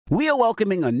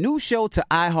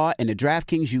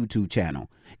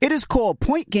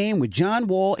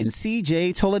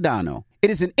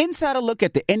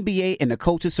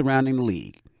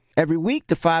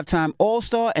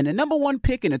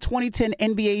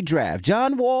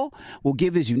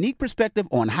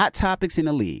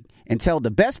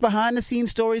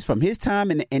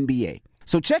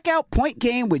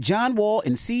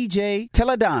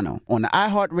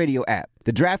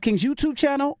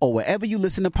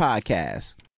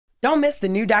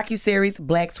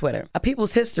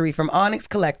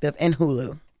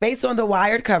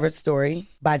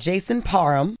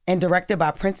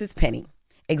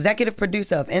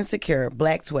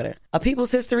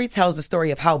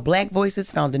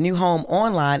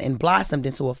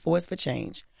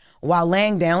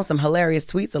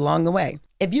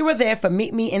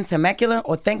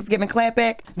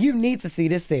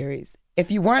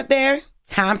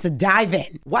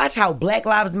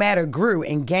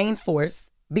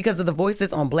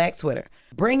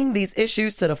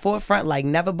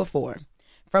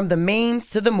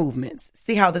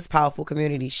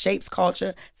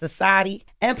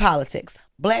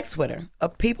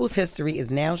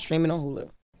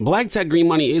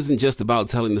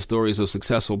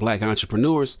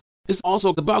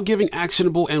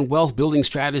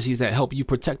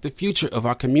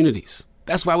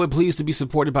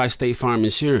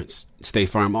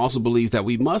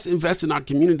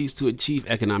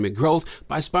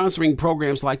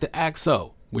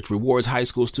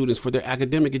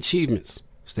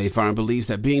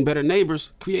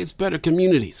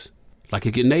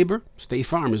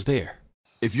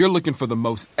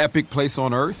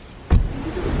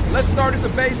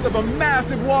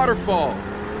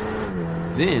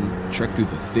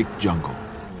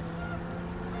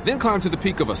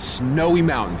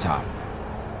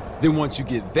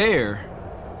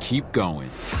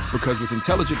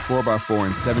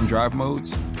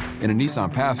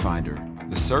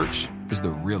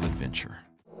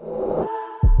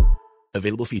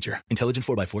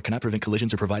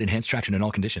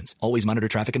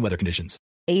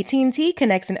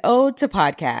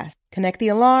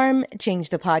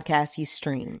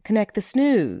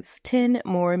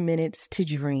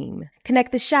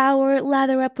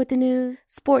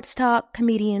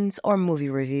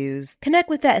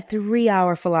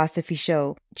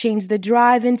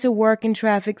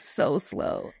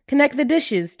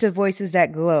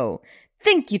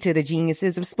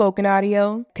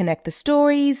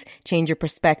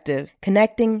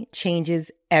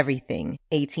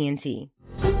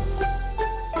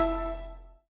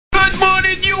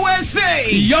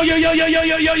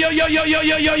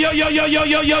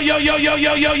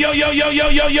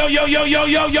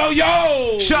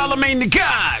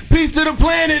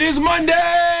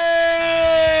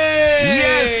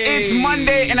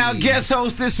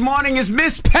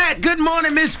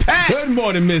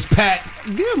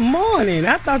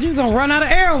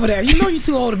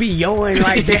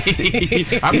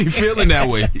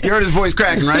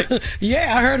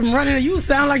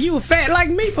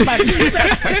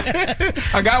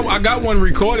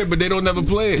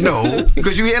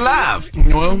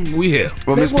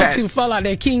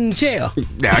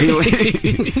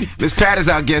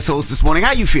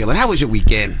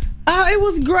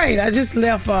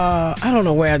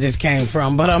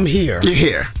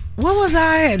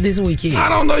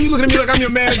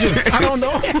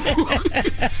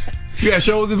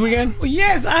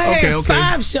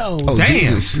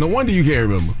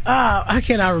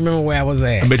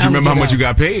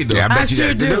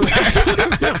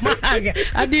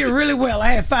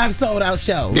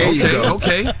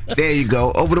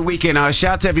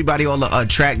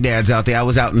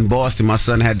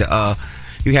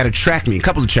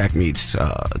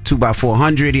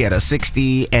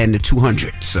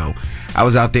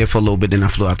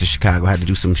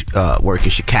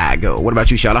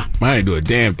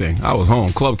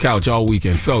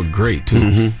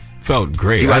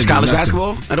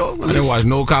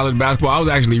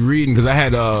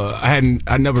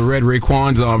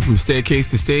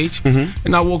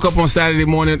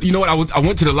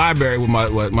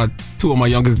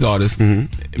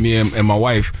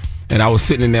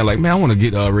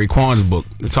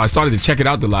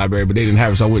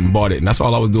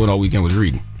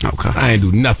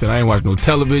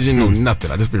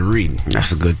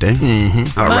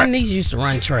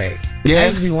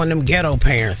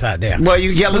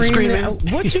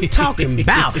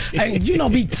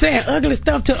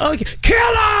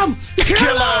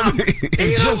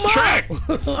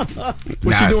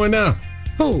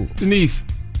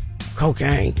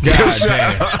cocaine. God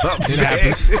damn.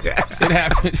 It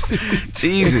happens.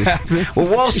 Jesus.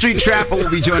 Well, Wall Street Trapper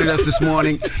will be joining us this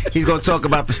morning. He's going to talk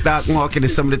about the stock market and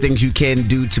some of the things you can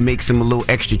do to make some a little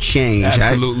extra change.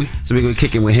 Absolutely. Right? So we're going to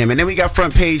kick in with him. And then we got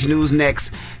front page news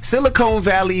next. Silicon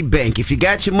Valley Bank. If you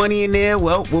got your money in there,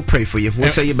 well, we'll pray for you.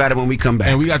 We'll tell you about it when we come back.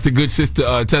 And we got the good sister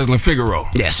Tezlyn Figaro.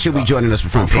 Yes, she'll be joining us for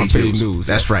front page news.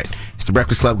 That's right. It's the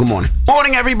Breakfast Club. Good morning.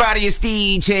 Morning, everybody. It's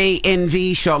DJ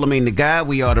NV, Charlamagne the Guy.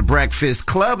 We are the Breakfast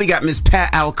Club. We got Miss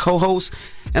Pat, our co-host.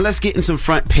 And let's get in some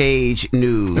front page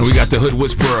news. And we got the Hood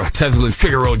Whisperer, Tezlyn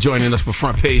Figaro, joining us for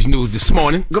front page news this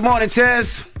morning. Good morning,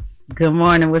 Tez. Good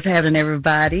morning. What's happening,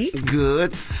 everybody?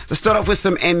 Good. Let's start off with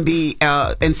some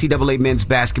NCAA men's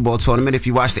basketball tournament. If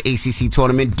you watch the ACC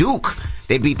tournament, Duke,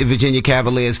 they beat the Virginia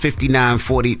Cavaliers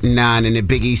 59-49 in the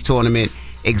Big East tournament.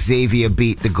 Xavier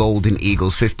beat the Golden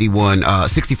Eagles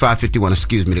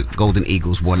 65-51. The Golden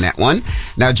Eagles won that one.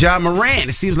 Now, Ja Morant,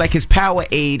 it seems like his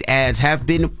Powerade ads have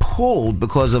been pulled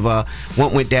because of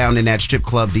what went down in that strip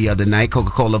club the other night.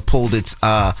 Coca-Cola pulled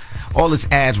all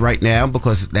its ads right now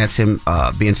because that's him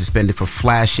being suspended for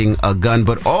flashing a gun.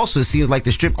 But also, it seems like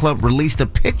the strip club released a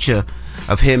picture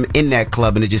of him in that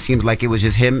club, and it just seems like it was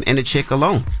just him and a chick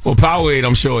alone. Well, Powerade,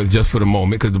 I'm sure, is just for the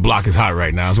moment because the block is hot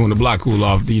right now. So when the block cool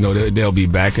off, they'll be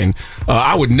back. And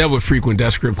I would never frequent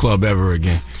that strip club ever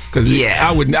again.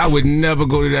 I would never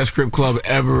go to that strip club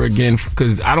ever again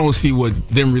because I don't see what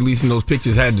them releasing those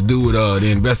pictures had to do with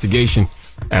the investigation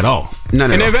at all.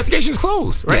 The investigation is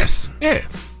closed, right? Yes.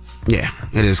 Yeah,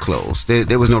 it is closed.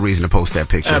 There was no reason to post that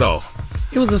picture at all.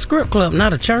 It was a strip club,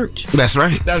 not a church. That's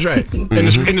right. That's right.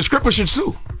 Mm-hmm. And the stripper should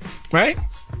sue, right?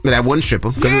 That one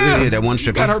stripper. Yeah, that one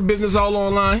stripper. Got her business all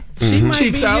online. She might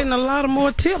be getting a lot of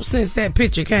more tips since that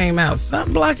picture came out. Stop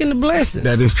blocking the blessings.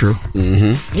 That is true.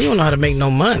 Mm-hmm. You don't know how to make no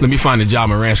money. Let me find the Ja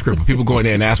Morant stripper. People go in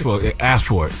there and ask for it.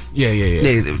 Yeah.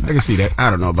 I can see that.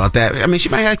 I don't know about that. I mean, she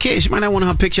might have kids. She might not want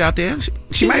her picture out there.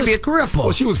 She might be a stripper.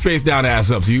 Well, she was face down, ass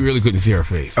up, so you really couldn't see her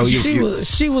face. Oh,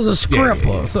 she was a stripper.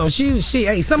 Yeah. So she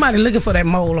hey, somebody looking for that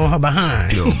mole on her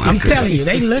behind. I'm telling you,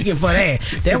 they looking for that.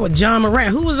 That was Ja Morant.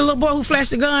 Who was the little boy who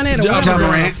flashed the gun at her? Ja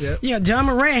Morant. Yeah, Ja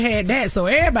Morant had that, so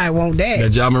everybody want that.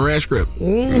 That Ja Morant script.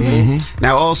 Mm-hmm.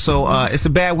 Now, also, it's a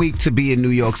bad week to be in New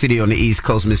York City on the East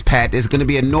Coast, Miss Pat. There's going to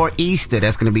be a nor'easter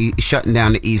that's going to be shutting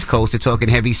down the East Coast. They're talking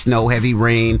heavy snow, heavy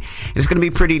rain. It's going to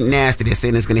be pretty nasty. They're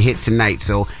saying it's going to hit tonight.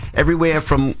 So everywhere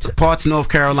from parts of North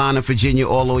Carolina, Virginia,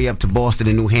 all the way up to Boston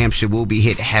and New Hampshire will be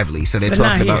hit heavily. So they're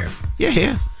talking about... Yeah,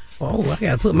 here. Oh, I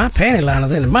got to put my panty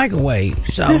liners in the microwave,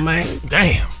 Charlamagne.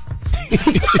 Damn.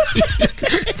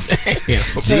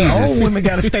 Jesus. Old women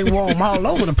got to stay warm all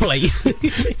over the place.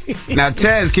 Now,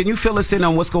 Tez, can you fill us in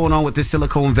on what's going on with the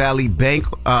Silicon Valley Bank?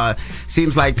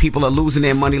 Seems like people are losing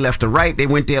their money left to right. They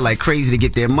went there like crazy to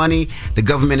get their money. The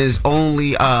government is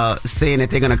only saying that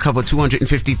they're going to cover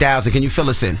 $250,000. Can you fill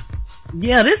us in?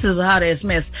 Yeah, this is a hot ass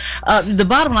mess. The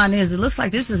bottom line is, it looks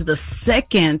like this is the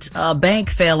second bank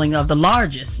failing of the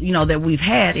largest, that we've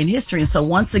had in history. And so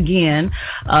once again,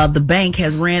 the bank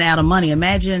has ran out of money.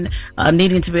 Imagine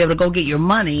needing to be able to go get your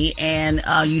money and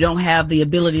you don't have the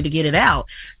ability to get it out.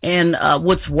 And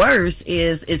what's worse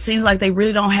is it seems like they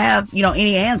really don't have,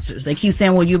 any answers. They keep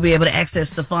saying, well, you'll be able to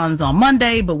access the funds on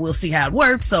Monday, but we'll see how it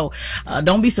works. So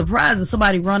don't be surprised if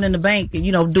somebody run in the bank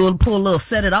and, pull a little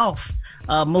set it off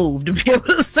move to be able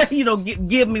to say,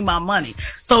 give me my money.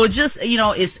 So it just,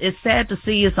 it's sad to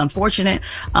see. It's unfortunate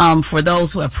for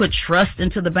those who have put trust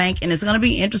into the bank, and it's going to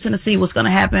be interesting to see what's going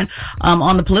to happen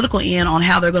on the political end on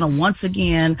how they're going to once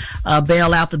again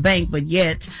bail out the bank, but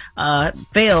yet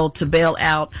fail to bail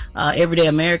out everyday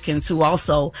Americans who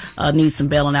also need some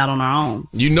bailing out on our own.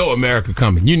 America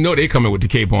coming. They coming with the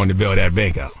cape on to bail that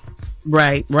bank out.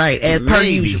 Right. As per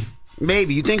usual.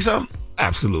 Maybe. You think so?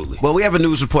 Absolutely. Well, we have a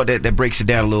news report that breaks it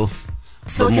down a little.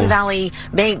 Silicon Valley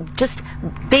Bank just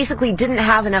basically didn't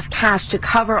have enough cash to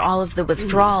cover all of the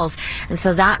withdrawals. And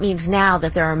so that means now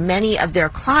that there are many of their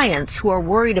clients who are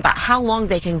worried about how long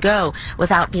they can go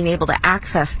without being able to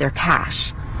access their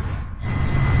cash.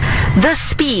 The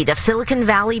speed of Silicon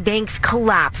Valley Bank's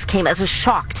collapse came as a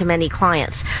shock to many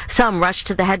clients. Some rushed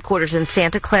to the headquarters in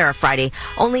Santa Clara Friday,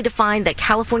 only to find that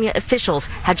California officials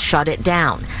had shut it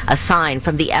down. A sign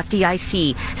from the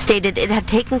FDIC stated it had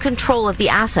taken control of the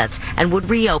assets and would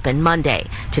reopen Monday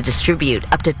to distribute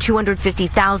up to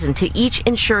 $250,000 to each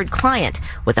insured client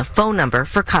with a phone number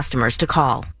for customers to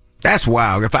call. That's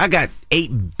wild. If I got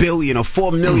 $8 billion or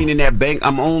 $4 million in that bank,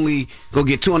 I'm only gonna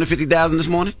get $250,000 this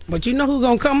morning. But you know who's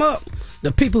gonna come up?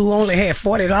 The people who only had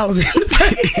 $40 in the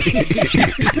bank.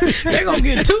 They're gonna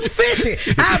get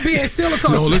 $250. I'll be at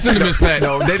Silicon. No, listen to Miss Pat.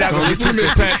 No, they're not gonna listen to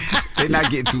Miss Pat. They're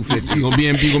not getting $250. You're gonna be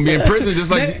in prison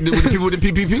just like with the people with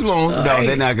the PPP loans. No,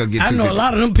 they're not gonna get $250. I know a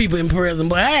lot of them people in prison,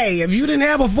 but hey, if you didn't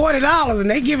have a $40 and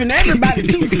they giving everybody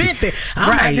 $250,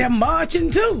 I might have marching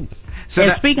too. So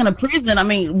speaking of prison, I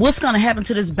mean, what's going to happen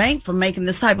to this bank for making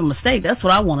this type of mistake? That's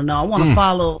what I want to know. I want to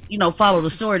follow the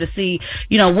story to see,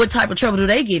 what type of trouble do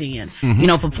they get in,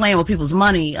 for playing with people's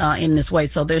money in this way.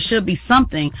 So there should be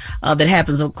something that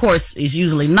happens. Of course, it's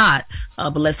usually not,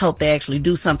 but let's hope they actually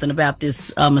do something about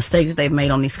this mistake that they've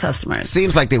made on these customers.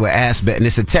 Seems like they were ass betting.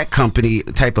 It's a tech company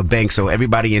type of bank, so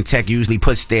everybody in tech usually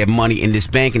puts their money in this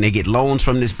bank, and they get loans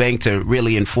from this bank to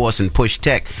really enforce and push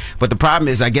tech. But the problem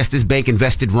is, I guess this bank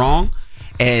invested wrong,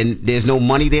 and there's no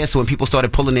money there. So when people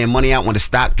started pulling their money out when the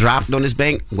stock dropped on this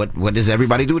bank, what does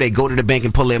everybody do? They go to the bank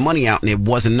and pull their money out, and it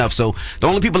wasn't enough. So the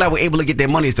only people that were able to get their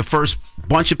money is the first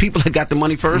bunch of people that got the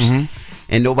money first,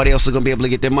 and nobody else is going to be able to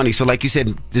get their money. So like you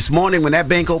said, this morning when that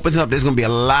bank opens up, there's going to be a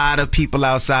lot of people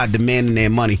outside demanding their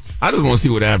money. I just want to see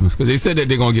what happens, because they said that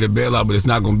they're going to get a bailout, but it's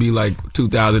not going to be like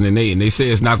 2008, and they say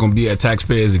it's not going to be at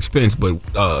taxpayers' expense, but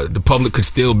the public could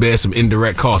still bear some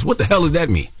indirect costs. What the hell does that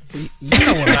mean?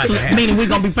 Meaning we're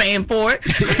gonna be paying for it.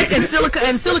 And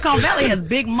Silicon Valley has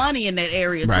big money in that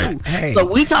area too. Hey. So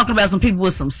we talking about some people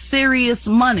with some serious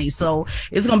money. So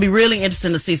it's gonna be really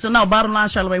interesting to see. So no, bottom line,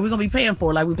 Charlamagne, we're gonna be paying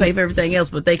for it like we pay for everything else,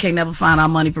 but they can't never find our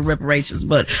money for reparations.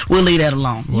 But we'll leave that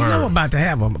alone. You know about to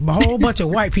have a whole bunch of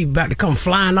white people about to come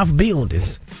flying off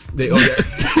buildings.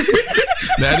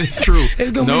 That is true.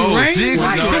 It's gonna be rain.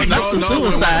 Jesus, that's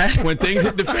suicide. When things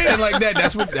hit the fan like that,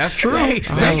 that's true. Hey,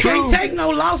 they can't take no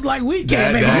loss like we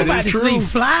can. Man, we're about to see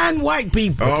flying white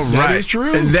people. All right, that is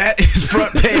true. And that is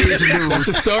front page news. That's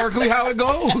historically how it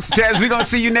goes. Tez, we gonna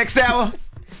see you next hour.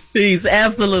 Peace,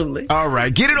 absolutely. All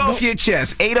right, get it off your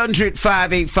chest.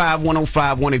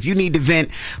 800-585-1051. If you need to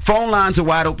vent, phone lines are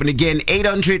wide open again.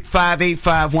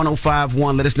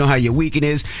 800-585-1051. Let us know how your weekend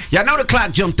is. Y'all know the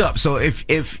clock jumped up, so if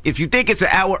you think it's an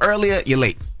hour earlier, you're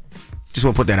late. Just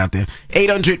want to put that out there.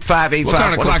 800-585-1051. What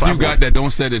kind of clock you got that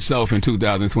don't set itself in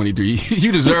 2023?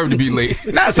 You deserve to be late.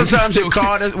 Nah, sometimes your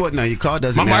car does. Well, no, your car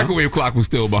doesn't. My microwave clock was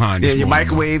still behind. Yeah, your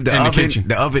microwave,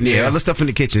 the oven, yeah, other stuff in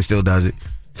the kitchen still does it.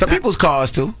 Some people's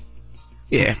cars too.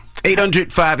 Yeah.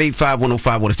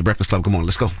 800-585-1051. It's the Breakfast Club. Come on,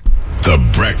 let's go. The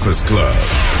Breakfast Club.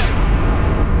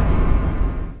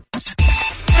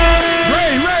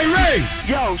 Ray.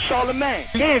 Yo, Charlamagne,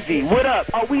 Envy, what up?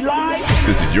 Are we live?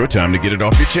 This is your time to get it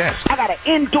off your chest. I got an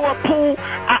indoor pool,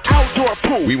 an outdoor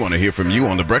pool. We want to hear from you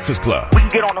on The Breakfast Club. We can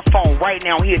get on the phone right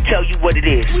now. He'll tell you what it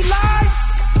is. We live?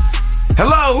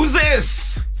 Hello, who's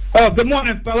this? Oh, good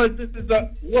morning, fellas. This is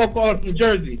Will calling from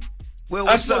Jersey. Well,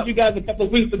 I told you guys a couple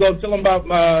of weeks ago, tell them about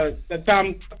a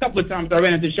couple of times I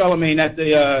ran into Charlamagne at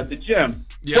the gym.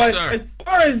 Yes, but sir. As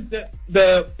far as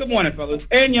the good morning, fellas,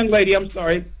 and young lady, I'm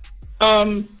sorry.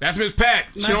 That's Miss Pat.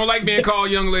 She don't like being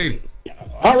called young lady.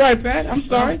 All right, Pat. I'm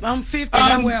sorry. I'm 50.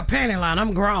 I wear a panty line.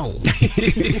 I'm grown.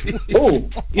 Oh,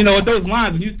 with those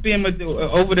lines, when you see them under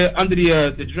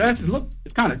the dress,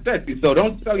 it's kind of sexy. So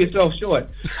don't sell yourself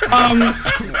short. Wait a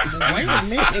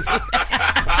minute.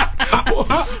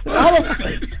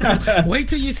 Wait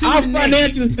till you see our the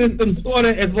financial system sort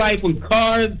of is like when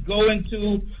cars go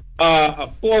into a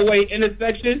four-way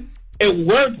intersection. It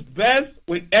works best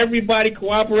when everybody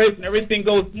cooperates and everything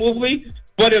goes smoothly.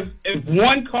 But if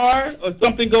one car or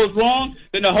something goes wrong,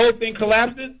 then the whole thing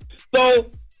collapses. So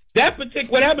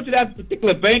what happened to that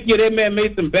particular bank? Yeah, they may have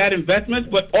made some bad investments,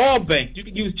 but all banks, you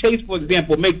can use Chase for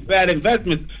example, makes bad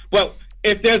investments. But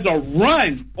if there's a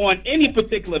run on any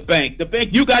particular bank, the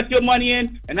bank you got your money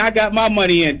in and I got my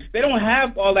money in, they don't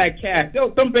have all that cash.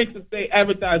 Some banks will say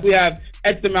advertise we have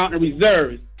X amount in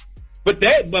reserves. But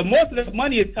most of the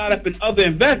money is tied up in other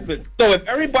investments. So if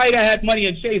everybody that had money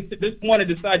in Chase this morning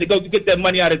decided to go to get that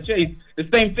money out of Chase, the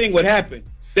same thing would happen.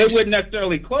 They wouldn't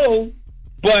necessarily close,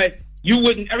 but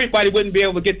everybody wouldn't be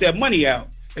able to get their money out.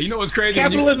 Hey, you know what's crazy?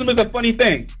 Capitalism is a funny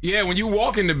thing. Yeah, when you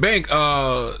walk in the bank,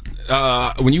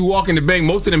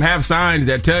 most of them have signs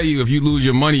that tell you if you lose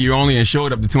your money, you're only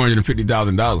insured up to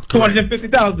 $250,000.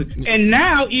 $250,000. And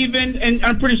now and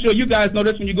I'm pretty sure you guys know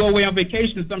this when you go away on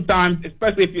vacation sometimes,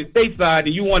 especially if you're stateside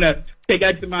and you want to take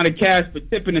X amount of cash for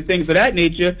tipping and things of that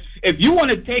nature. If you want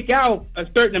to take out a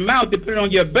certain amount to put it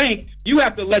on your bank, you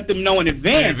have to let them know in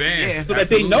advance so that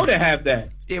they know to have that.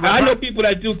 Yeah, I know people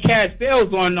that do cash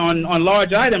sales on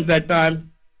large items at times,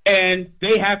 and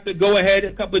they have to go ahead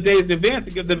a couple of days in advance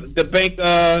to give the bank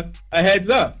a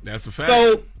heads up. That's a fact.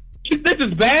 So this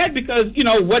is bad because,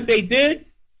 what they did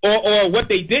or what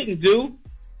they didn't do,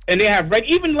 and they have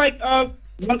even like, I'll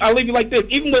leave you like this,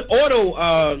 even with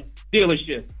auto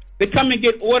dealerships. They come and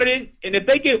get audited, and if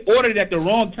they get audited at the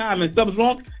wrong time and something's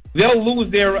wrong, they'll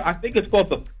lose their, I think it's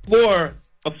called a floor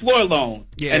loan.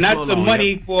 Yeah, and that's floor the loan,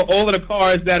 money for all of the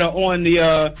cars that are on the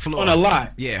on a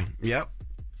lot. Yeah, yep.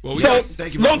 Well,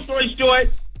 thank you, long story short,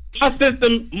 our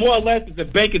system more or less is a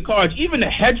bank of cards. Even the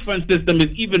hedge fund system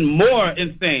is even more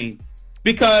insane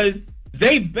because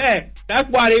they bet. That's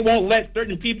why they won't let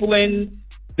certain people in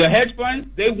the hedge funds.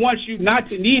 They want you not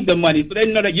to need the money, so they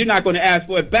know that you're not going to ask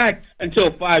for it back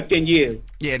until 5-10 years.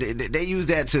 Yeah, they use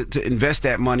that to invest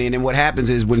that money, and then what happens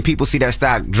is when people see that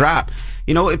stock drop,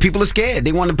 people are scared.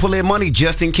 They want to pull their money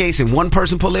just in case. And one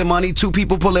person pull their money, two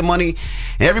people pull their money,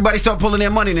 and everybody start pulling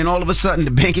their money, and then all of a sudden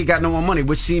the bank ain't got no more money,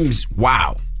 which seems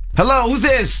wow. Hello, who's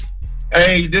this?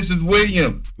 Hey, this is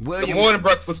William. Good morning,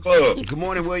 Breakfast Club. Good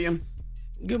morning, William.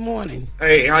 Good morning.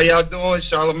 Hey, how y'all doing?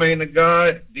 Charlamagne the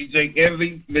God, DJ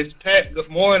Envy, Miss Pat, good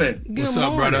morning. What's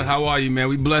up, brother? How are you, man?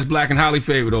 We blessed, black, and highly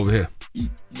favored over here.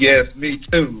 Yes, me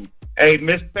too. Hey,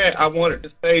 Miss Pat, I wanted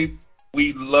to say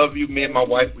we love you. Me and my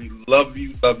wife, we love you,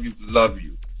 love you, love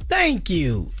you. Thank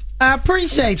you. I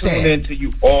appreciate that. We tune into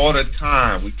you all the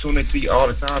time.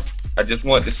 I just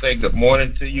wanted to say good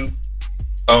morning to you.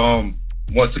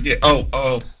 Once again,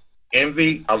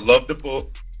 Envy, I love the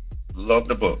book. Love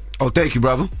the book. Oh, thank you,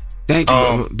 brother. Thank you,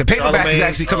 brother. The paperback is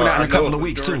actually coming out in a couple of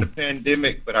weeks, during too. The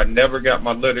pandemic, but I never got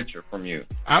my literature from you.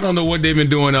 I don't know what they've been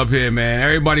doing up here, man.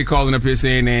 Everybody calling up here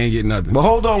saying they ain't getting nothing. But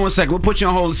hold on one second. We'll put you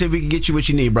on hold and see if we can get you what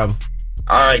you need, brother.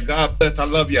 All right, God bless. I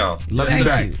love y'all. Love you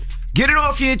back. Get it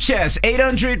off your chest.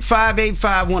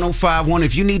 800-585-1051.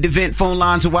 If you need to vent, phone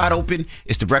lines are wide open.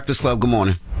 It's The Breakfast Club. Good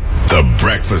morning. The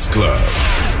Breakfast Club.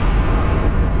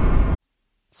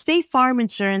 State Farm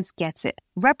Insurance gets it.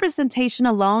 Representation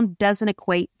alone doesn't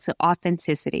equate to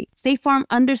authenticity. State Farm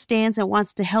understands and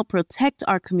wants to help protect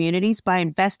our communities by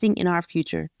investing in our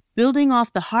future, building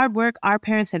off the hard work our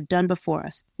parents have done before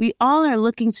us. We all are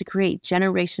looking to create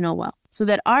generational wealth so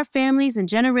that our families and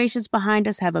generations behind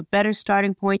us have a better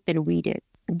starting point than we did.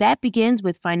 That begins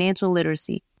with financial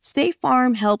literacy. State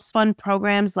Farm helps fund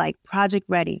programs like Project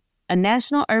Ready, a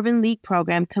National Urban League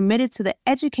program committed to the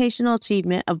educational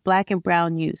achievement of Black and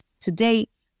Brown youth. To date,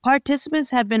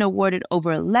 participants have been awarded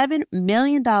over $11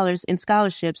 million in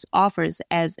scholarships offers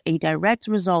as a direct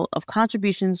result of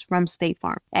contributions from State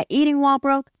Farm. At Eating While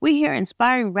Broke, we hear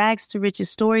inspiring rags to riches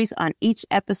stories on each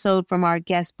episode from our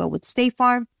guests, but with State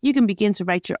Farm, you can begin to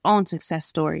write your own success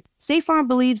story. State Farm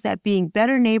believes that being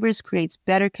better neighbors creates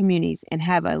better communities and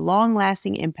have a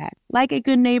long-lasting impact. Like a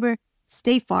good neighbor,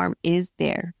 State Farm is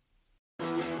there.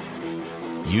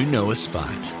 You know a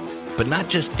spot, but not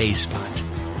just a spot,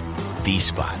 the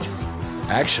spot.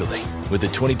 Actually, with the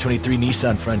 2023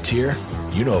 Nissan Frontier,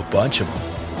 you know a bunch of them.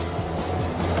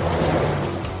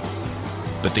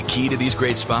 But the key to these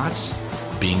great spots?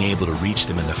 Being able to reach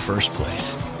them in the first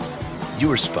place.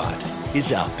 Your spot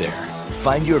is out there.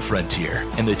 Find your Frontier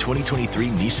in the 2023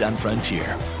 Nissan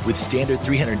Frontier with standard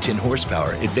 310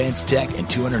 horsepower, advanced tech, and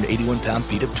 281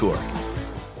 pound-feet of torque.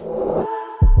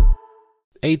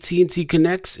 AT&T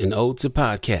connects an ode to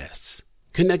podcasts.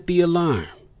 Connect the alarm.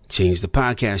 Change the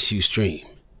podcast you stream.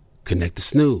 Connect the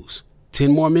snooze.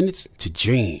 10 more minutes to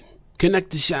dream.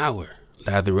 Connect the shower.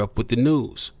 Lather up with the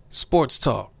news, sports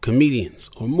talk,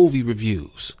 comedians, or movie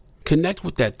reviews. Connect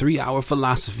with that 3-hour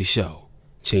philosophy show.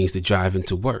 Change the drive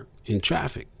into work in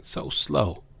traffic so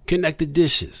slow. Connect the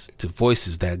dishes to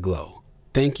voices that glow.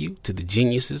 Thank you to the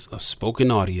geniuses of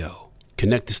spoken audio.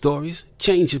 Connect the stories.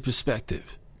 Change your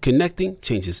perspective. Connecting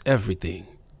changes everything.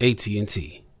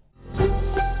 AT&T.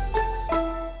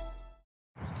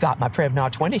 Got my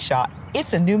Prevnar 20 shot.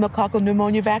 It's a pneumococcal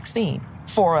pneumonia vaccine.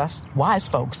 For us, wise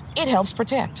folks, it helps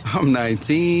protect. I'm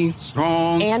 19,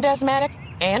 strong. And asthmatic,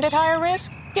 and at higher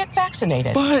risk. Get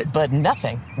vaccinated. But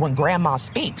nothing when grandma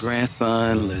speaks.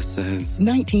 Grandson listens.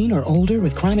 19 or older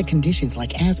with chronic conditions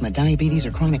like asthma, diabetes,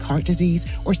 or chronic heart disease,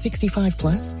 or 65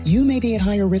 plus, you may be at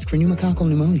higher risk for pneumococcal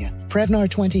pneumonia. Prevnar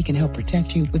 20 can help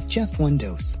protect you with just one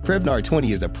dose. Prevnar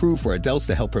 20 is approved for adults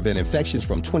to help prevent infections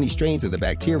from 20 strains of the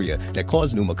bacteria that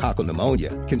cause pneumococcal pneumonia.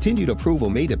 Continued approval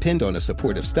may depend on a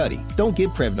supportive study. Don't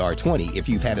get Prevnar 20 if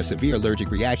you've had a severe allergic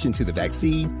reaction to the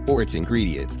vaccine or its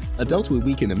ingredients. Adults with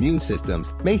weakened immune systems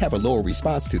may have a lower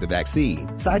response to the vaccine.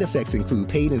 Side effects include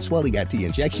pain and swelling at the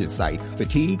injection site,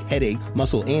 fatigue, headache,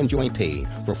 muscle, and joint pain.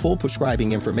 For full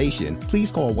prescribing information,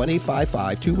 please call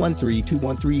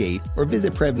 1-855-213-2138 or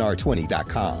visit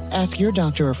Prevnar20.com. Ask your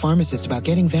doctor or pharmacist about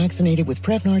getting vaccinated with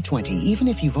Prevnar 20, even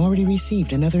if you've already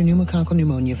received another pneumococcal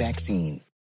pneumonia vaccine.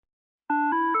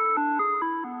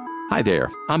 Hi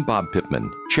there, I'm Bob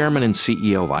Pittman, Chairman and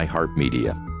CEO of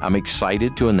iHeartMedia. I'm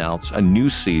excited to announce a new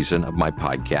season of my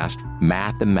podcast,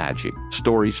 Math and Magic,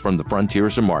 Stories from the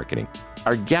Frontiers of Marketing.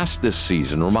 Our guests this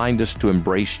season remind us to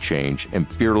embrace change and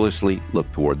fearlessly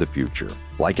look toward the future.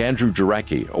 Like Andrew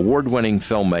Jarecki, award-winning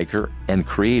filmmaker and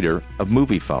creator of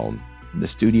Movie Phone. The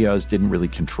studios didn't really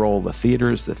control the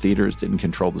theaters didn't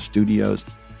control the studios.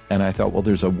 And I thought, well,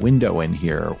 there's a window in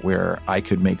here where I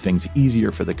could make things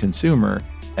easier for the consumer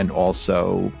and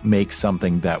also make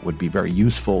something that would be very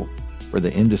useful for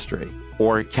the industry.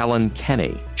 Or Kellen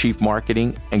Kenny, Chief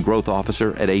Marketing and Growth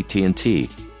Officer at AT&T,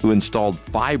 who installed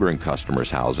fiber in customers'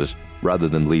 houses rather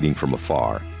than leading from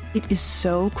afar. It is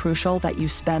so crucial that you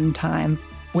spend time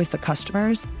with the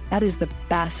customers. That is the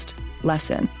best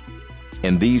lesson.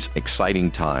 In these exciting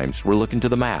times, we're looking to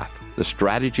the math, the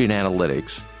strategy and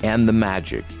analytics, and the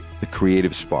magic, the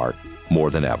creative spark, more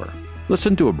than ever.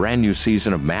 Listen to a brand new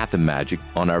season of Math and Magic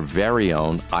on our very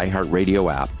own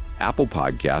iHeartRadio app, Apple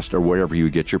Podcast, or wherever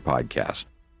you get your podcast.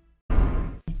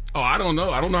 Oh, I don't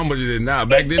know. I don't know how much it is now.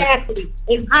 Back then, exactly.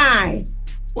 It's high.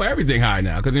 Well, everything high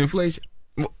now because of inflation.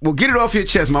 Well, get it off your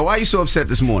chest, man. Why are you so upset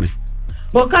this morning?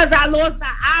 Because I lost an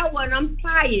hour and I'm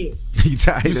tired. You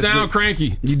tired? You sound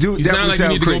cranky. You do. You sound like you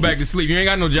need to go back to sleep. You ain't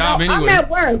got no job anyway. I'm at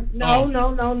work.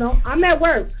 No. I'm at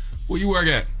work. Where you work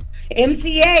at?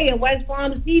 MTA in West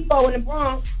Farms Depot in the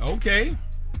Bronx. Okay.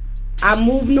 I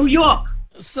moved New York.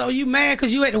 So you mad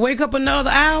because you had to wake up another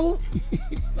hour?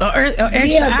 or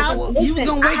extra hour? Listen, you was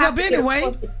going to wake up anyway.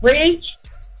 The bridge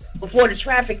before the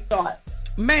traffic starts.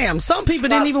 Ma'am, some people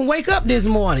didn't even wake up this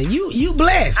morning. You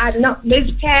blessed. I know.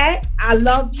 Miss Pat, I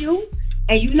love you.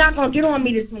 And you're not going to get on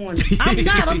me this morning. I'm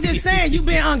not. I'm just saying you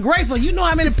being ungrateful. You know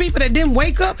how many people that didn't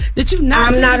wake up that you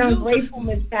not. I'm not ungrateful,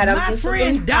 Miss Pat. My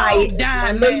friend Dog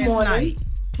died last night.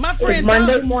 My friend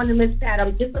Monday morning, Miss Pat.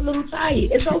 I'm just a little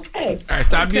tired. It's okay. All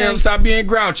right, stop being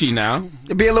grouchy now.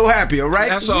 Be a little happier, right?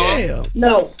 That's all. Yeah.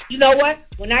 No, you know what?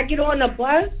 When I get on the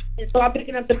bus and start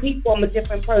picking up the people, I'm a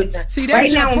different person. See,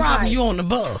 that's your problem. You on the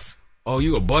bus. Oh,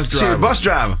 you a bus driver? Shit, bus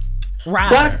driver.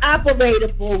 Bus operator,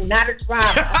 fool, not a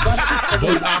driver.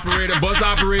 Bus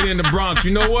operator in the Bronx. You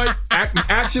know what?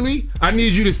 Actually, I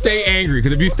need you to stay angry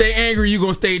because if you stay angry, you're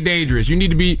gonna stay dangerous. You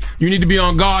need to be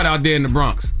on guard out there in the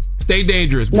Bronx. Stay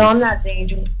dangerous. No, I'm not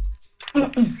dangerous.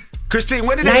 Christine,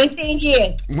 when did 19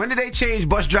 years. When did they change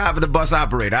bus driver to bus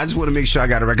operator? I just want to make sure I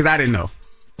got it right because I didn't know.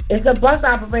 It's a bus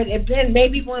operator. It's then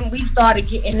maybe when we started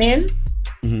getting in.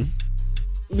 Mm-hmm.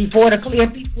 Before the clear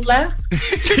people left,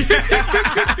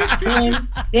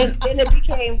 then it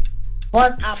became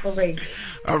bus operator.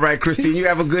 All right, Christine, you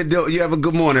have a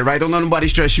good morning, right? Don't let nobody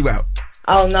stress you out.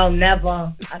 Oh no, never.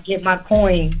 I get my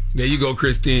coin. There you go,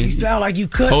 Christine. You sound like you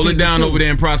could. Hold it down over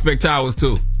there in Prospect Towers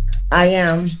too. I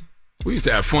am. We used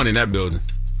to have fun in that building.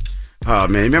 Oh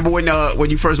man, remember when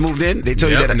you first moved in? They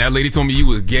told you that. And that lady told me you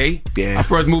was gay. Yeah. I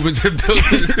first moved into the building.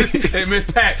 Hey, Miss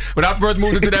Pat, when I first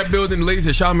moved into that building, the lady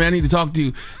said, "Shaw, man, I need to talk to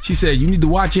you." She said, "You need to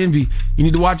watch Envy. You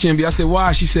need to watch Envy." I said,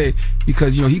 "Why?" She said,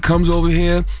 "Because he comes over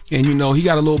here and he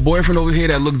got a little boyfriend over here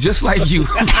that look just like you.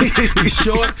 He's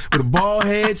short with a bald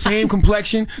head, same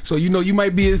complexion. So you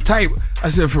might be his type." I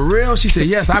said, "For real?" She said,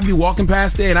 "Yes." I'd be walking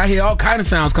past there and I hear all kind of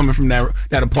sounds coming from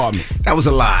that apartment. That was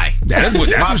a lie. That's what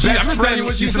My she best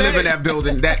friend used to live in that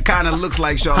building. That kind of looks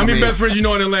like Sean. How many best friends you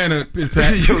know in Atlanta? Yo,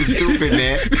 stupid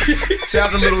man. Shout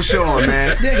out to Little Sean,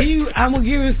 man. I'm gonna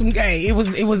give him some game. It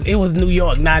was New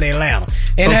York, not Atlanta.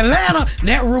 In Atlanta,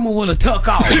 that rumor would have tuck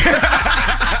off.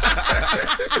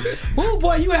 Oh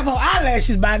boy, you have on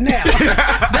eyelashes by now.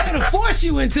 They're gonna force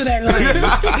you into that lane.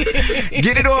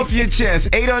 Get it off your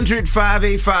chest.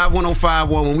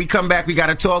 800-585-1051. When we come back, we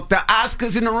gotta talk the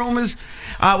Oscars and the rumors.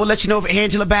 We'll let you know if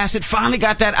Angela Bassett finally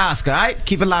got that Oscar. All right,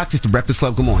 keep it locked. It's the Breakfast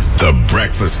Club. Good morning. The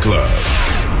Breakfast Club.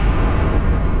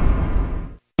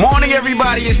 Morning,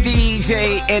 everybody. It's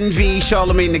DJ Envy,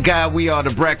 Charlamagne the Guy. We are the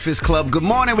Breakfast Club. Good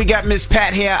morning. We got Miss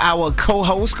Pat here, our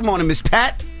co-host. Good morning, Miss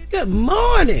Pat. Good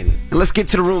morning. And let's get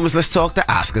to the rumors. Let's talk the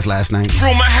Oscars last night.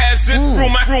 Rumor has it.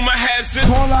 Rumor has it.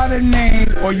 Call out a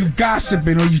name, or you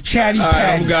gossiping, or you chatty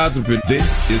patty. I'm gossiping.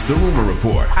 This is the Rumor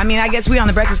Report. I mean, I guess we on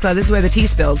the Breakfast Club. This is where the tea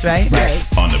spills, right? Right.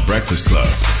 On the Breakfast Club.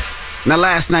 Now,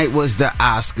 last night was the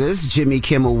Oscars. Jimmy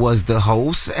Kimmel was the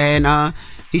host, and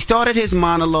he started his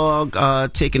monologue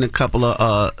taking a couple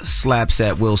of slaps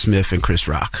at Will Smith and Chris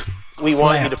Rock. We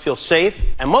want you to feel safe,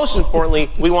 and most importantly,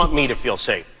 we want me to feel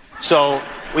safe. So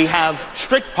we have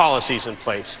strict policies in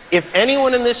place. If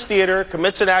anyone in this theater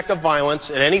commits an act of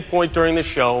violence at any point during the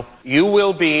show, you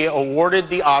will be awarded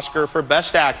the Oscar for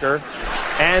Best Actor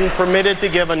and permitted to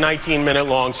give a 19-minute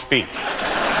long speech.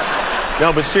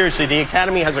 No, but seriously, the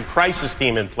Academy has a crisis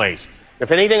team in place.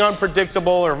 If anything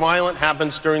unpredictable or violent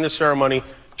happens during the ceremony,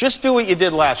 just do what you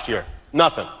did last year.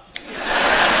 Nothing.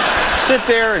 sit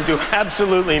there and do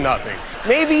absolutely nothing.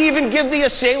 Maybe even give the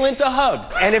assailant a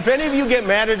hug. And if any of you get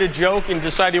mad at a joke and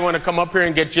decide you want to come up here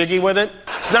and get jiggy with it,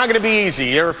 it's not going to be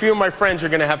easy. There are a few of my friends you're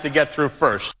going to have to get through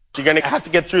first. You're going to have to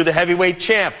get through the heavyweight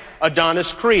champ,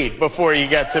 Adonis Creed, before you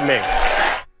get to me.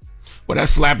 Well, that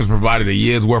slap has provided a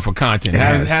year's worth of content,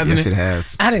 hasn't it? Yes, it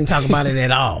has. I didn't talk about it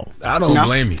at all. I don't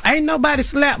blame you. Ain't nobody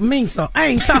slapped me, so I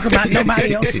ain't talking about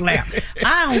nobody else slap.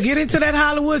 I don't get into that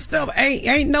Hollywood stuff.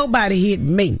 Ain't nobody hit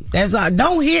me. That's all.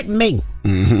 Don't hit me.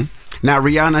 Mm-hmm. Now,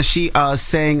 Rihanna, she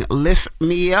sang "Lift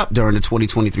Me Up" during the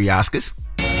 2023 Oscars.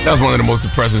 That was one of the most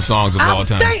depressing songs of all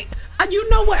time. You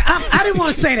know what? I didn't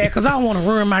want to say that because I don't want to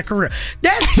ruin my career.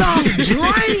 That song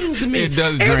drains me. It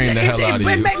does drain the hell out of you.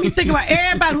 It make me think about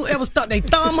everybody who ever stuck their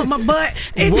thumb up my butt.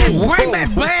 It just brings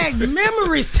back bad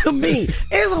memories to me.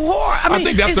 It's horrible. I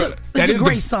think it's a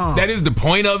great song. That is the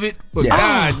point of it. But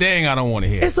God dang, I don't want to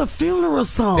hear it. It's a funeral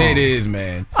song. It is,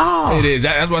 man. Oh. It is.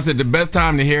 That's why I said the best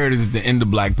time to hear it is at the end of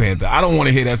Black Panther. I don't want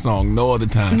to hear that song no other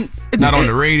time. Not on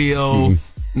the radio.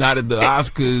 Not at the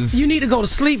Oscars. You need to go to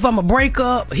sleep from a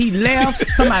breakup. He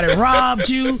left. Somebody robbed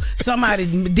you. Somebody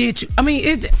did you. I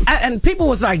mean, and people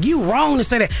was like, "You wrong to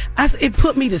say that." It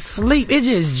put me to sleep. It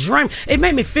just dreamed. It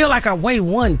made me feel like I weigh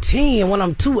 110 when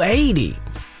I'm 280.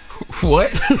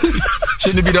 What?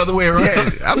 Shouldn't it be the other way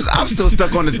around? Yeah, I'm still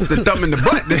stuck on the thumb in the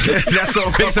butt. That's all.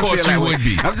 Of course you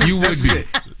would be.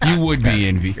 You would be,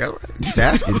 Envy. Just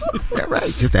asking. Yeah,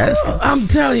 right. Just asking. I'm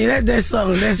telling you that song.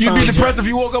 You'd be depressed if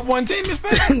you woke up 110, Miss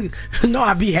Pat? No,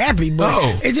 I'd be happy,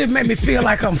 but it just made me feel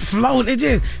like I'm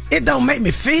floating. It don't make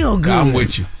me feel good. I'm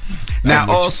with you. Now,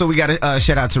 also, we got to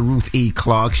shout out to Ruth E.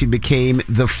 Clark. She became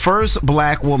the first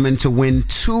black woman to win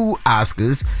 2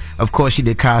 Oscars. Of course, she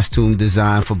did costume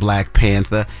design for Black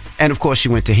Panther. And, of course, she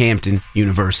went to Hampton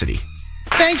University.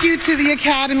 Thank you to the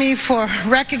Academy for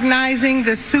recognizing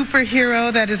the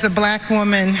superhero that is a black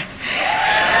woman.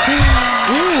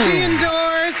 She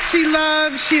endures, she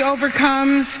loves, she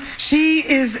overcomes. She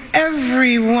is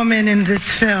every woman in this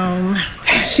film.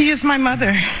 She is my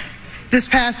mother. This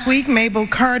past week, Mabel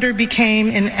Carter became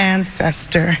an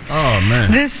ancestor. Oh, man.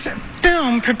 This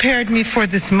film prepared me for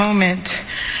this moment.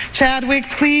 Chadwick,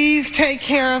 please take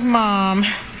care of Mom.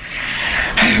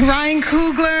 Ryan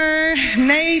Coogler,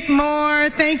 Nate Moore,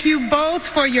 thank you both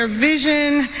for your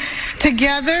vision.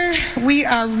 Together, we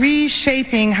are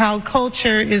reshaping how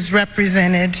culture is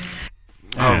represented.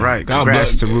 All right.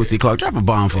 Congrats to Ruthie Clark. Drop a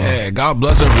bomb for her. Yeah, God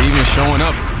bless her for even showing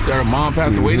up. Her mom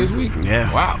passed away this week.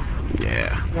 Yeah. Wow.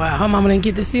 Yeah. Wow, her mama didn't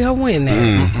get to see her win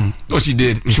that. Oh, she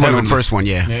did. She won the first one,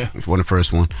 yeah. She won the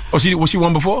first one. Oh, she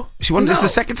won before? She won. This is the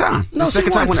second time. No, the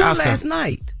second she won time 2 Oscar. last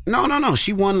night. No.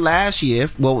 She won last year.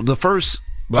 Well, the first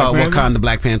Black Wakanda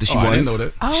Black Panther she won. I didn't know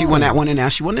that. She won that one, and now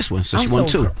she won this one. So she won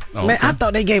 2. Man, I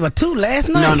thought they gave her 2 last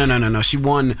night. No. She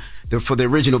won for the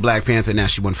original Black Panther. Now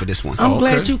she won for this one. I'm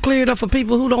glad you cleared up for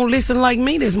people who don't listen like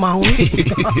me this morning.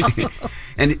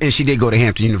 And she did go to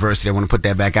Hampton University. I want to put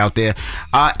that back out there.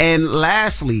 And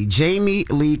lastly, Jamie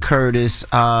Lee Curtis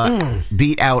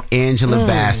beat out Angela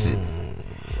Bassett.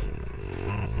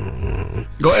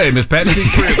 Go ahead, Miss Patty.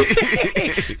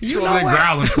 You know know that what?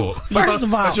 growling for? First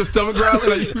of all, that's your stomach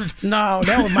growling. No,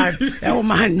 that was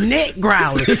my neck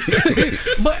growling.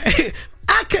 But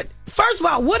I could. First of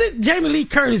all, what did Jamie Lee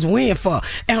Curtis win for?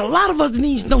 And a lot of us didn't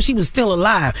even know she was still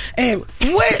alive. And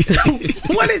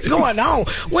what is going on?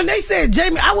 When they said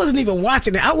Jamie, I wasn't even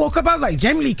watching it. I woke up, I was like,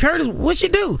 Jamie Lee Curtis, what'd she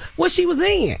do? What she was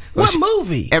in? What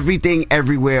movie? Everything,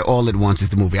 Everywhere, All at Once is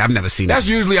the movie. I've never seen That's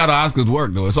usually how the Oscars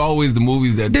work, though. It's always the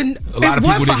movies that a lot of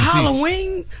people didn't see. For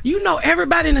Halloween, you know,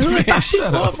 everybody in the hood thought she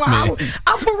won for Halloween.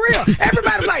 I'm for real.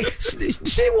 Everybody was like,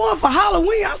 she won for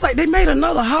Halloween. I was like, they made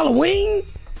another Halloween?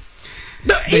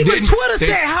 Even Twitter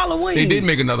said Halloween. They did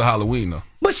make another Halloween, though.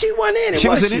 But she wasn't in it, She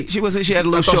was in it. She had a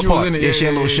little short part. Yeah, she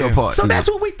had a little short part. So that's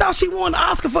what we thought she won the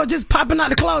Oscar for, just popping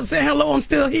out the closet saying, hello, I'm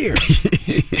still here.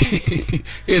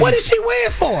 What did she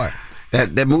win for?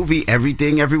 That movie,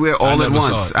 Everything, Everywhere, All at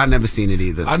Once. I never seen it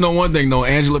either. I know one thing, though.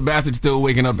 Angela Bassett still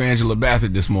waking up Angela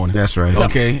Bassett this morning. That's right.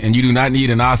 Okay, and you do not need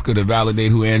an Oscar to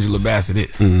validate who Angela Bassett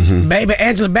is. Mm-hmm. Baby,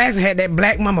 Angela Bassett had that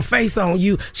black mama face on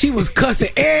you. She was cussing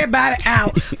everybody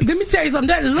out. Let me tell you something.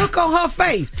 That look on her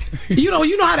face. You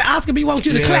know how the Oscar be want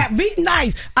you to clap. Be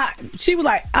nice. She was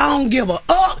like, I don't give a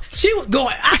up. She was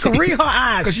going. I could read her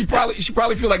eyes. Because she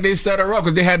probably feel like they set her up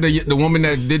because they had the woman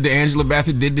that did the Angela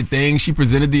Bassett did the thing. She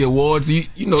presented the awards. You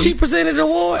know. She presented the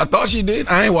award? I thought she did.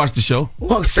 I ain't watched the show.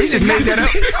 Well, she just made that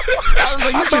up. I was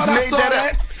like, you just made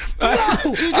that up.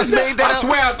 You just made that up. I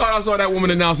swear I thought I saw that woman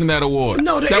announcing that award.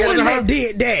 No, the internet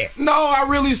did that. No, I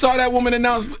really saw that woman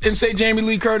announce and say Jamie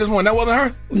Lee Curtis won. That wasn't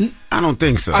her? I don't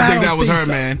think so. I think that was her,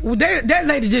 man. Well, that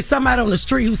lady just somebody on the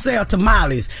street who sell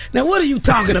tamales. Now, what are you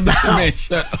talking about? Man,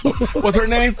 shut up. What's her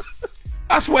name?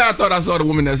 I swear I thought I saw the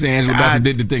woman that said Angela Bassett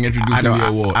did the thing introducing the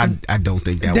award. I don't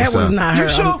think that was That was not her. You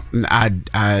sure?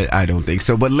 I don't think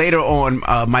so. But later on,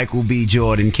 Michael B.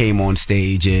 Jordan came on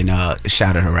stage and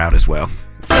shouted her out as well.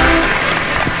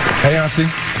 Hey, Auntie,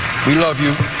 we love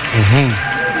you.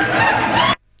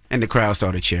 And the crowd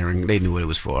started cheering. They knew what it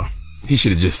was for. He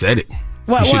should have just said it.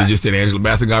 What, he should have what? just said Angela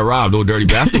Bassett got robbed. Old dirty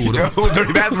bastard would have.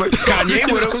 Dirty bastard would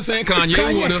Kanye would have. I'm saying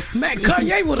Kanye would have. Man,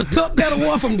 Kanye would have took that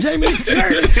award from Jamie Lee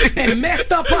Curtis and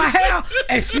messed up her hair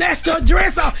and snatched her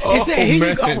dress off and said,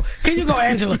 "Here you go,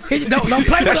 Angela. Don't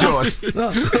play with us.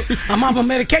 I'm off a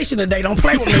medication today. Don't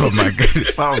play with me." Oh my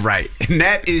goodness! All right, and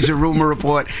that is your rumor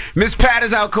report. Miss Pat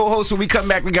is our co-host. When we come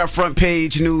back, we got front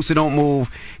page news. So don't move.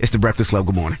 It's the Breakfast Club.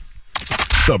 Good morning.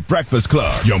 The Breakfast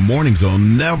Club. Your mornings will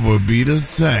never be the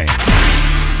same.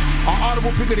 Our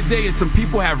audible pick of the day is Some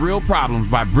People Have Real Problems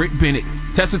by Britt Bennett.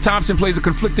 Tessa Thompson plays a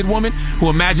conflicted woman who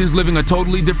imagines living a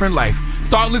totally different life.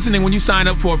 Start listening when you sign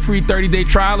up for a free 30-day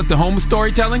trial at the Home of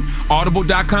Storytelling,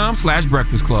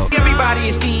 audible.com/Breakfast Club. Hey everybody,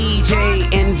 it's DJ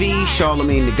NV,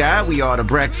 Charlemagne the Guy. We are the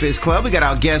Breakfast Club. We got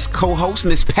our guest co-host,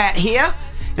 Miss Pat here.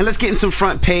 And let's get in some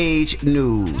front page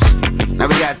news. Now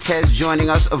we got Tez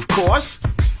joining us, of course.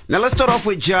 Now let's start off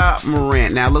with Ja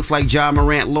Morant. Now it looks like Ja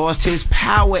Morant lost his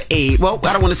Powerade. Well,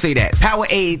 I don't want to say that.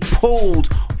 Powerade pulled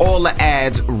all the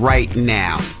ads right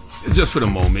now. It's just for the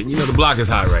moment. You know, the block is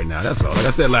hot right now. That's all. Like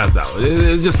I said last hour,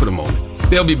 it's just for the moment.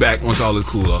 They'll be back once all is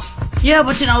cool off. Yeah,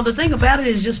 but the thing about it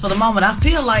is just for the moment. I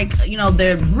feel like,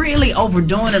 they're really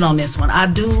overdoing it on this one. I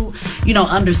do,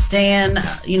 understand,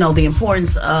 the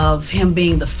importance of him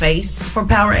being the face for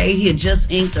Powerade. He had just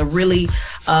inked a really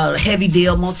heavy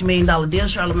deal, multi-million-dollar deal,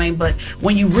 Charlemagne. But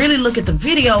when you really look at the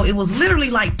video, it was literally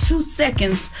like 2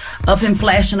 seconds of him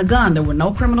flashing a gun. There were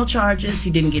no criminal charges. He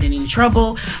didn't get in any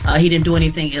trouble. He didn't do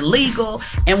anything illegal.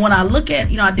 And when I look at,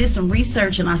 I did some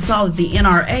research and I saw that the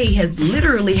NRA has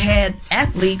literally had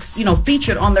athletes,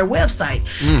 featured on their website.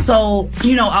 So,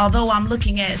 although I'm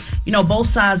looking at, both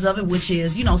sides of it, which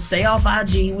is, stay off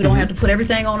IG. We don't have to put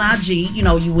everything on IG.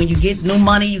 When you get new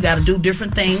money, you got to do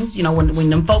different things. When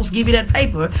them folks give you that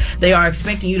paper, they are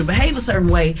expecting you to behave a certain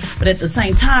way. But at the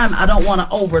same time, I don't want to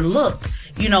overlook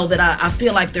that I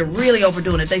feel like they're really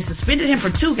overdoing it. They suspended him for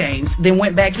 2 games, then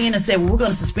went back in and said, well, we're going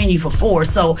to suspend you for 4.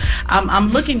 So I'm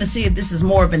looking to see if this is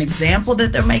more of an example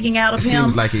that they're making out of him.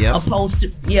 Seems like it, opposed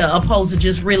to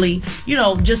just really,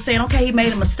 just saying, okay, he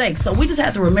made a mistake. So we just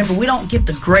have to remember we don't get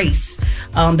the grace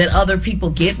that other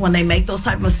people get when they make those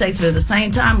type of mistakes. But at the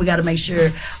same time, we got to make sure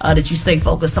that you stay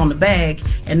focused on the bag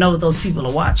and know that those people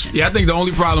are watching. Yeah, I think the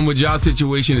only problem with Ja's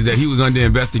situation is that he was under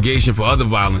investigation for other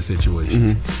violent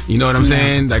situations. You know what I'm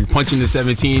saying? Like punching the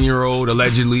 17-year-old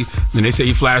allegedly. And they say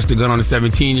he flashed the gun on the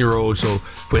 17-year-old. So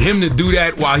for him to do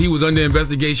that while he was under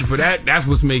investigation for that's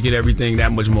what's making everything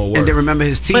that much more worse. And then remember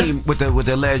his team with the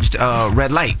alleged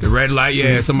red light. The red light,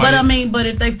 yeah. Somebody. But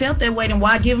if they felt that way, then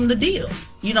why give him the deal?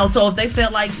 So if they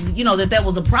felt like, that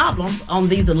was a problem on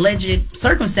these alleged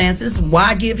circumstances,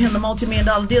 why give him the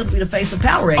multi-million-dollar deal to be the face of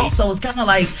Powerade? So it's kind of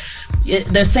like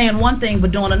they're saying one thing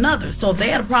but doing another. So if they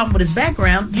had a problem with his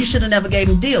background, you should have never gave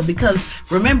him the deal because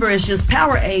remember, it's just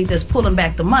Powerade that's pulling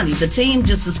back the money. The team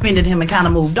just suspended him and kind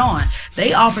of moved on.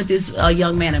 They offered this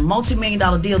young man a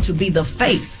multi-million-dollar deal to be the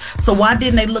face. So why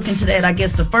didn't they look into that? I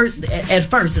guess at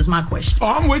first is my question. Oh,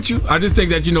 I'm with you. I just think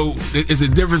that it's a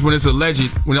difference when it's alleged.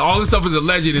 When all this stuff is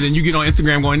alleged, and then you get on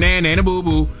Instagram going nah boo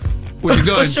boo. With the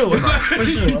gun.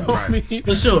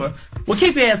 For sure. Well,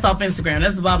 keep your ass off Instagram.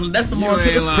 That's the bottom. That's the moral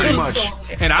to the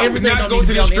story. And I would not go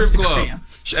to the strip club.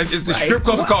 It's the strip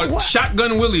club called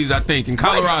Shotgun Willie's, I think, in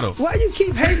Colorado. Why you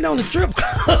keep hating on the strip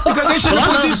club? Because they should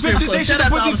have put these pictures. They should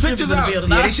have put these pictures out.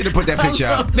 Yeah, they should have put that picture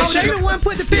out. They the one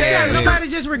put the picture out. Nobody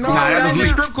just recorded. That was the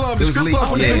strip club. The strip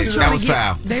club. That was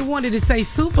foul. They wanted to say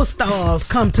superstars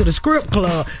come to the strip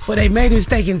club, but they made a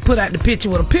mistake and put out the picture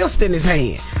with a pistol in his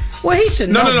hand. Well, he should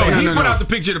know. No. He put out the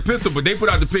picture of the pistol, but they put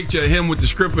out the picture of him with the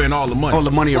stripper and all the money. All the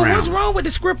money around. What's wrong with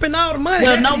the stripper and all the money?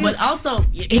 Well, no, but also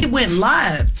he went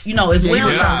live, as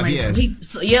well.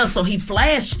 So he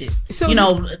flashed it. So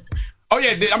Oh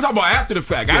yeah, I'm talking about after the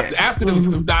fact. After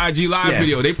the IG live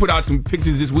video, they put out some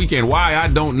pictures this weekend. Why I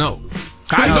don't know.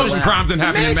 I know some crimes didn't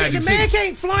happen in Magic City. The man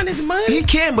can't flaunt his money. He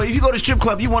can, but if you go to strip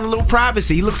club, you want a little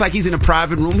privacy. He looks like he's in a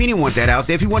private room. He didn't want that out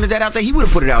there. If he wanted that out there, he would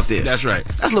have put it out there. That's right.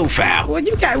 That's a little foul. Well,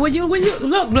 when you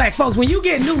look, black folks, when you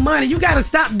get new money, you got to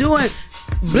stop doing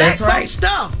black folk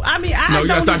stuff. I mean, I don't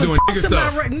even talk to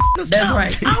stuff. my nigga stuff.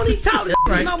 Right. I don't even talk to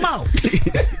niggas no more.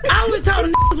 I only talk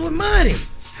to niggas with money.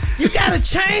 You gotta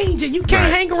change it. You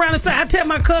can't hang around and say, I tell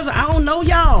my cousin, I don't know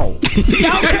y'all.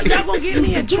 Y'all gonna get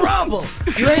me in trouble.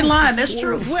 You ain't lying. That's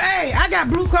true. Well, hey, I got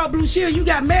Blue Cross Blue Shield. You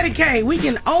got Medicaid. We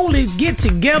can only get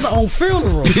together on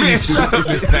funerals.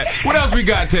 What else we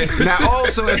got, Ted? Now,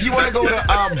 also, if you want to go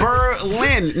to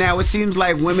Berlin, now it seems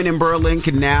like women in Berlin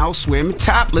can now swim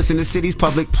topless in the city's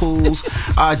public pools,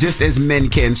 just as men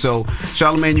can. So,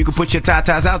 Charlamagne, you can put your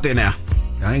tatas out there now.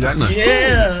 I ain't got nothing.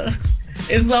 Yeah.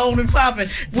 It's on and popping.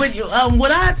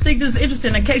 What I think is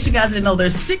interesting, in case you guys didn't know,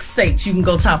 there's 6 states you can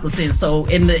go topless in. So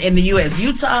in the U.S.,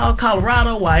 Utah,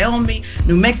 Colorado, Wyoming,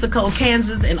 New Mexico,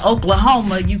 Kansas, and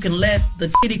Oklahoma, you can let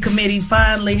the titty committee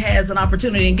finally has an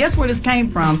opportunity. And guess where this came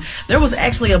from? There was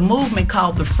actually a movement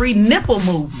called the Free Nipple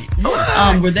Movement,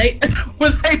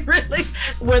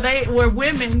 where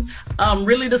women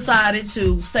really decided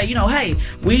to say, hey,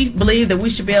 we believe that we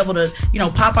should be able to,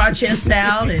 pop our chest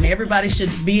out, and everybody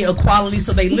should be equality.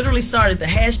 So they literally started the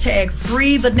hashtag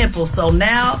Free the Nipples. So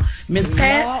now, Miss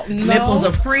Pat, nipples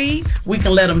are free. We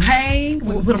can let them hang.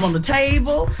 We can put them on the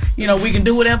table. We can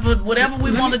do whatever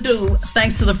we want to do,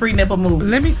 thanks to the Free Nipple Movement.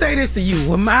 Let me say this to you: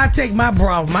 when I take my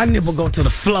bra, my nipple go to the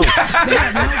floor. They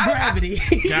have no gravity.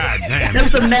 God damn. That's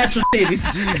the natural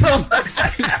titties.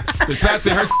 The Pat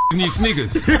said her need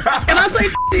sneakers. And I say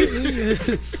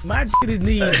titties. My titties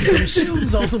need some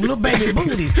shoes on some little baby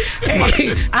booties.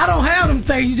 Hey, I don't have them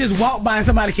things. You just walk by and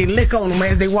somebody can lick on them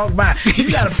as they walk by.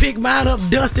 You gotta pick mine up,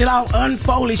 dust it off,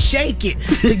 unfold it, shake it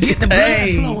to get the blood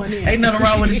flowing in. Ain't nothing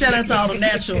wrong with it. Shout out to all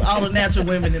the natural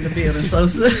women in the building. So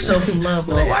show some love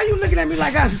for that. Why you looking at me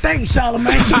like I stink,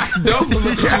 Charlamagne? Don't look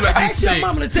at you like you Ask your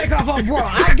mama to take off her bra.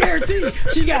 I guarantee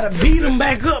she gotta beat them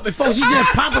back up before she just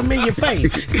pop them in your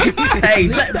face. Hey,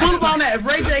 prove on that. If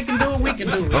Ray J can do it, we can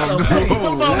do it. So prove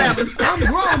on that. I'm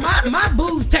grown. My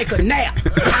boobs take a nap.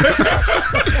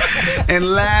 And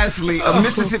lastly, a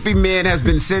Mississippi man has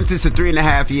been sentenced to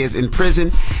 3.5 years in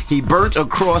prison. He burnt a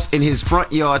cross in his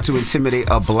front yard to intimidate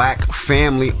a black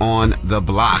family on the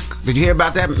block. Did you hear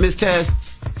about that, Miss Tez?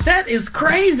 That is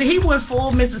crazy. He went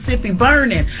full Mississippi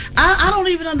burning. I don't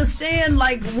even understand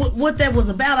what that was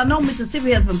about. I know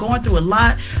Mississippi has been going through a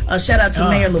lot. Shout out to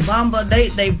Mayor Lubamba.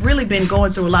 They've really been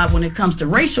going through a lot when it comes to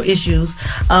racial issues.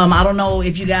 I don't know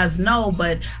if you guys know,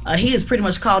 but he is pretty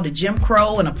much called it Jim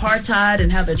Crow and apartheid,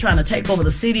 and how they're trying to take over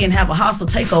the city and have a hostile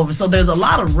takeover. So there's a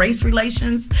lot of race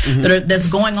relations that's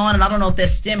going on, and I don't know if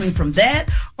that's stemming from that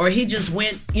or he just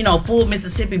went, full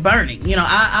Mississippi burning.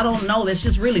 I don't know. That's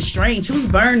just really strange. Who's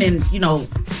burning,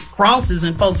 crosses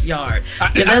in folks' yard?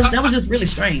 That was just really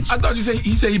strange. I thought he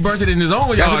said he burnt it in his own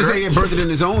yard. I was going to say he burnt it in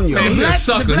his own yard. Man, he a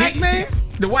sucker. The black man?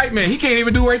 The white man, he can't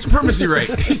even do racial supremacy right.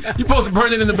 You supposed to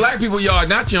burn it in the black people's yard,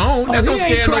 not your own. That don't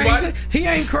scare nobody. He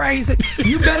ain't crazy.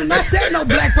 You better not set no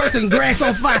black person grass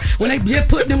on fire when they just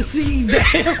put them seeds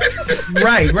down.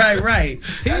 Right.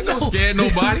 That don't scare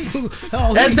nobody.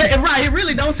 Right, it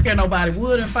really don't scare nobody.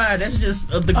 Wood and fire, that's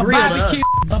just the grill to us.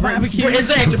 A barbecue.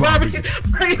 Exactly. Barbecue.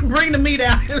 Bring the meat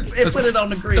out and put it on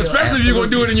the grill. Especially if you're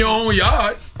going to do it in your own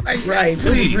yard. Right.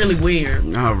 Please. It was really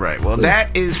weird. All right. Well,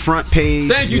 that is front page.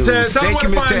 Thank you, Tez. Tell me where to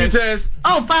find you, Tez.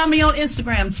 Find me on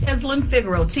Instagram, Tezlyn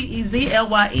Figaro,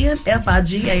 Tezlyn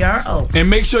Figaro. And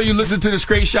make sure you listen to the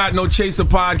Straight Shot No Chaser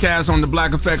podcast on the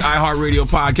Black Effect iHeartRadio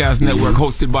podcast network,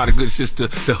 hosted by the good sister,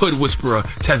 the hood whisperer,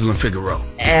 Tezlyn Figaro.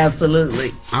 Absolutely.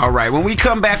 All right. When we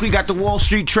come back, we got the Wall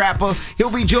Street Trapper.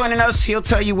 He'll be joining us. He'll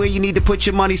tell you where you need to put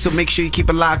your money, so make sure you keep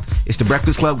it locked. It's The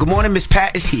Breakfast Club. Good morning. Miss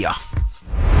Pat is here.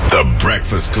 The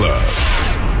Breakfast Club.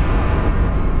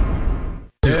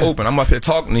 It's open. I'm up here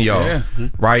talking to y'all,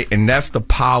 right? And that's the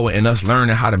power in us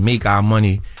learning how to make our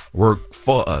money work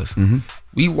for us.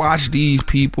 We watch these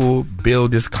people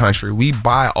build this country. We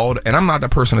buy and I'm not the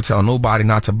person to tell nobody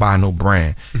not to buy no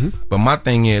brand. But my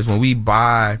thing is, when we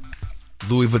buy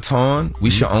Louis Vuitton, we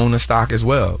should own the stock as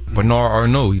well. Bernard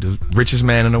Arnault, the richest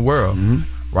man in the world.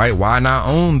 Right? Why not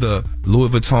own the Louis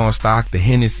Vuitton stock, the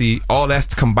Hennessy, all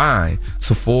that's combined.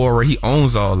 Sephora, he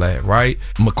owns all that, right?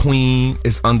 McQueen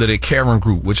is under the Karen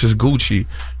Group, which is Gucci,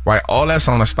 right? All that's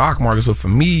on the stock market. So for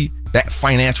me, that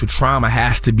financial trauma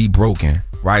has to be broken,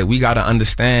 right? We got to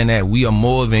understand that we are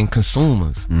more than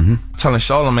consumers. Telling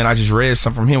Charlamagne, I just read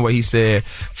something from him where he said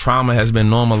trauma has been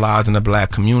normalized in the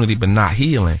black community, but not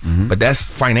healing. But that's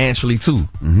financially too.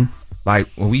 Like,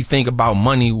 when we think about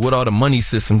money, what are the money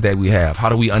systems that we have? How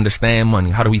do we understand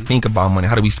money? How do we think about money?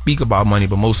 How do we speak about money?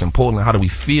 But most importantly, how do we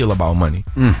feel about money?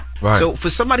 Right. So for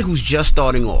somebody who's just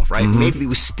starting off, right, maybe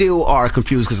we still are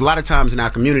confused, because a lot of times in our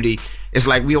community, it's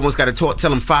like we almost got to tell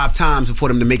them 5 times before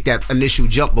them to make that initial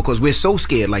jump because we're so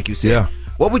scared, like you said. Yeah.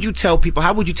 What would you tell people?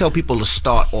 How would you tell people to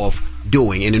start off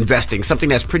doing and investing? Something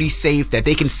that's pretty safe that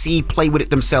they can see, play with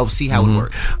it themselves, see how it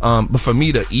works. But for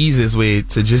me, the easiest way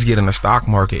to just get in the stock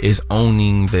market is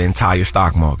owning the entire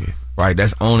stock market. Right,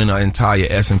 that's owning the entire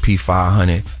S&P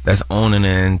 500. That's owning the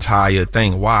entire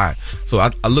thing. Why? So I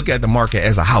look at the market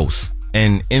as a house.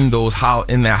 And in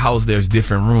that house, there's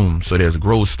different rooms. So there's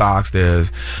growth stocks, there's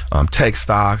tech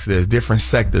stocks, there's different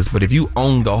sectors. But if you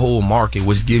own the whole market,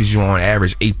 which gives you on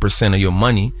average 8% of your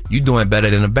money, you're doing better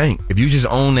than a bank. If you just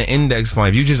own the index fund,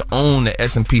 if you just own the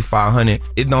S&P 500,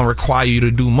 it don't require you to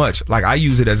do much. Like I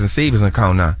use it as a savings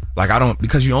account now. Like I don't,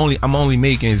 because I'm only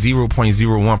making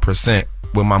 0.01%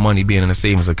 with my money being in a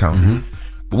savings account.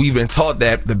 We've been taught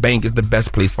that the bank is the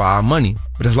best place for our money.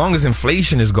 But as long as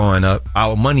inflation is going up,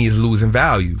 our money is losing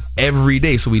value every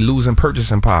day. So we losing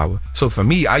purchasing power. So for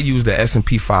me, I use the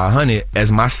S&P 500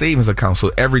 as my savings account.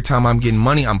 So every time I'm getting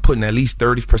money, I'm putting at least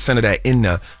 30% of that in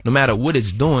there, no matter what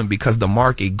it's doing, because the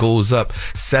market goes up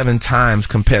 7 times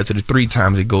compared to the 3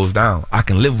 times it goes down. I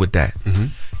can live with that.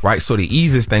 Right? So the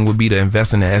easiest thing would be to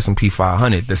invest in the S&P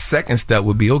 500. The second step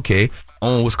would be, okay,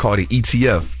 on what's called an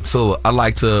ETF. So I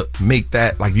like to make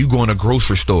that, like you go in a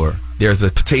grocery store, there's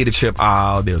a potato chip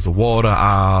aisle, there's a water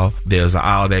aisle, there's an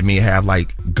aisle that may have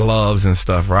like gloves and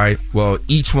stuff, right? Well,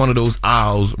 each one of those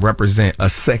aisles represent a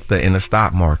sector in the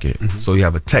stock market. So you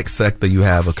have a tech sector, you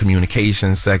have a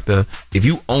communication sector. If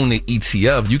you own an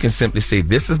ETF, you can simply say,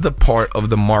 this is the part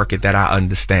of the market that I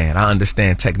understand. I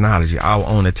understand technology. I'll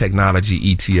own a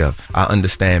technology ETF. I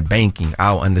understand banking.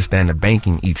 I'll understand the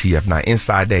banking ETF. Now,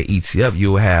 inside that ETF,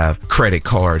 you'll have credit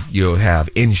card, you'll have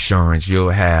insurance, you'll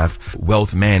have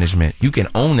wealth management. You can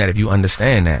own that if you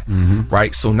understand that,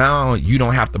 right? So now you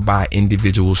don't have to buy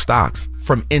individual stocks.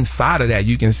 From inside of that,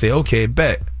 you can say, okay,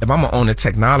 bet if I'm gonna own the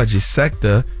technology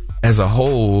sector as a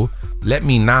whole,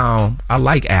 I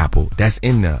like Apple, that's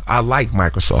in there. I like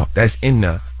Microsoft, that's in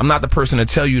there. I'm not the person to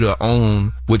tell you to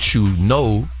own what you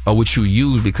know or what you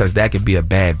use, because that could be a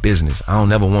bad business. I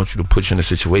don't ever want you to put you in a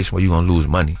situation where you're gonna lose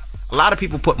money. A lot of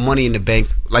people put money in the bank,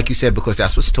 like you said, because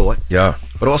that's what's taught. Yeah.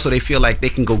 But also they feel like they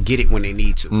can go get it when they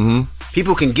need to.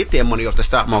 People can get their money off the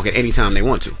stock market anytime they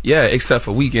want to. Yeah, except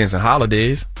for weekends and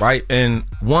holidays, right? And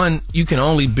one, you can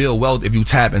only build wealth if you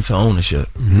tap into ownership.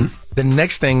 The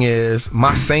next thing is,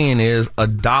 my saying is, a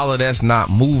dollar that's not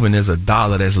moving is a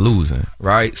dollar that's losing,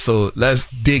 right? So let's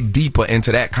dig deeper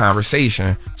into that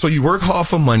conversation. So you work hard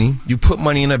for money, you put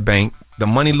money in a bank, the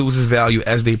money loses value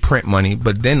as they print money.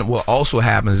 But then what also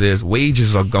happens is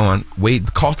wages are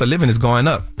cost of living is going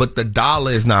up, but the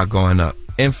dollar is not going up.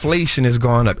 Inflation is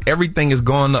going up. Everything is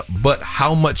going up, but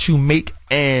how much you make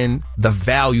and the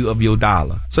value of your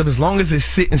dollar. So if, as long as it's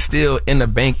sitting still in the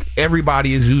bank,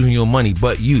 everybody is using your money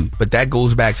but you. But that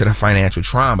goes back to the financial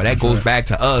trauma. That goes back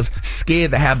to us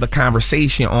scared to have the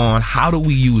conversation on how do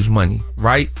we use money,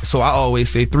 right? So I always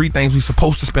say 3 things we're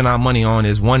supposed to spend our money on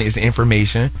is, 1 is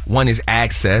information, 1 is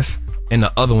access, and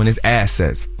the other one is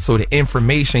assets. So the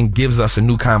information gives us a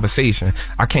new conversation.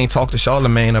 I can't talk to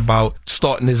Charlamagne about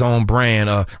starting his own brand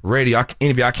or radio. I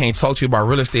can't talk to you about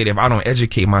real estate if I don't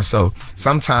educate myself.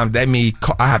 Sometimes that means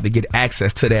I have to get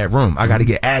access to that room. I got to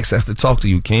get access to talk to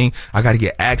you, King. I got to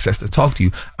get access to talk to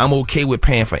you. I'm okay with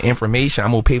paying for information.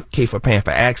 I'm okay for paying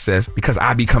for access because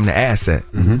I become the asset.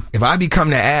 If I become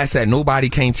the asset, nobody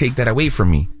can take that away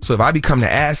from me. So if I become the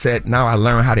asset, now I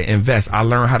learn how to invest. I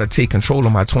learn how to take control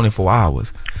of my 24 hours.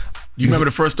 You remember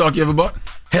the first stock you ever bought?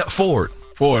 Ford.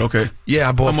 Ford, okay. Yeah,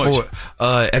 I bought Ford.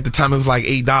 At the time, it was like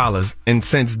 $8. And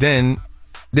since then,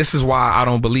 this is why I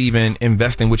don't believe in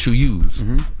investing what you use.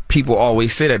 People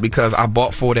always say that because I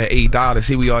bought Ford at $8.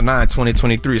 Here we are now in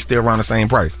 2023. It's still around the same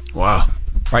price. Wow.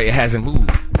 Right? It hasn't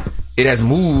moved. It has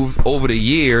moved over the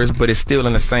years, but it's still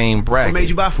in the same bracket. What made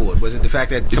you buy Ford? Was it the fact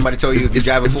that somebody told you if you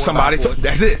drive a Ford?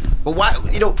 That's it. But why,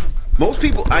 most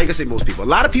people, I ain't gonna say most people, a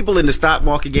lot of people in the stock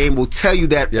market game will tell you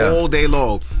that all day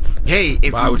long. Hey,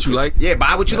 if buy what you like. Yeah,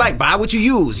 buy what you like. Buy what you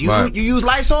use. You use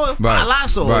Lysol, buy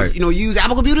Lysol. Right. You use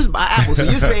Apple computers, buy Apple. So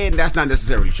you're saying that's not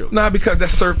necessarily true. Nah, because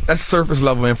that's surface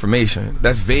level information.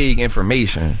 That's vague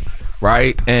information,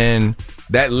 right? And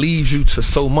that leaves you to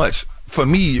so much. For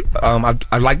me,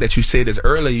 I like that you said this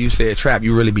earlier. You said, Trap,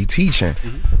 you really be teaching.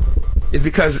 It's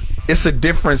because it's a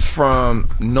difference from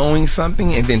knowing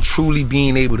something and then truly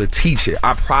being able to teach it.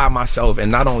 I pride myself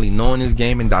in not only knowing this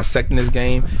game and dissecting this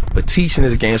game, but teaching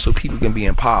this game so people can be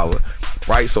empowered,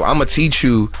 right? So I'm gonna teach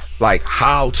you like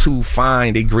how to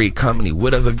find a great company.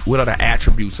 What are the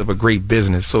attributes of a great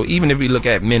business? So even if we look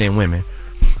at men and women,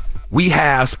 we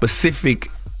have specific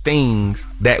things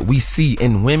that we see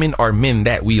in women or men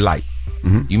that we like.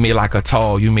 Mm-hmm. You may like a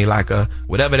tall, you may like a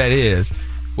whatever that is.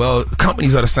 Well,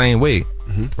 companies are the same way,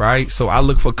 right? So I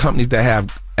look for companies that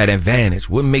have an advantage.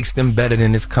 What makes them better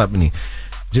than this company?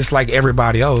 Just like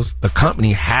everybody else, the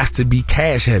company has to be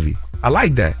cash heavy. I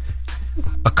like that.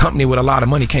 A company with a lot of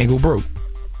money can't go broke.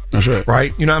 That's right.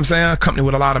 Right? You know what I'm saying? A company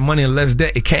with a lot of money and less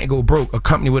debt, it can't go broke. A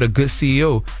company with a good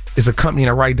CEO is a company in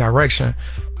the right direction.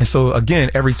 And so, again,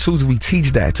 every Tuesday we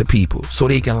teach that to people so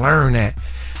they can learn that.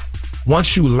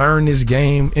 Once you learn this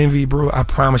game, Envy, bro, I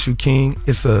promise you, King,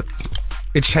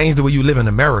 it changed the way you live in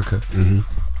America.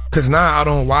 Because now I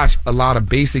don't watch a lot of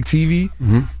basic TV.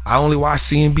 I only watch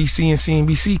CNBC and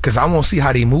CNBC because I want to see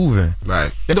how they moving. Right.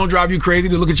 They don't drive you crazy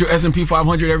to look at your S&P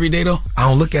 500 every day, though? I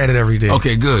don't look at it every day.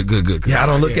 Okay, good. Yeah, I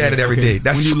don't look at it every day.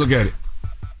 When do you look at it?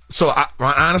 So,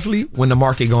 honestly, when the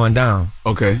market going down.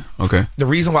 Okay. The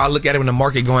reason why I look at it when the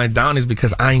market going down is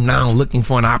because I'm now looking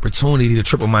for an opportunity to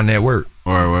triple my net worth.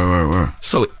 Right.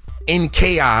 So, in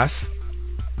chaos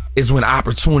is when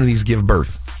opportunities give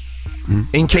birth.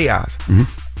 In chaos.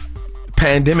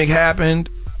 Pandemic happened.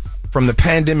 From the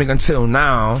pandemic until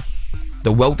now,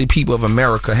 the wealthy people of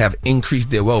America have increased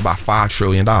their wealth by $5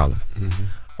 trillion.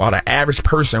 While the average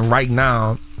person right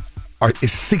now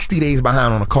is 60 days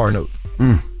behind on a car note.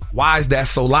 Why is that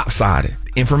so lopsided?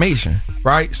 Information,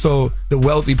 right? So the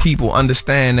wealthy people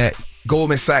understand that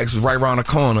Goldman Sachs is right around the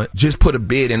corner, just put a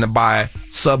bid in to buy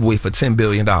Subway for $10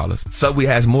 billion. Subway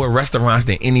has more restaurants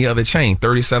than any other chain,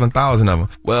 37,000 of them.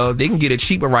 Well, they can get it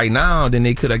cheaper right now than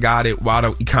they could have got it while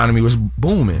the economy was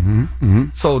booming.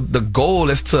 So the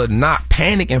goal is to not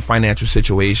panic in financial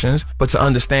situations, but to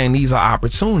understand these are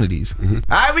opportunities. All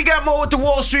right, we got more with the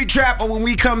Wall Street Trapper. When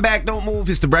we come back, don't move.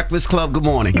 It's the Breakfast Club. Good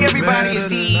morning. Hey, everybody, it's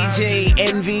DJ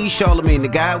Envy, Charlamagne the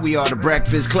Guy. We are the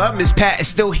Breakfast Club. Miss Pat is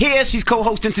still here. She's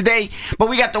co-hosting today. But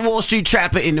we got the Wall Street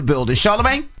Trapper in the building.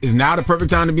 Charlamagne? Is now the perfect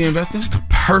time to be investing? It's the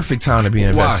perfect time to be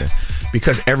investing. Why?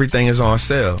 Because everything is on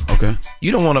sale. Okay.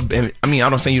 You don't want to, I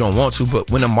don't say you don't want to,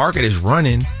 but when the market is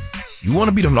running, you want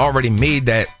to be the one that already made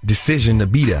that decision to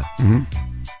be there.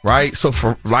 Right? So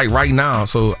for like right now,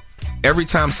 so every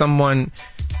time someone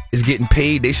is getting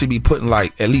paid, they should be putting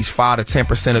like at least 5 to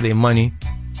 10% of their money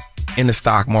in the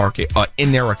stock market or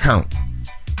in their account.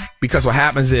 Because what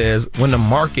happens is when the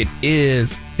market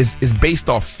is based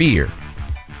off fear,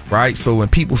 right? So when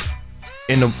people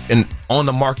on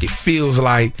the market feels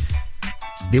like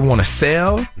they want to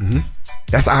sell,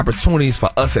 that's opportunities for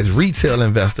us as retail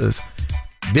investors.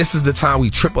 This is the time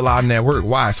we triple our net worth.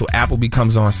 Why? So Apple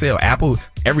becomes on sale.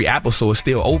 Every Apple store is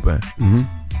still open,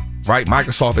 right?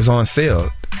 Microsoft is on sale.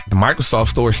 The Microsoft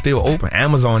store is still open.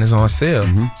 Amazon is on sale.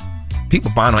 People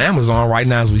buying on Amazon right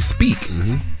now as we speak.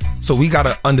 So we got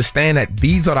to understand that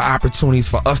these are the opportunities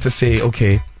for us to say,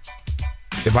 okay,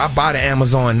 if I buy the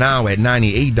Amazon now at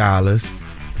 $98,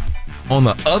 on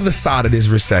the other side of this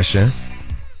recession,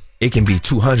 it can be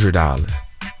 $200.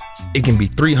 It can be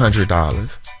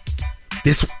 $300.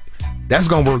 That's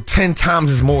going to work 10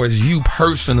 times as more as you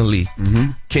personally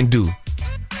can do.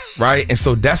 Right? And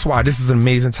so that's why this is an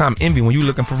amazing time. Envy, when you're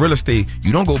looking for real estate,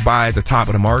 you don't go buy at the top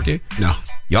of the market. No.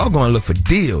 Y'all going to look for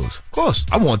deals. Of course.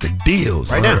 I want the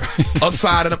deals. Right now.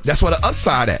 Upside of that's where the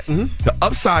upside at. The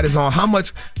upside is on how much,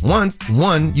 one,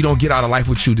 you don't get out of life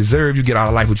what you deserve. You get out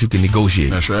of life what you can negotiate.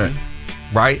 That's right.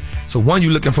 Right? So one,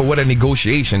 you're looking for what a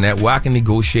negotiation that where I can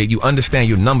negotiate. You understand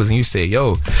your numbers and you say,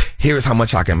 yo, here's how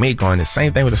much I can make on this.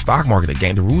 Same thing with the stock market.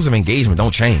 Again, the rules of engagement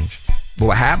don't change. But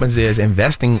what happens is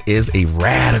investing is a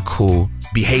radical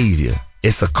behavior.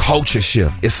 It's a culture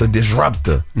shift. It's a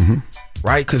disruptor.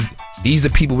 Right? Because these are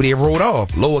people where they wrote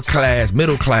off. Lower class,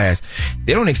 middle class.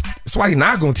 They don't. That's why they're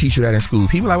not going to teach you that in school.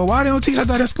 People are like, well, why they don't teach us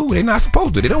that in school? They're not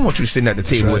supposed to. They don't want you sitting at the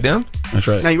table with them. That's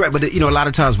right. Now, you're right. But, a lot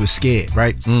of times we're scared,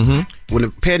 right? When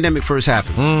the pandemic first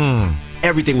happened,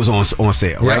 everything was on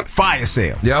sale, right? Fire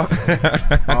sale.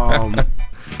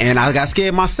 And I got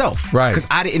scared myself. Right. Because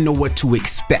I didn't know what to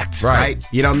expect. Right.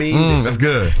 You know what I mean? That's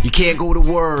good. You can't go to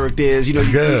work. There's,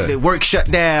 the work shut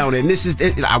down. And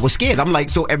I was scared. I'm like,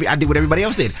 I did what everybody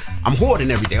else did. I'm hoarding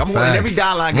everything. I'm hoarding every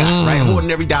dollar I got, right? I'm hoarding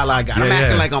every dollar I got. I'm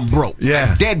acting like I'm broke.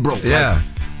 Dead broke. Right?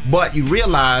 But you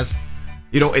realize,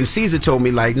 and Caesar told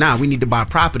me, like, nah, we need to buy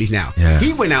properties now.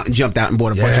 He went out and jumped out and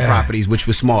bought a bunch of properties, which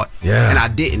was smart. And I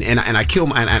didn't. And I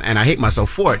killed and I hate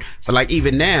myself for it. But, like,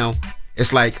 even now,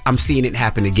 it's like I'm seeing it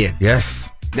happen again.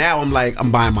 Now I'm like,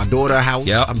 I'm buying my daughter a house.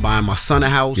 I'm buying my son a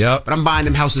house. But I'm buying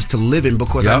them houses to live in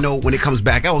because I know when it comes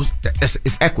back out,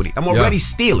 it's equity. I'm already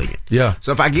stealing it.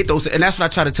 So if I get those, and that's what I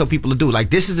try to tell people to do. Like,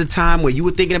 this is the time where you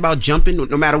were thinking about jumping,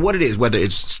 no matter what it is, whether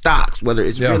it's stocks, whether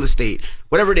it's real estate,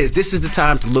 whatever it is, this is the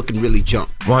time to look and really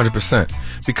jump.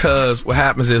 100%. Because what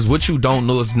happens is what you don't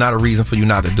know is not a reason for you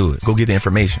not to do it. Go get the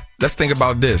information. Let's think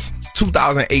about this.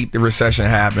 2008, the recession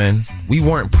happened. We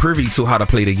weren't privy to how to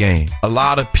play the game. A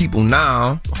lot of people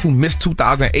now who missed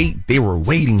 2008, they were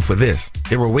waiting for this.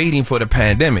 They were waiting for the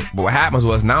pandemic. But what happens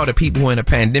was now the people who in the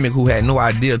pandemic who had no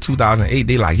idea 2008,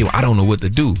 they like, yo, I don't know what to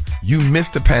do. You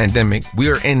missed the pandemic. We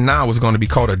are in now what's going to be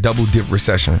called a double dip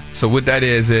recession. So what that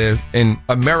is, and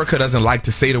America doesn't like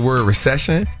to say the word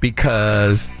recession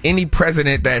because any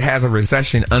president that has a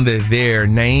recession under their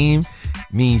name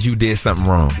means you did something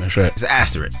wrong. That's right. It's an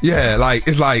asterisk. Yeah,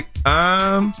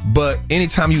 but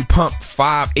anytime you pump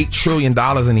 $5-8 trillion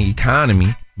in the economy,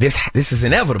 this is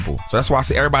inevitable. So that's why I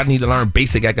say everybody need to learn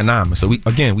basic economics. So we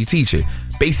teach it.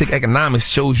 Basic economics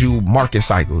shows you market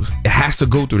cycles. It has to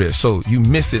go through this. So you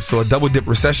miss it. So a double dip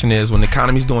recession is when the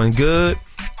economy's doing good,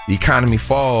 the economy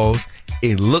falls,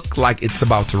 it looked like it's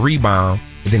about to rebound,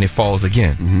 and then it falls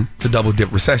again. Mm-hmm. It's a double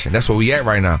dip recession. That's where we at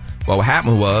right now. Well, what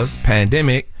happened was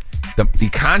pandemic, the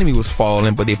economy was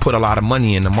falling, but they put a lot of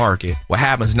money in the market. What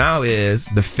happens now is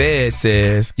the Fed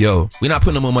says, yo, we're not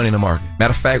putting no more money in the market.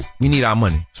 Matter of fact, we need our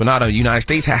money. So now the United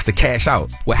States has to cash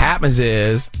out. What happens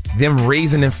is them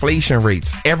raising inflation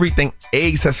rates. Everything,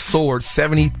 eggs have soared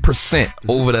 70%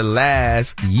 over the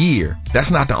last year.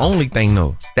 That's not the only thing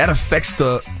though. That affects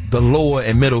the lower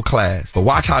and middle class. But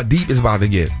watch how deep it's about to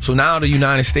get. So now the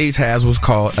United States has what's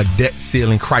called a debt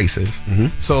ceiling crisis.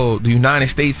 Mm-hmm. So the United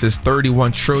States is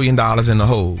 $31 trillion in the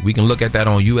hole. We can look at that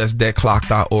on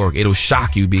usdebtclock.org. It'll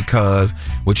shock you because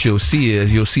what you'll see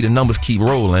the numbers keep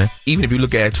rolling, even if you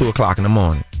look at it 2 o'clock in the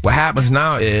morning. What happens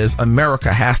now is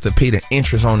America has to pay the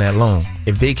interest on that loan.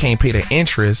 If they can't pay the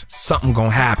interest, something gonna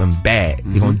happen bad.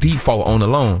 Mm-hmm. They're gonna default on the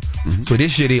loan. Mm-hmm. So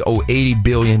this year they owe $80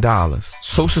 billion.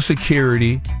 Social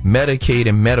Security, Medicaid,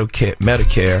 and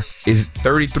Medicare is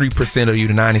 33% of the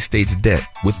United States debt.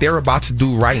 What they're about to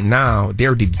do right now,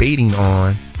 they're debating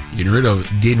on getting rid of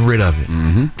it.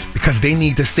 Mm-hmm. Because they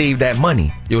need to save that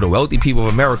money. Yo, the wealthy people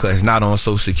of America is not on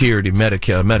Social Security,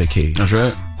 Medicare, Medicaid. That's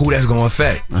right. Who that's going to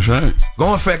affect? That's right. It's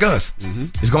going to affect us. Mm-hmm.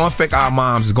 It's going to affect our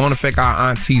moms. It's going to affect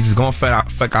our aunties. It's going to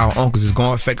affect our uncles. It's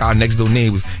going to affect our next door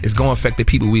neighbors. It's going to affect the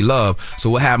people we love. So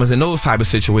what happens in those type of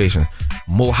situations?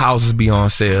 More houses be on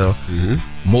sale.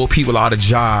 Mm-hmm. More people out of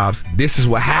jobs. This is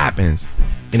what happens.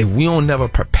 And if we don't never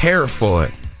prepare for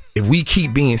it, if we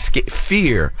keep being scared,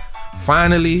 fear,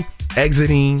 finally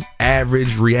exiting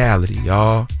average reality,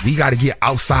 y'all. We got to get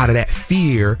outside of that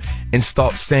fear and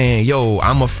start saying, yo,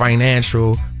 I'm a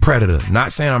financial predator.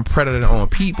 Not saying I'm predator on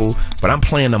people, but I'm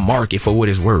playing the market for what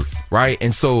it's worth, right?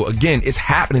 And so, again, it's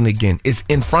happening again. It's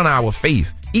in front of our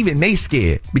face. Even they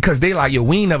scared because they like, yo,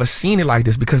 we ain't never seen it like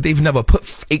this because they've never put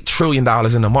 $8 trillion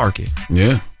in the market.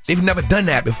 Yeah. They've never done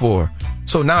that before.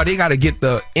 So now they got to get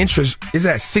the interest is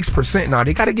at 6% now.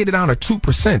 They got to get it down to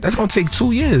 2%. That's going to take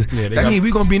 2 years. Yeah, that means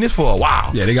we're going to be in this for a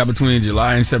while. Yeah, they got between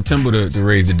July and September to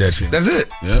raise the debt. That's it.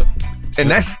 Yep.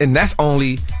 And that's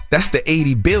the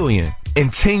 80 billion. In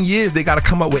 10 years, they got to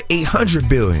come up with 800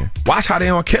 billion. Watch how they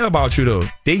don't care about you though.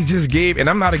 They just gave, and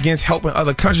I'm not against helping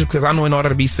other countries because I know in order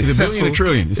to be successful. It's $1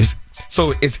 billion, $1 trillion.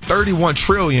 So it's 31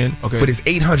 trillion, but it's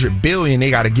 800 billion they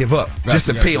got to give up just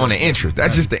to pay on the interest.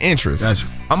 That's just the interest. Gotcha.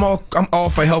 I'm all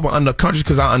for helping other countries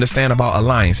because I understand about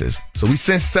alliances. So we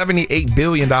sent $78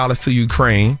 billion to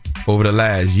Ukraine over the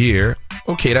last year.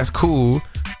 Okay, that's cool.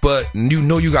 But you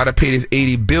know you got to pay this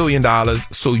 $80 billion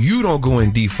so you don't go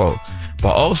in default.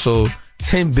 But also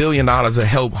 $10 billion to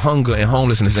help hunger and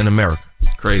homelessness in America.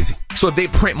 Crazy. So if they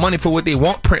print money for what they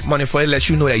want print money for, it lets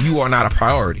you know that you are not a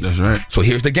priority. That's right. So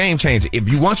here's the game changer. If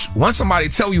you want somebody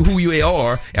to tell you who you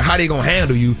are and how they gonna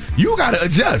handle you, you gotta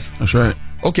adjust. That's right.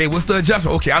 Okay, what's the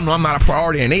adjustment? Okay, I know I'm not a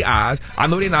priority in their eyes. I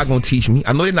know they're not gonna teach me.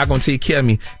 I know they're not gonna take care of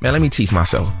me. Man, let me teach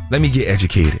myself. Let me get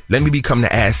educated. Let me become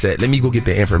the asset. Let me go get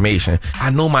the information.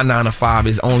 I know my 9 to 5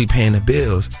 is only paying the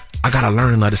bills. I gotta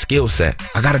learn another skill set.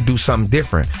 I gotta do something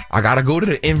different. I gotta go to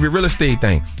the Envy real estate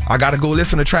thing. I gotta go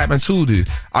listen to Trap and Tuesdays.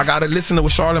 I gotta listen to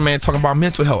what Charlamagne talking about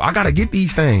mental health. I gotta get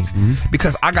these things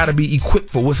because I gotta be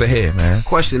equipped for what's ahead, man.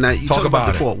 Question that you talk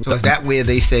about before. So is that where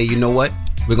they say, you know what?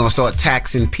 We're gonna start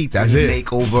taxing people who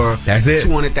make over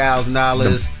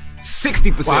 $200,000.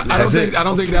 60%. Well, I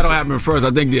don't think that'll happen first. I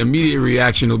think the immediate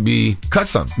reaction will be cut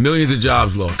some millions of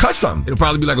jobs lost. Cut some. It'll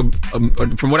probably be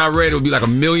like from what I read, it'll be like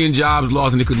 1 million jobs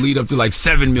lost, and it could lead up to like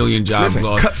 7 million jobs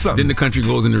lost. Cut something. Then the country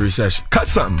goes into recession. Cut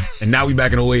something. And now we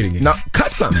back in 08 again. Now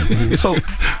cut something. So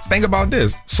think about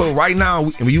this. So right now,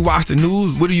 when you watch the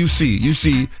news, what do you see? You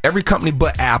see every company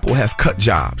but Apple has cut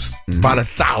jobs by the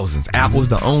thousands. Apple's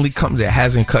the only company that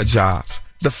hasn't cut jobs.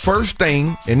 the first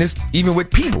thing, and this even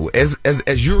with people, as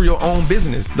you're your own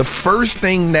business, the first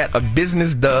thing that a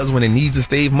business does when it needs to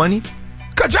save money,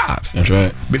 cut jobs. That's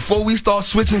right. Before we start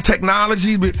switching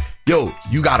technology, yo,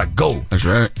 you gotta go. That's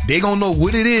right. They gonna know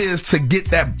what it is to get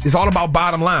that. It's all about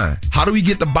bottom line. How do we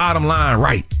get the bottom line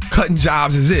right? Cutting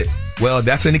jobs is it. Well,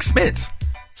 that's an expense.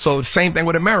 So same thing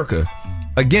with America.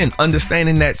 Again,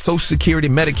 understanding that Social Security,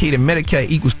 Medicaid, and Medicare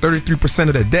equals 33%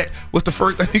 of the debt. What's the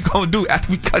first thing we gonna do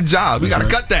after we cut jobs? We gotta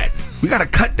cut that. We gotta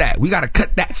cut that. We gotta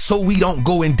cut that so we don't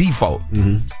go in default.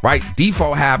 Right?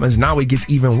 Default happens. Now it gets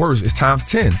even worse. It's times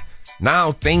 10.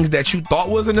 Now things that you thought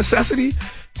was a necessity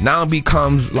now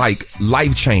becomes like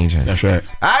life-changing. That's right.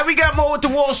 All right, we got more with the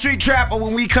Wall Street Trapper.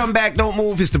 When we come back, don't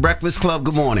move. It's the Breakfast Club.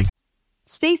 Good morning.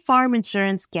 State Farm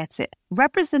Insurance gets it.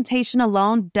 Representation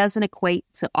alone doesn't equate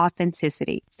to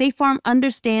authenticity. State Farm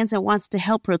understands and wants to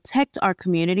help protect our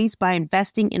communities by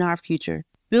investing in our future,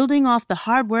 building off the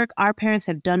hard work our parents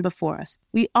have done before us.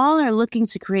 We all are looking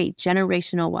to create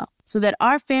generational wealth so that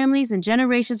our families and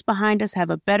generations behind us have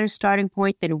a better starting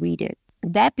point than we did.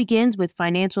 That begins with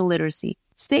financial literacy.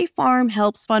 State Farm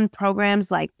helps fund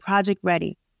programs like Project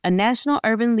Ready, a National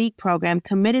Urban League program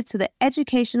committed to the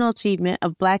educational achievement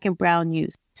of Black and Brown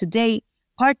youth. To date,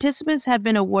 participants have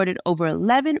been awarded over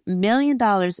 $11 million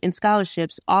in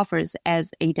scholarships offers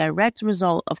as a direct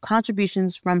result of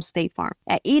contributions from State Farm.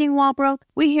 At Eating While Broke,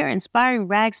 we hear inspiring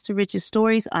rags to riches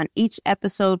stories on each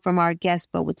episode from our guests,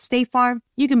 but with State Farm,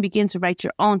 you can begin to write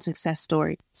your own success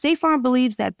story. State Farm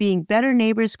believes that being better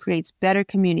neighbors creates better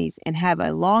communities and have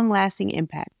a long-lasting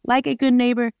impact. Like a good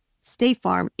neighbor, State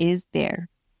Farm is there.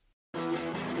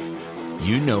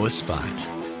 You know a spot,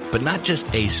 but not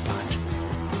just a spot,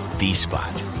 the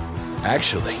spot.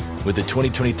 Actually, with the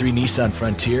 2023 Nissan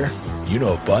Frontier, you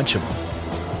know a bunch of them.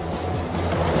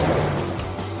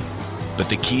 But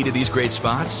the key to these great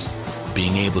spots?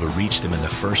 Being able to reach them in the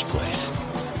first place.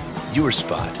 Your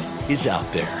spot is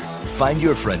out there. Find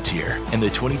your Frontier in the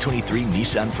 2023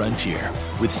 Nissan Frontier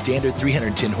with standard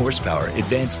 310 horsepower,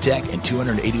 advanced tech, and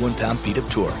 281 pound-feet of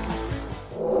torque.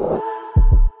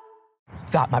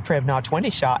 Got my Prevnar 20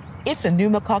 shot. It's a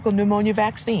pneumococcal pneumonia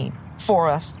vaccine. For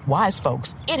us, wise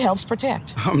folks, it helps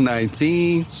protect. I'm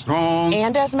 19, strong.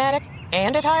 And asthmatic,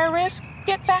 and at higher risk?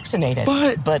 Get vaccinated.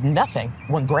 But nothing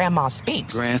when grandma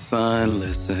speaks. Grandson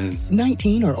listens.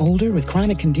 19 or older with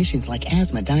chronic conditions like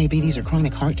asthma, diabetes, or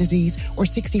chronic heart disease, or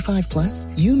 65 plus,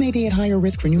 you may be at higher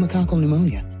risk for pneumococcal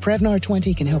pneumonia. Prevnar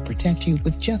 20 can help protect you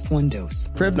with just one dose.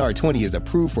 Prevnar 20 is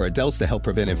approved for adults to help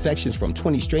prevent infections from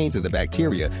 20 strains of the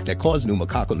bacteria that cause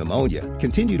pneumococcal pneumonia.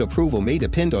 Continued approval may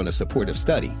depend on a supportive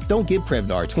study. Don't give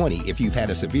Prevnar 20 if you've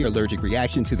had a severe allergic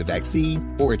reaction to the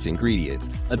vaccine or its ingredients.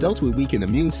 Adults with weakened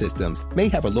immune systems may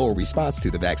have a lower response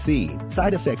to the vaccine.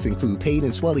 Side effects include pain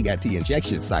and swelling at the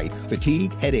injection site,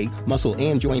 fatigue, headache, muscle,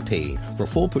 and joint pain. For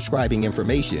full prescribing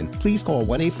information, please call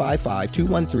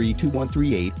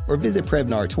 1-855-213-2138 or visit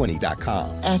Prevnar20.com.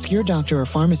 Ask your doctor or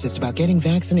pharmacist about getting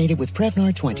vaccinated with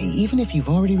Prevnar 20, even if you've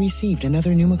already received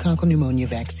another pneumococcal pneumonia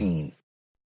vaccine.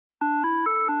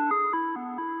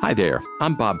 Hi there,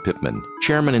 I'm Bob Pittman,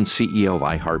 Chairman and CEO of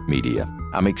iHeartMedia.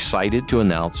 I'm excited to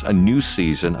announce a new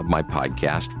season of my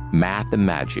podcast, Math and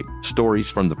Magic, Stories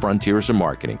from the Frontiers of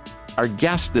Marketing. Our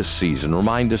guests this season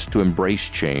remind us to embrace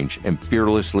change and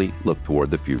fearlessly look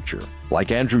toward the future.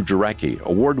 Like Andrew Jarecki,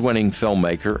 award-winning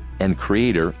filmmaker and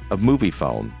creator of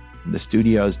MoviePhone. The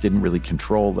studios didn't really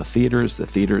control the theaters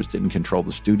didn't control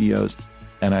the studios.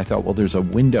 And I thought, well, there's a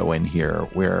window in here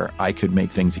where I could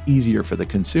make things easier for the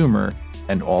consumer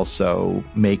and also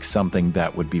make something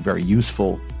that would be very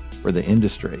useful for the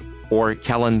industry. Or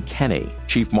Kellen Kenny,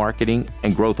 Chief Marketing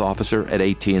and Growth Officer at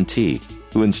AT&T,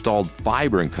 who installed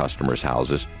fiber in customers'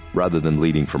 houses rather than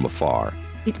leading from afar.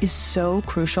 It is so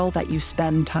crucial that you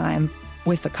spend time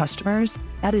with the customers.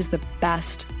 That is the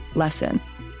best lesson.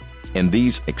 In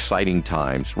these exciting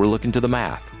times, we're looking to the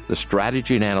math, the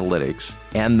strategy and analytics,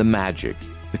 and the magic,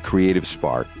 the creative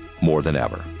spark, more than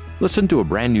ever. Listen to a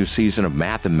brand new season of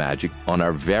Math and Magic on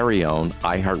our very own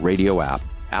iHeartRadio app,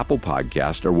 Apple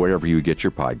Podcast, or wherever you get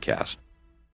your podcast.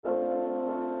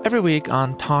 Every week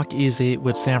on Talk Easy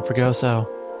with Sam Fragoso,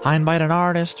 I invite an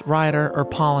artist, writer, or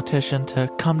politician to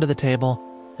come to the table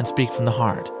and speak from the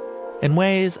heart in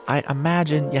ways I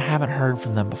imagine you haven't heard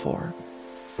from them before.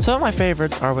 Some of my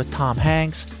favorites are with Tom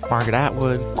Hanks, Margaret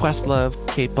Atwood, Questlove,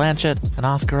 Cate Blanchett, and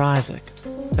Oscar Isaac.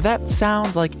 If that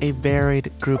sounds like a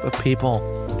varied group of people,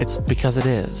 it's because it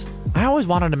is. I always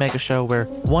wanted to make a show where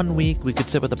one week we could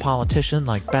sit with a politician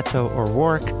like Beto or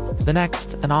Rourke, the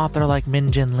next an author like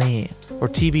Min Jin Lee, or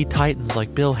TV titans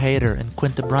like Bill Hader and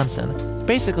Quinta Brunson.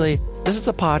 Basically, This is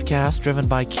a podcast driven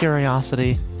by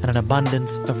curiosity and an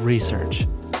abundance of research.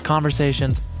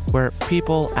 Conversations where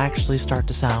people actually start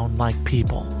to sound like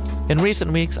people. In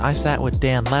recent weeks, I sat with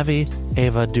Dan Levy,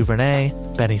 Ava DuVernay,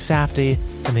 Benny Safdie,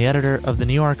 and the editor of The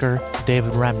New Yorker,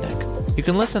 David Remnick. You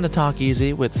can listen to Talk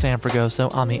Easy with Sam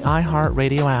Fragoso on the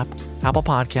iHeartRadio app, Apple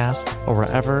Podcasts, or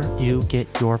wherever you get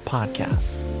your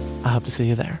podcasts. I hope to see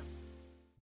you there.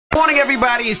 Morning,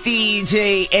 everybody. It's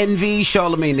DJ Envy,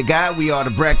 Charlamagne the Guy. We are the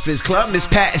Breakfast Club. Miss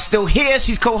Pat is still here.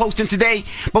 She's co-hosting today,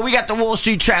 but we got the Wall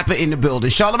Street Trapper in the building.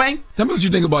 Charlamagne? Tell me what you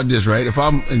think about this, right? If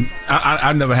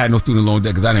I never had no student loan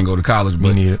debt because I didn't go to college,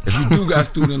 but if you do got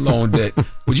student loan debt,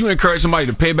 would you encourage somebody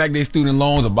to pay back their student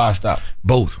loans or buy stock?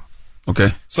 Both. Okay.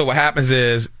 So what happens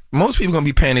is most people going to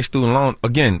be paying their student loan.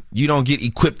 Again, you don't get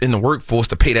equipped in the workforce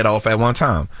to pay that off at one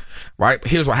time, right?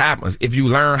 Here's what happens. If you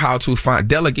learn how to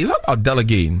delegate, it's all about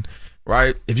delegating,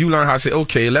 right? If you learn how to say,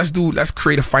 okay, let's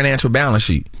create a financial balance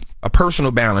sheet, a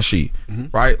personal balance sheet,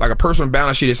 right? Like a personal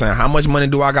balance sheet is saying, how much money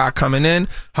do I got coming in?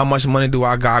 How much money do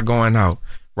I got going out?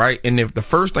 Right? And if the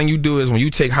first thing you do is when you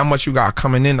take how much you got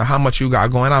coming in to how much you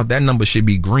got going out, that number should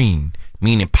be green,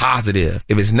 meaning positive.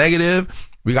 If it's negative,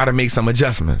 we got to make some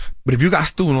adjustments. But if you got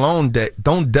student loan debt,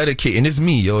 don't dedicate, and it's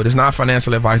me, yo, it's not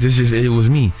financial advice, it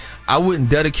was me. I wouldn't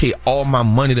dedicate all my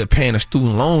money to paying a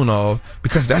student loan off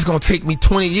because that's going to take me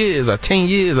 20 years or 10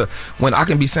 years when I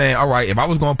can be saying, all right, if I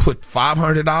was going to put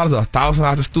 $500 or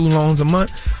 $1,000 of student loans a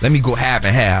month, let me go half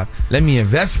and half. Let me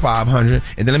invest $500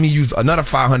 and then let me use another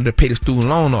 $500 to pay the student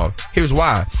loan off. Here's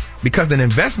why. Because the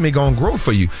investment going to grow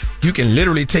for you. You can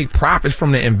literally take profits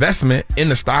from the investment in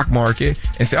the stock market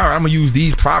and say, all right, I'm going to use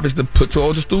these profits to put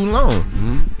towards the student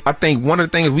loan. I think one of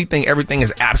the things, we think everything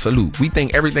is absolute. We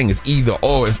think everything is either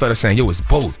or instead of saying, yo, it's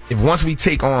both. If once we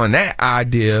take on that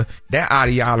idea, that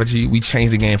ideology, we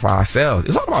change the game for ourselves.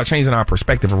 It's all about changing our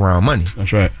perspective around money.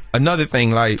 That's right. Another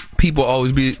thing, like people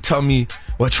always tell me,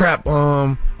 well, Trap,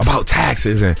 about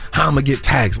taxes and how I'm gonna get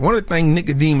taxed. One of the things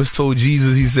Nicodemus told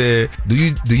Jesus, he said, do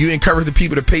you encourage the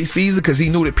people to pay Caesar? Because he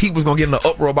knew that people was gonna get in an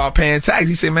uproar about paying tax.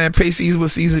 He said, man, pay Caesar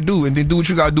what Caesar do, and then do what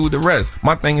you gotta do with the rest.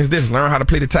 My thing is this: learn how to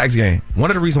play the tax game. One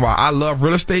of the reasons why I love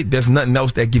real estate, there's nothing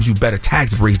else that gives you better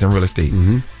tax breaks than real estate.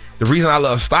 The reason I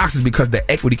love stocks is because the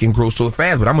equity can grow so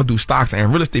fast, but I'm going to do stocks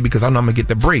and real estate because I know I'm going to get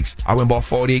the breaks. I went and bought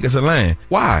 40 acres of land.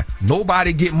 Why?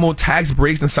 Nobody get more tax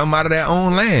breaks than somebody that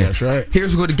own land. That's right.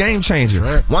 Here's where the game changer.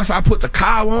 Right. Once I put the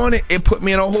cow on it, it put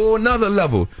me in a whole nother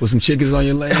level. Put some chickens on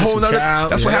your land.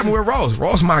 That's what happened with Ross.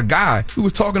 Ross, my guy. We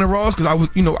was talking to Ross because I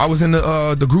was in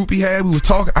the group he had. We was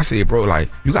talking. I said, bro, like,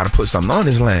 you got to put something on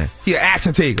this land. He an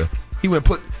action taker. He went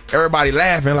put everybody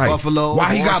laughing like, Buffalo,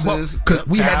 why he horses, got because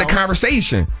we had the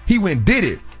conversation. He went did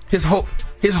it. His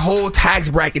whole tax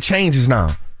bracket changes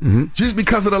now. Just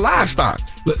because of the livestock.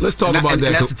 Let's talk about that.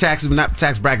 And that's the taxes, not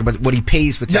tax bracket, but what he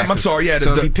pays for taxes. Yeah, I'm sorry. Yeah,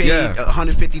 so if he paid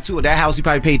 152 at that house, he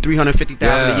probably paid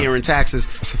 $350,000 a year in taxes.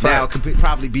 Now it could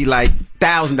probably be like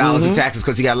 $1,000 in taxes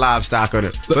because he got livestock on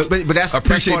it. But that's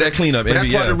appreciate that's that cleanup. But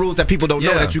that's part of the rules that people don't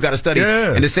know that you got to study.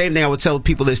 And the same thing I would tell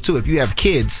people is too: if you have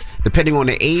kids, depending on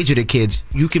the age of the kids,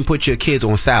 you can put your kids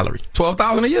on salary.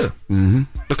 $12,000 a year.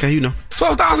 Okay, you know,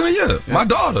 $12,000 a year. My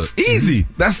daughter, easy.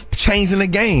 That's changing the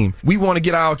game. We want to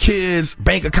get our kids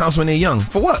bank accounts when they're young.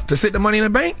 For what? To sit the money in the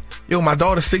bank? Yo, my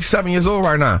daughter's 6-7 years old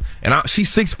right now, and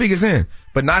she's 6 figures in,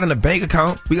 but not in a bank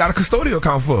account. We got a custodial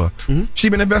account for her. She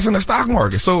been investing in the stock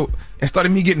market. So instead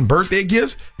of me getting birthday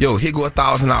gifts, yo, here go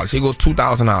 $1,000, here go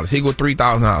 $2,000, here go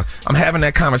 $3,000. I'm having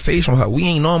that conversation with her. We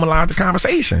ain't normalized the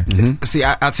conversation. See,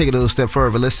 I'll take it a little step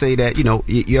further. Let's say that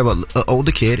you have an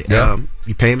older kid.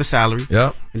 You pay him a salary.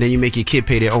 And then you make your kid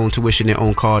pay their own tuition, their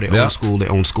own car, their own school,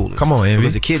 their own schooling. Come on, Envy.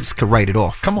 Because the kids could write it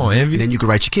off. Come on, Envy. And then you can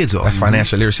write your kids off. That's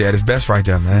financial literacy at its best right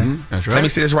there, man. That's right. Let me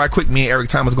say this right quick. Me and Eric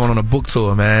Thomas going on a book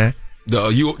tour, man. The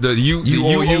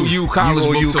UOU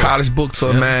college book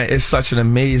tour, man. It's such an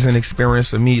amazing experience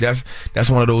for me. That's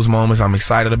one of those moments I'm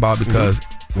excited about because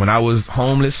when I was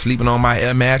homeless, sleeping on my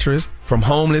air mattress, from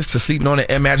homeless to sleeping on the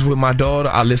air mattress with my daughter,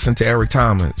 I listened to Eric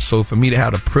Thomas. So for me to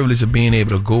have the privilege of being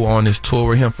able to go on this tour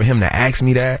with him, for him to ask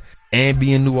me that, and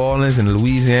be in New Orleans and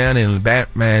Louisiana and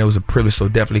back, man, it was a privilege. So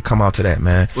definitely come out to that,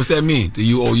 man. What's that mean?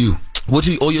 The UOU? What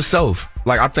do you owe yourself?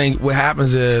 Like, I think what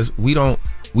happens is we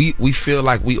feel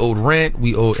like we owe rent,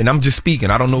 and I'm just speaking,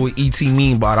 I don't know what ET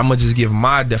mean, but I'm gonna just give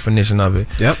my definition of it.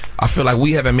 I feel like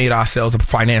we haven't made ourselves a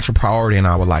financial priority in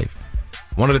our life.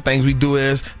 One of the things we do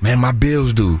is, man, my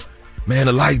bills due, man,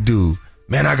 the light due,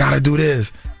 man, I gotta do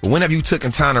this. But when have you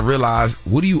taken time to realize,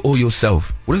 what do you owe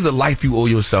yourself? What is the life you owe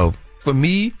yourself? For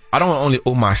me, I don't only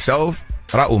owe myself,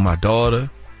 but I owe my daughter,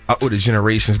 I owe the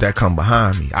generations that come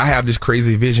behind me. I have this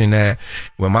crazy vision that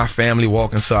when my family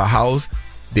walk into a house,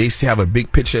 they have a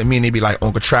big picture of me and they be like,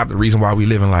 Uncle Trap, the reason why we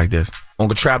living like this.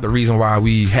 Uncle Trap, the reason why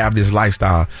we have this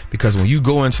lifestyle. Because when you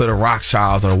go into the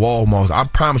Rothschilds or the Walmarts, I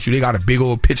promise you, they got a big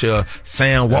old picture of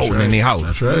Sam Walton in their house.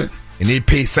 That's right. And they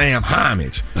pay Sam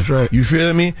homage. That's right. You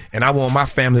feel me? And I want my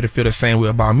family to feel the same way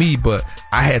about me, but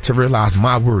I had to realize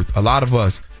my worth. A lot of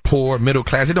us, poor, middle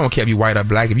class, it don't care if you white or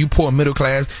black. If you poor, middle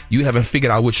class, you haven't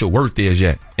figured out what your worth is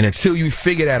yet. And until you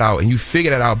figure that out, and you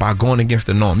figure that out by going against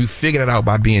the norm, you figure that out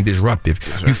by being disruptive,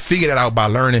 right. You figure that out by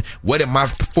learning what did my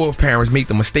foreparents make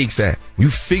the mistakes at. You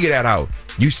figure that out.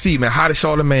 You see, man, how did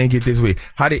Charlamagne get this way?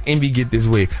 How did Envy get this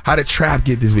way? How did Trap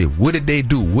get this way? What did they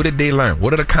do? What did they learn?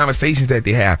 What are the conversations that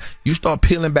they have? You start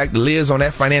peeling back the lids on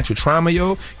that financial trauma,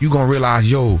 yo, you gonna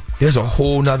realize, yo, there's a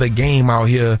whole nother game out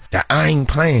here that I ain't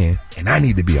playing, and I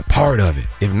need to be a part of it.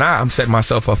 If not, I'm setting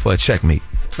myself up for a checkmate.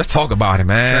 Let's talk about it,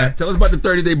 man. Tell us about the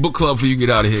 30-day book club before you get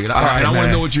out of here. All right, I want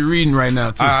to know what you're reading right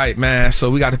now, too. All right, man. So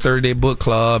we got a 30-day book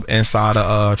club inside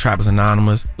of Trappers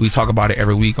Anonymous. We talk about it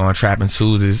every week on Trapping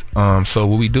Tuesdays. So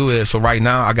what we do is, so right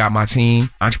now I got my team,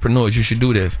 entrepreneurs, you should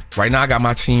do this. Right now I got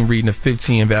my team reading the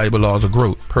 15 Invaluable Laws of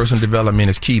Growth. Personal Development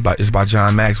is Key. It's by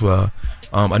John Maxwell.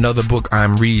 Another book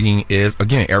I'm reading is,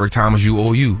 again, Eric Thomas, You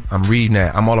Owe You. I'm reading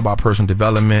that. I'm all about personal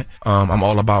development. I'm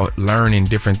all about learning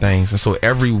different things. And so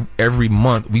every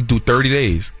month we do 30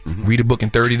 days. Mm-hmm. Read a book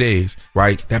in 30 days,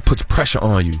 right? That puts pressure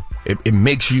on you. It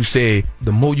makes you say,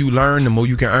 the more you learn, the more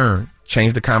you can earn.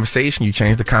 Change the conversation, you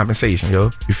change the compensation,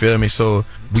 yo. You feel me? So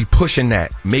we pushing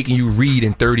that, making you read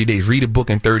in 30 days. Read a book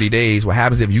in 30 days. What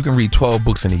happens if you can read 12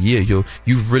 books in a year, yo?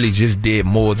 You really just did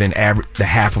more than the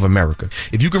half of America.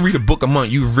 If you can read a book a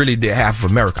month, you really did half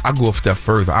of America. I go a step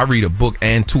further. I read a book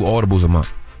and 2 audibles a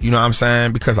month. You know what I'm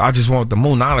saying? Because I just want the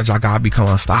more knowledge I gotta become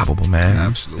unstoppable, man.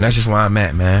 Absolutely. And that's just where I'm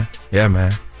at, man. Yeah,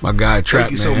 man. My guy, Trap,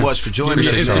 thank you so much for joining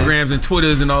us. Instagrams and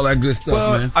Twitters and all that good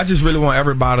stuff, man. I just really want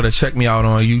everybody to check me out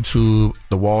on YouTube,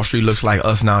 the Wall Street Looks Like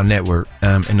Us Now Network.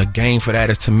 And the game for that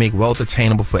is to make wealth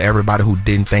attainable for everybody who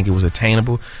didn't think it was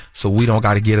attainable. So we don't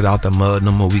got to get it out the mud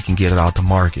no more. We can get it out the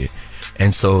market.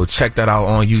 And so check that out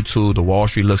on YouTube, the Wall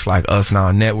Street Looks Like Us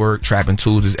Now Network. Trapping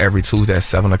Tuesdays every Tuesday at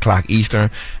 7 o'clock Eastern.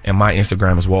 And my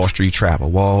Instagram is Wall Street Trapper,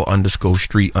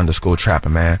 Wall_Street_Trapper,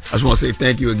 man. I just want to say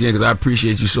thank you again because I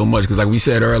appreciate you so much. Because like we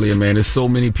said earlier, man, there's so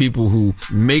many people who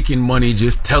making money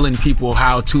just telling people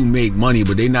how to make money,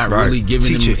 but they're not really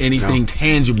giving them anything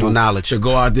tangible, knowledge to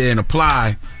go out there and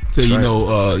apply to,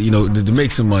 to make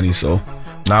some money. So.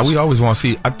 Now we always want to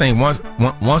see. I think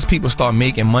once people start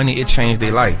making money, it changed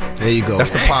their life. There you go. That's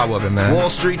the power of it, man. It's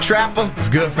Wall Street Trapper. It's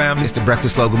good, family. It's the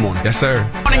Breakfast Club. Good morning. Yes, sir.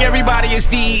 Good morning, everybody. It's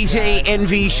DJ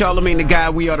Envy, Charlamagne the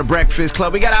Guy. We are the Breakfast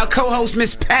Club. We got our co-host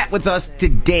Miss Pat with us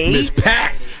today. Miss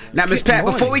Pat. Now, Miss Pat,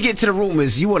 before we get to the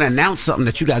rumors, you want to announce something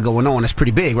that you got going on that's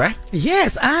pretty big, right?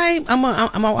 Yes, I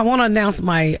want to announce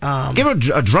my. Give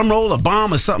a drum roll, a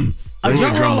bomb, or something. A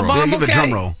drum roll, a bomb. Yeah, give a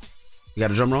drum roll. You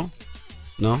got a drum roll?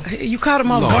 No? You caught him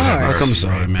off guard. I'm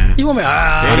sorry, man. You want me?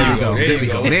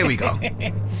 There we go.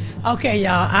 Okay,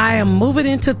 y'all. I am moving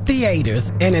into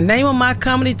theaters, and the name of my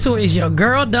comedy tour is Your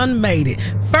Girl Done Made It.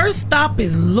 First stop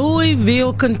is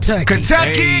Louisville, Kentucky.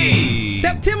 Hey.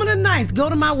 September the 9th. Go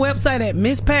to my website at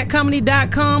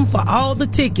misspatcomedy.com for all the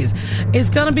tickets.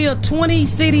 It's going to be a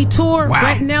 20-city tour. Wow.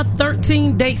 Right now,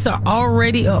 13 dates are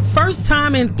already up. First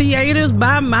time in theaters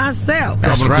by myself.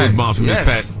 That's right. Miss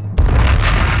Pat.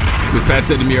 Miss Pat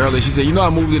said to me earlier, she said, I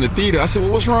moved in the theater. I said,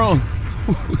 well, what's wrong?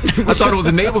 I thought it was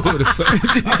a neighborhood or something.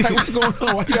 I was like, what's going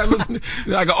on? Why you got looking?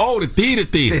 Like, the theater.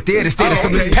 The theater. So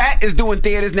Miss Pat is doing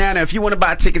theaters now. Now, if you want to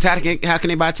buy tickets, how can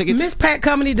they buy tickets?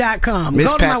 MissPatComedy.com.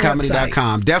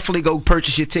 MissPatComedy.com. Definitely go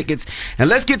purchase your tickets. And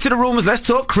let's get to the rumors. Let's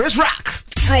talk Chris Rock.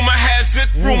 Rumor has it.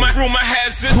 Rumor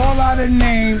has it. Call out a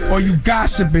name, or you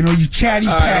gossiping, or you chatty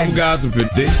patty. I'm gossiping.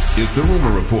 This is the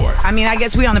Rumor Report. I mean, I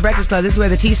guess we on the Breakfast Club. This is where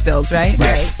the tea spills, right?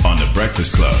 Yes, on the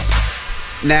Breakfast Club.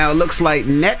 Now, it looks like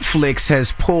Netflix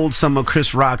has pulled some of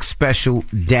Chris Rock's special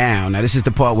down. Now, this is the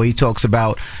part where he talks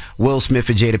about Will Smith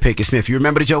and Jada Pinkett Smith. You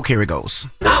remember the joke? Here it goes.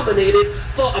 Nominated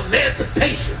for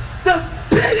Emancipation. The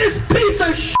biggest piece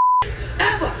of shit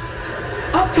ever.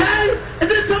 Okay? And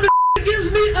then somebody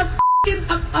gives me a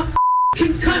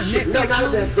concussion. No, not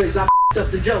Emancipation. I up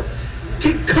the joke.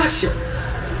 Concussion.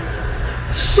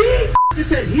 She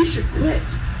said he should quit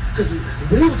because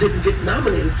Will didn't get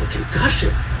nominated for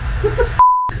concussion. What the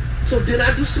So did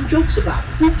I do some jokes about it?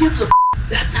 Who gives a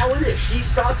That's how it is. She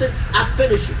started, I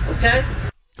finish it, okay?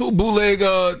 Who bootleg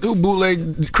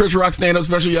Chris Rock stand-up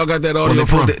special? Y'all got that audio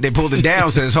from? They pulled it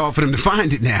down, so it's hard for them to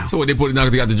find it now. So what, they put it down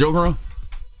because they got the joke wrong?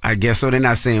 I guess so. They're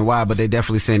not saying why, but they're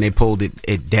definitely saying they pulled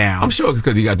it down. I'm sure it's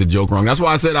because he got the joke wrong. That's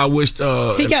why I said I wished...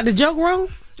 he got the joke wrong?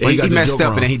 Yeah, he got the messed joke up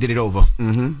wrong. and then he did it over.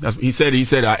 Mm-hmm. He said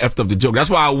I effed up the joke. That's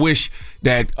why I wish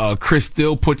that Chris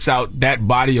still puts out that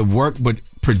body of work, but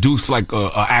produce like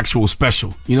a actual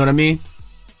special. You know what I mean?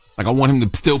 Like I want him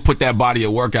to still put that body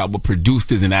of work out, but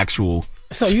produced as an actual.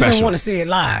 So special. you didn't want to see it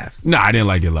live? No, I didn't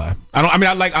like it live. I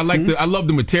love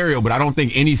the material, but I don't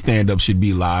think any stand up should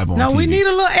be live on No, TV. we need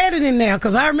a little editing now,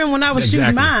 because I remember when I was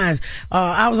shooting mine,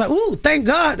 I was like, ooh, thank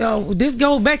God this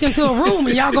goes back into a room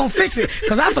and y'all gonna fix it,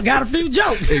 because I forgot a few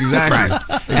jokes.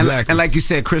 Exactly. And like you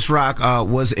said, Chris Rock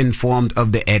was informed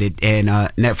of the edit, and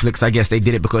Netflix, I guess they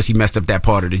did it because he messed up that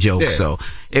part of the joke. Yeah. So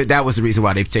that was the reason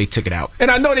why they took it out. And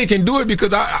I know they can do it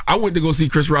because I went to go see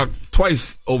Chris Rock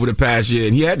twice over the past year,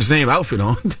 and he had the same outfit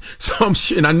on. So I'm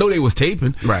sure, and I know they was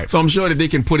taping. Right. So I'm sure that they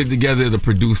can put it together as a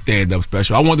produced stand-up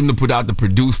special. I want them to put out the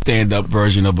produced stand-up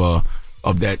version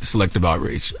of that Selective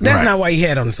Outrage. That's not why you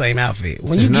had on the same outfit.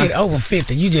 When you get over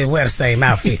 50, you just wear the same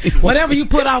outfit. Whatever you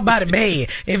put out by the bed,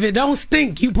 if it don't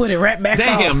stink, you put it right back on.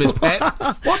 Damn, Miss Pat.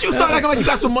 Why don't you start acting like you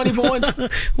got some money for once?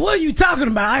 What are you talking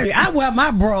about? I wear my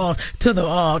bras to the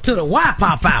Y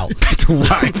pop out. The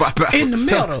Y pop out. In the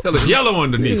middle. Tell it's yellow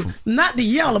underneath them. Not the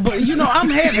yellow, but I'm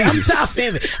heavy. I'm top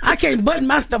heavy. I can't button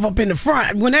my stuff up in the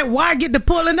front. When that Y get to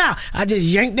pulling out, I just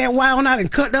yank that Y on out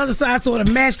and cut the other side so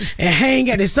it'll match and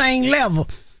hang at the same level.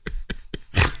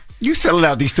 You selling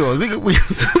out these toys.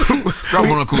 Drop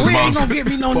one on Cool's We ain't mom. gonna get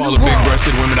me no For all new the bra.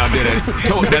 big-breasted women out there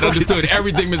that understood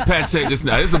everything Miss Pat said just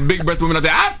now. There's some big-breasted women out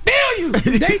there. I feel you.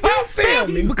 They do feel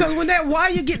me, because when that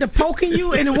wire get to poking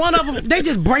you, and one of them, they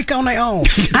just break on their own.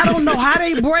 I don't know how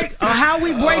they break or how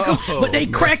we break them, but they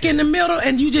crack in the middle,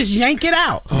 and you just yank it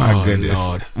out. My goodness.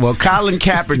 Lord. Well, Colin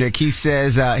Kaepernick, he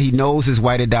says he knows his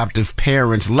white adoptive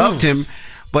parents loved him,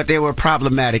 but they were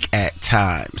problematic at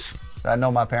times. I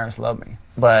know my parents loved me,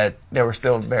 but there were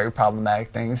still very problematic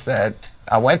things that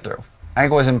I went through. I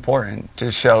think it was important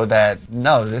to show that,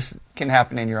 no, this can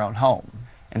happen in your own home,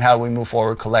 and how we move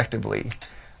forward collectively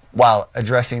while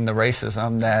addressing the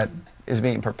racism that is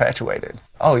being perpetuated.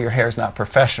 Oh, your hair's not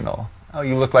professional. Oh,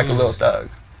 you look like a little thug.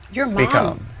 Your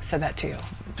mom said that too.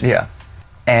 Yeah.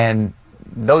 And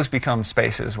those become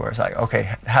spaces where it's like,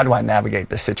 okay, how do I navigate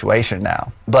this situation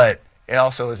now? But it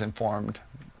also is informed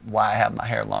why I have my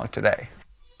hair long today.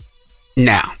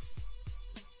 Now.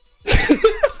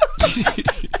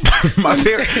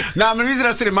 The reason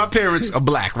I said it, my parents are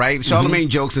black, right? Charlemagne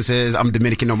jokes and says I'm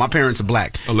Dominican. No, my parents are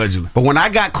black. Allegedly. But when I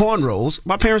got cornrows,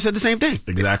 my parents said the same thing.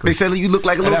 Exactly. They said you look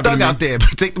like a little thug out there.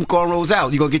 Take them cornrows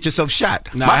out, you're gonna get yourself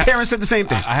shot. My parents said the same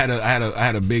thing. I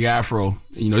had a big afro.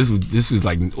 You know, this was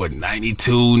like what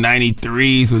 92,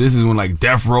 93. So this is when like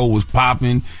Death Row was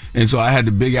popping, and so I had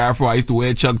the big afro. I used to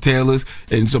wear Chuck Taylors,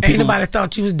 and so Ain't nobody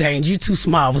thought you was dangerous. You too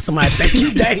small for somebody to think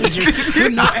you dangerous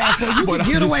with no afro. You But can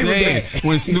get I'm away just saying, with that.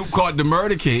 when Snoop caught the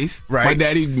murder case, my Right.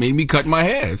 daddy made me cut my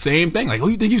hair. Same thing. Like, oh,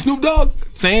 you think you Snoop Dogg?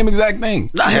 Same exact thing.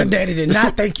 Your daddy did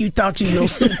not think you thought you know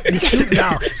Snoop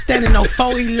Dogg standing on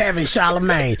 411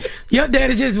 Charlemagne. Your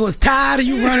daddy just was tired of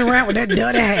you running around with that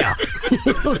dirty hair.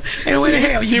 And where the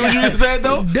hell See you what got you said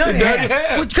though? dirty The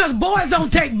hair? Because boys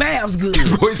don't take baths good.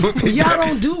 Y'all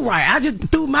don't do right. I just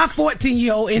threw my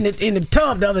 14-year-old in the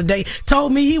tub the other day.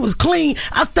 Told me he was clean.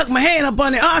 I stuck my hand up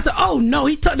on it. I said, "Oh no!"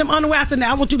 He took them underwear. I said,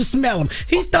 "Now I want you to smell them."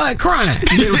 He started crying.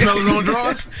 You didn't smell his own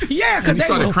drawers? Yeah, because He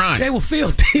started crying. they were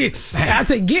filthy. I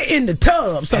said, "Get in the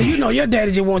tub." So you know your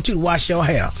daddy just wants you to wash your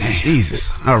hair.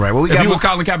 Jesus. All right. Well, we If got you more. was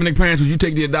Colin Kaepernick parents, would you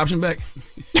take the adoption back?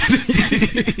 Colin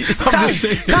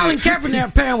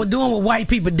Kaepernick parent was doing what white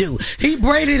people do. He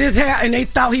braided his hair and they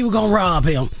thought he was gonna rob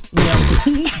him.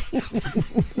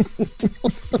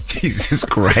 Jesus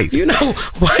Christ. You know,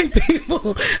 white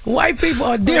people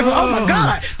are different. Oh my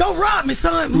God, don't rob me,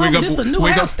 son. Mama, this is a new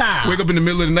hairstyle. Wake up in the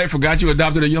middle of the night, forgot you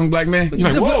adopted a young black man.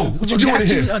 You're like, whoa, what you doing Forgot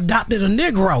here? you adopted a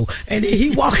Negro, and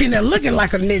he walk in there looking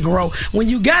like a Negro. When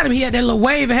you got him, he had that little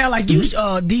wave of hair like you,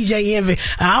 DJ Envy.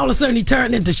 And all of a sudden, he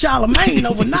turned into Charlemagne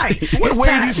overnight. What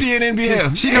wave you see in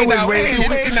NBA? She know which wave.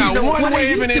 One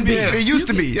wave in NBA. It used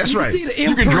to be. That's right. See the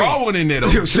You can imprint. draw one in there though.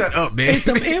 Yo, shut up, man. It's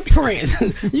some imprints.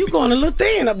 You going a little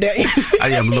thin up there. I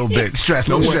am a little bit stressed.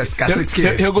 No stress. Got 6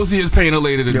 kids. He'll go see his painter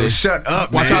later today. Yo, shut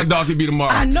up, Watch man. how dark he be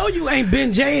tomorrow. I know you ain't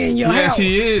Ben J in your Yes, house.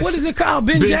 he is. What is it called?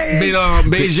 Ben J?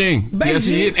 Beijing. Yes,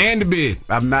 he is. And the beard.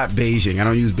 I'm not Beijing. I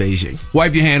don't use Beijing.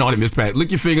 Wipe your hand on it, Miss Pat.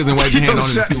 Lick your fingers and wipe your hand on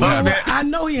it and see what happens. I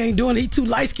know he ain't doing it. He too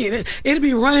light skinned. It'll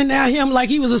be running down him like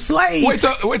he was a slave. Wait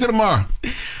till tomorrow.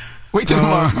 Wait till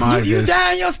tomorrow. You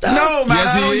dying your stuff? No, man.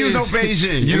 Yes, I don't he use is. no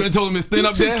Beijing. You done told him it's thin You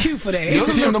up too there? cute for that. You'll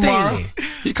It's a see him little tomorrow. thin.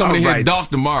 He coming in All here right. dark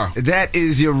tomorrow. That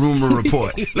is your rumor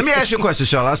report. Let me ask you a question,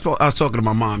 Charlotte. I was talking to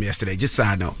my mom yesterday. Just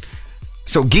side note.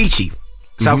 So Geechee,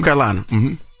 South Carolina.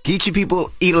 Geechee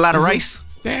people eat a lot of rice.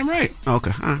 Damn right.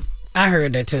 Okay. All right. I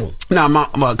heard that too. No,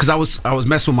 because I was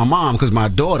messing with my mom because my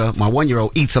daughter, my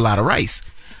 1-year-old, eats a lot of rice,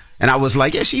 and I was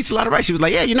like, yeah, she eats a lot of rice. She was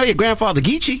like, yeah, you know your grandfather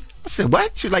Geechee? I said,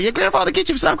 what? She was like, your grandfather Geechee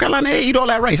from South Carolina, they eat all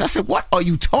that rice. I said, what are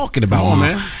you talking about, Mom?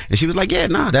 Man? And she was like, yeah,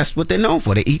 nah, that's what they're known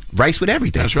for. They eat rice with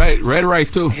everything. That's right, red rice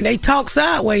too. And they talk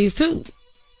sideways too.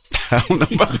 I don't know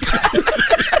about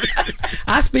that.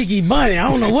 I speak Ebony. I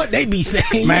don't know what they be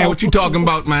saying. Man, what you talking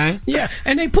about, man? Yeah,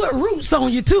 and they put roots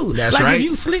on you too. That's like right. if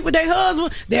you sleep with their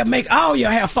husband, they'll make all your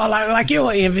hair fall out like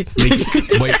your envy.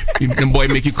 Boy,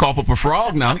 make you cough up a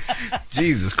frog now.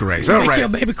 Jesus Christ! Make All right, your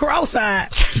baby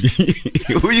cross-eyed.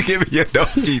 Who you giving your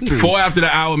donkey to? 4 after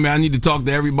the hour, man. I need to talk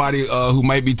to everybody who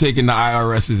might be taking the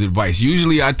IRS's advice.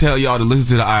 Usually, I tell y'all to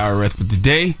listen to the IRS, but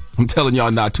today I'm telling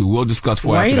y'all not to. We'll discuss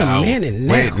 4 after the hour. Wait a minute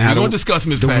now. Wait, now We're gonna discuss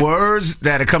Ms. the Pat. words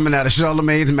that are coming out of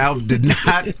Charlamagne's mouth did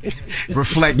not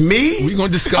reflect me. We're gonna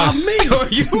discuss. Me. Or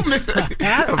you,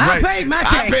 I paid my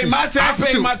taxes. I paid my taxes I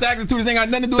paid too. my taxes too. This ain't got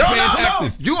nothing to do with paying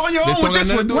taxes. You on your own with this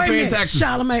one. Wait a minute,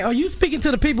 Charlamagne, are you speaking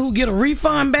to the people who get a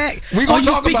refund back? We gonna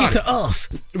talk or you about speaking it. to us?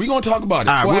 We're gonna talk about it.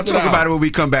 All right, 4 we'll after the talk about it hour. when we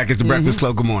come back. It's the Breakfast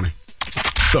Club. Good morning.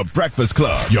 The Breakfast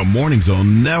Club. Your mornings will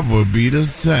never be the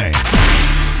same.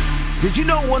 Did you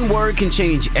know one word can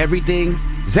change everything?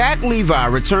 Zach Levi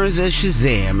returns as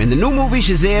Shazam in the new movie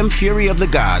Shazam! Fury of the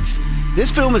Gods. This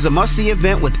film is a must-see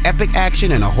event with epic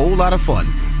action and a whole lot of fun.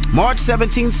 March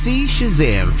 17th, see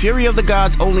Shazam! Fury of the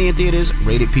Gods, only in theaters,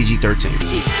 rated PG-13.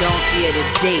 Donkey of the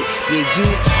day, yeah, you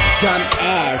dumb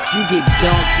ass. You get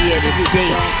donkey of the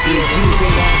day, yeah, you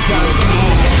dumb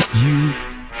ass. You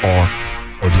are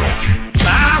a donkey.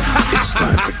 It's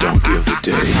time for Donkey of the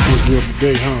Day. Donkey of the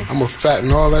Day, huh? I'm gonna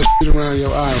fatten all that shit around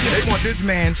your eye. They want this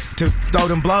man to throw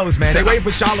them blows, man. They waiting for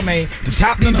Charlamagne to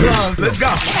tap these gloves. Let's go.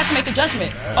 They had to make a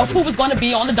judgment of who was going to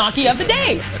be on the Donkey of the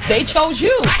Day. They chose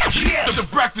you. Yes. The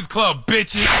Breakfast Club,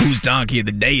 bitches. Who's Donkey of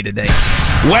the Day today?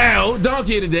 Well,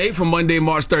 Donkey of the Day for Monday,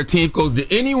 March 13th goes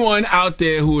to anyone out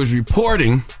there who is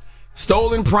reporting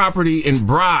stolen property and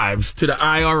bribes to the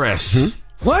IRS.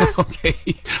 What? Okay,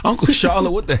 Uncle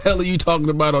Charlotte, what the hell are you talking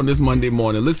about on this Monday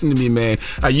morning? Listen to me, man.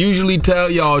 I usually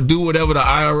tell y'all do whatever the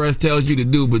IRS tells you to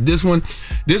do, but this one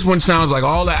sounds like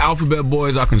all the alphabet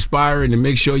boys are conspiring to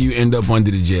make sure you end up under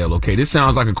the jail. Okay, this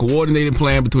sounds like a coordinated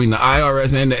plan between the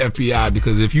IRS and the FBI,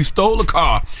 because if you stole a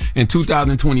car in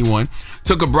 2021,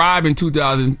 took a bribe in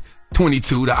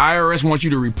 2022, the IRS wants you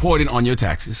to report it on your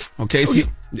taxes. Okay, see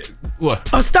what?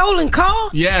 A stolen car?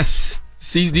 Yes.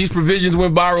 See, these provisions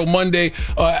went viral Monday,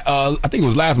 I think it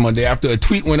was last Monday, after a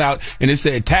tweet went out and it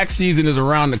said, tax season is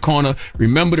around the corner.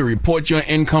 Remember to report your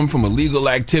income from illegal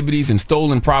activities and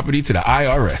stolen property to the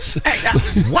IRS.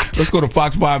 What? Let's go to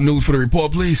Fox 5 News for the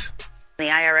report, please. The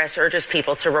IRS urges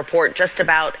people to report just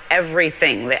about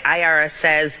everything. The IRS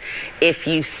says if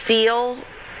you steal,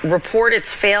 report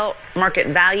its fair market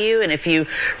value, and if you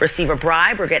receive a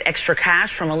bribe or get extra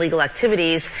cash from illegal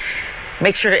activities,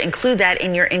 make sure to include that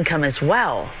in your income as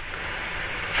well.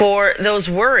 For those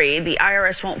worried, the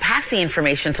IRS won't pass the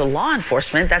information to law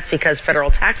enforcement. That's because federal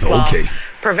tax law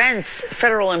prevents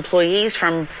federal employees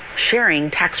from sharing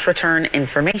tax return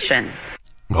information.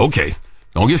 Okay.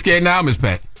 Don't get scared now, Miss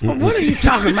Pat. What are you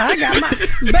talking about? I got my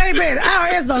baby. The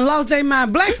IRS done lost their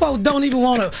mind. Black folks don't even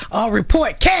want to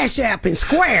report Cash App and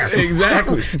Square.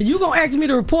 Exactly. You gonna ask me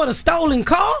to report a stolen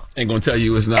car Ain't gonna tell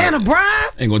you it's not. and a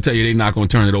bribe? Ain't gonna tell you they not gonna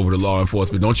turn it over to law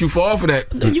enforcement. Don't you fall for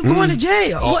that. You going to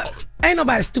jail? Oh. What? Ain't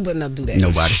nobody stupid enough to do that.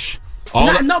 Nobody.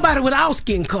 Nobody with our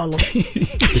skin color.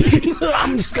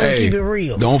 I'm just gonna keep it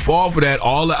real. Don't fall for that.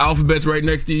 All the alphabets right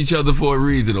next to each other for a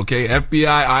reason, okay?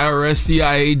 FBI, IRS,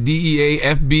 CIA, DEA,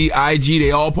 FB, IG,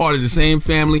 they all part of the same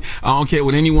family. I don't care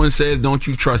what anyone says. Don't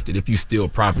you trust it. If you steal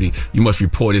property, you must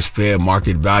report its fair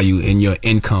market value in your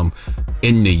income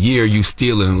in the year you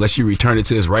steal it, unless you return it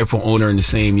to its rightful owner in the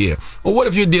same year. Well, what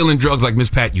if you're dealing drugs like Miss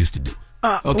Pat used to do?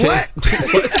 Okay. What?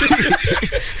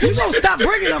 You gonna stop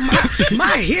bringing up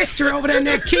my history over there in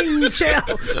that King chair,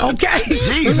 okay?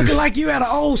 Jesus. Looking like you at an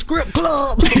old script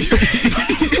club.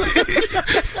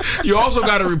 You also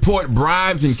got to report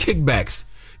bribes and kickbacks.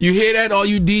 You hear that, all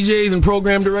you DJs and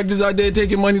program directors out there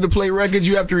taking money to play records?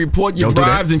 You have to report your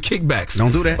bribes and kickbacks.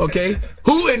 Don't do that. Okay?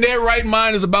 Who in their right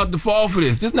mind is about to fall for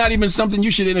this? This is not even something you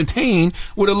should entertain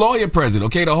with a lawyer present,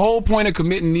 okay? The whole point of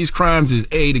committing these crimes is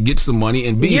A, to get some money,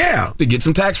 and B, to get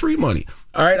some tax-free money.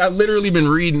 All right? I've literally been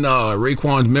reading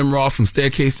Raekwon's memoir from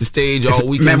Staircase to Stage all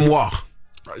weekend. Memoir.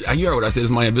 You heard what I said.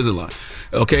 It's my Invisalign.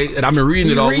 Okay? And I've been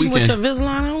reading it all weekend. With your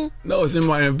Invisalign on? No, it's in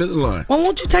my Invisalign. Well,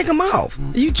 won't you take them off?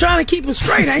 You trying to keep them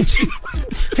straight, ain't you?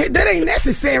 That ain't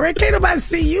necessary. Can't nobody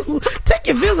see you. Take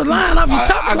your Invisalign off your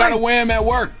top. I gotta wear them at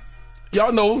work.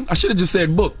 Y'all know, I should have just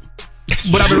said book.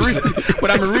 But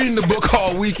I've been reading the book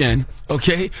all weekend,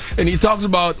 okay? And he talks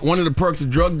about one of the perks of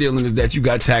drug dealing is that you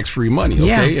got tax-free money,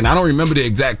 okay? Yeah. And I don't remember the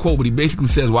exact quote, but he basically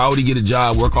says, why would he get a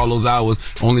job, work all those hours,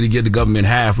 only to give the government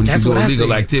half when you can do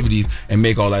illegal activities and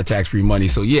make all that tax-free money?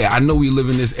 So, yeah, I know we live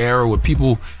in this era where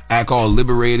people act all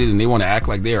liberated and they want to act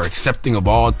like they are accepting of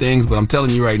all things, but I'm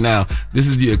telling you right now, this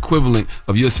is the equivalent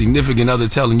of your significant other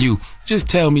telling you, just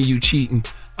tell me you cheating.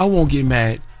 I won't get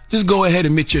mad. Just go ahead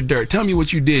and admit your dirt. Tell me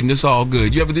what you did, and it's all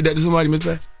good. You ever did that to somebody, Miss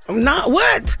Pat? Not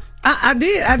what? I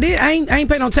did. I ain't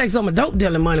paid no tax on my dope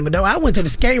dealing money, but though I went to the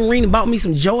skating ring and bought me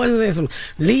some Jordans and some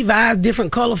Levi's,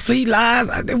 different color fleet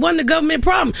lines. It wasn't the government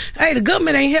problem. Hey, the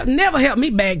government never helped me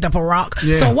bag up a rock.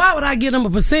 Yeah. So why would I give them a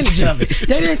percentage of it?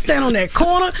 They didn't stand on that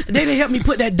corner. They didn't help me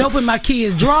put that dope in my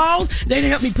kids' drawers. They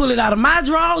didn't help me pull it out of my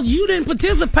drawers. You didn't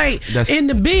participate in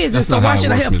the business, so why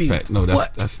should I help you? Pat. No,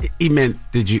 that's he meant.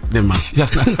 Did you? Never mind.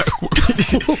 That's not how it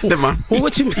works. Never mind. Well,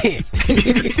 what you meant?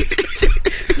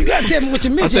 You gotta tell me what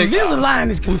you meant. Your Invisalign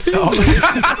is confused.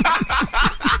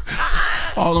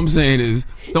 All I'm saying is,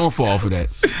 don't fall for that.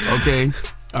 Okay.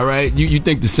 All right, you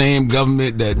think the same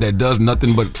government that does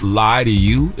nothing but lie to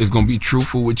you is going to be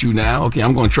truthful with you now? Okay,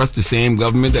 I'm going to trust the same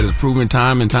government that has proven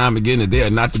time and time again that they are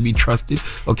not to be trusted.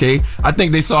 Okay, I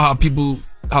think they saw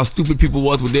how stupid people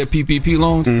was with their PPP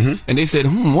loans, and they said,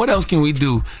 what else can we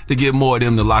do to get more of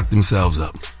them to lock themselves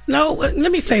up? No,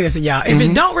 let me say this to y'all. If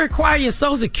it don't require your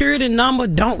Social Security number,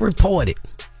 don't report it.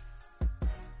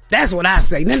 That's what I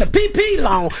say. Then the PP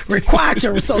loan required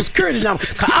your Social Security number.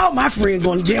 Cause all my friends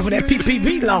going to jail for that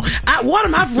PPP loan. One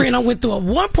of my friends went through a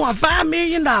 $1.5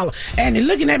 million, and they're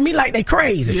looking at me like they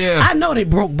crazy. Yeah. I know they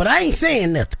broke, but I ain't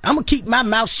saying nothing. I'm gonna keep my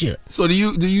mouth shut. So do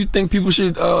you think people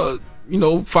should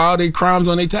file their crimes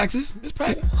on their taxes?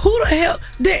 Who the hell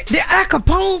did Al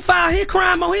Capone file his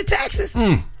crime on his taxes?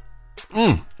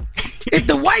 If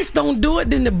the whites don't do it,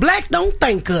 then the blacks don't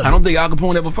think of it. I don't think Al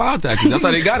Capone ever filed taxes. That's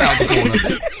how they got Al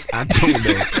Capone. I don't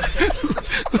know.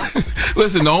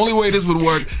 Listen, the only way this would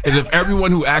work is if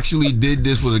everyone who actually did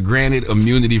this was granted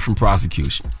immunity from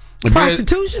prosecution.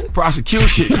 Prostitution?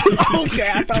 Prosecution. Okay,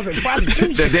 I thought it was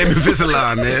prostitution. That damn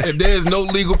Invisalign, man. If there's no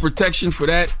legal protection for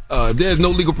that, there's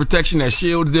no legal protection that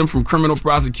shields them from criminal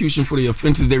prosecution for the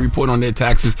offenses they report on their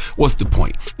taxes, what's the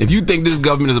point? If you think this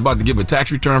government is about to give a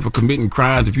tax return for committing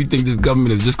crimes, if you think this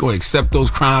government is just going to accept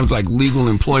those crimes like legal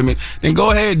employment, then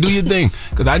go ahead, do your thing.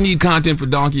 Because I need content for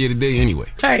Donkey of the Day anyway.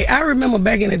 Hey, I remember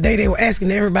back in the day they were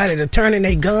asking everybody to turn in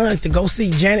their guns to go see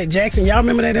Janet Jackson. Y'all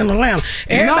remember that in Atlanta?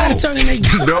 Everybody turning their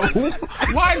guns. No.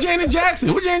 Why Janet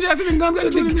Jackson? What Janet Jackson and guns got to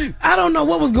do with anything? I don't know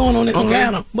what was going on in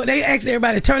Atlanta, but they asked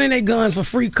everybody to turn in their guns for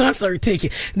free concert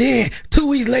ticket. Then 2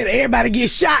 weeks later, everybody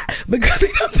gets shot because they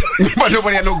don't turn. But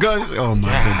nobody had no guns. Oh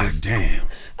my goodness! Damn.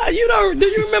 Do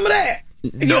you remember that?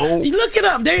 No. You look it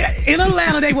up. In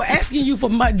Atlanta, they were asking you for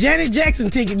my Janet Jackson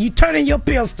ticket. You turn in your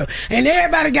pistol, and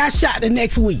everybody got shot the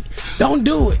next week. Don't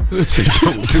do it. Listen,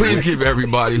 please give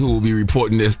everybody who will be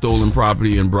reporting their stolen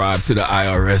property and bribes to the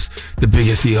IRS the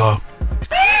biggest hee-haw.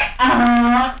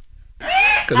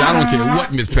 Because I don't care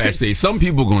what Miss Patch says. Some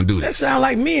people going to do this. That sound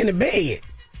like me in the bed.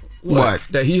 What?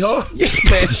 That hee-haw?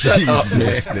 Man, shut up,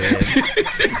 man.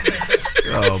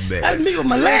 Oh, man. That's me with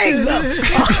my legs up.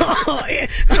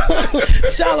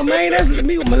 Charlamagne, that's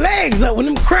me with my legs up. When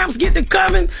them cramps get to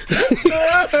coming.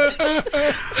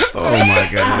 Oh, my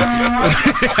goodness.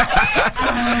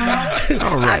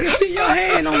 All right. I can see your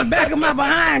hand on the back of my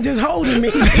behind just holding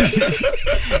me.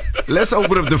 Let's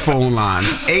open up the phone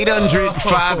lines.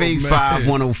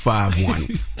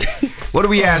 800-585-1051. What are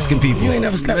we asking people? You ain't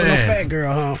never slept with no fat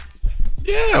girl, huh?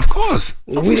 Yeah, of course.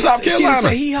 I'm from South Carolina. She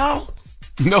say hee-haw?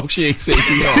 No, she ain't say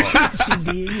hee-haw. She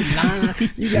did. You lying.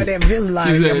 You got that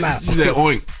Invisalign in your mouth. She said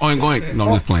oink, oink, oink. No,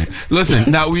 I'm just playing. Listen,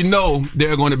 now we know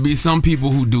there are going to be some people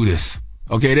who do this.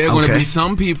 Okay, there are going to be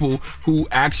some people who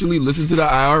actually listen to the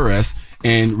IRS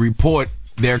and report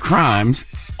their crimes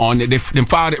on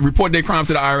report their crimes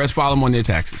to the IRS, file them on their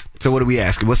taxes. So what are we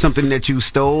asking? What's something that you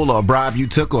stole or a bribe you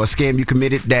took or a scam you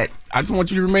committed that... I just want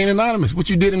you to remain anonymous. What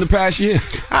you did in the past year.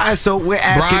 All right, so we're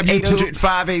asking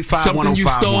 800-585-1051. Something you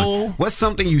stole. What's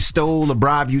something you stole, a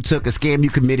bribe you took, a scam you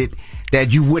committed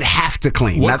that you would have to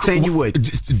claim? Not saying you would.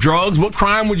 Drugs, what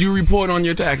crime would you report on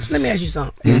your taxes? Let me ask you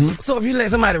something. Mm-hmm. So if you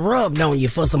let somebody rub on you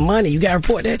for some money, you got to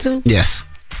report that too? Yes.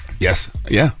 Yes.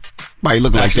 Yeah. Why you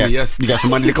look like that? Yes. You got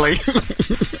some money to claim?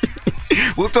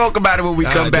 We'll talk about it when we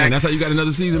come back. That's how you got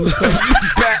another season, Miss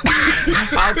Pat.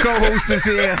 Our co-host is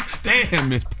here. Damn,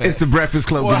 Miss Pat. It's the Breakfast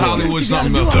Club. Well, Hollywood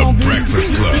something else. The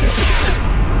Breakfast Club.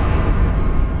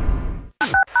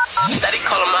 Steady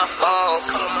calling my phone.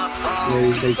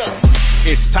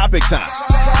 It's topic time.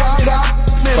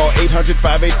 morning. Call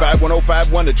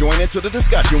 800-585-1051 to join into the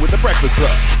discussion with The Breakfast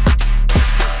Club.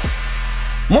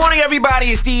 Morning, everybody.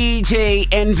 It's DJ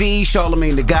NV,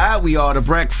 Charlamagne the God. We are The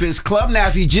Breakfast Club. Now,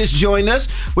 if you just joined us,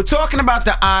 we're talking about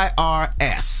the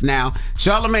IRS. Now,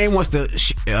 Charlamagne wants to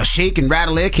shake and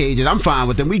rattle their cages. I'm fine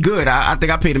with them. We good. I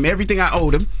think I paid him everything I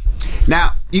owed him.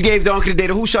 Now, you gave Donkey the day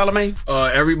to who, Charlamagne?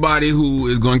 Everybody who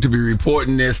is going to be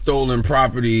reporting their stolen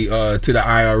property to the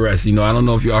IRS. You know, I don't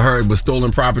know if y'all heard, but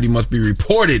stolen property must be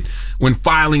reported when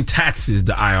filing taxes,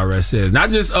 the IRS says. Not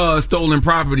just stolen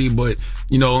property, but,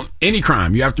 you know, any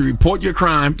crime. You have to report your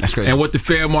crime. That's crazy. And what the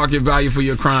fair market value for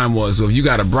your crime was. So if you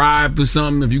got a bribe for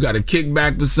something, if you got a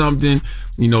kickback for something,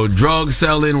 you know, drug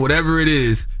selling, whatever it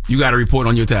is, you got to report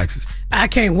on your taxes. I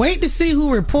can't wait to see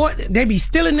who report. They be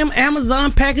stealing them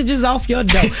Amazon packages off your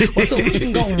door, so we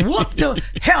can go whoop the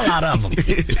hell out of them.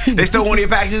 They stole one of your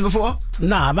packages before?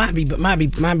 Nah, might be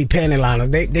panty liners.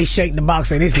 They shake the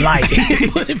box and it's light.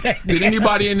 Put it back Did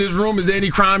anybody in this room? Is there any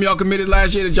crime y'all committed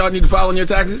last year that y'all need to file on your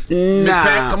taxes? Nah.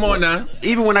 Pat, come on now.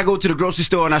 Even when I go to the grocery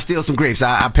store and I steal some grapes,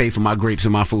 I pay for my grapes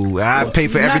and my food. I pay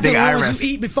for everything Not the IRS. ones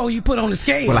you eat before you put on the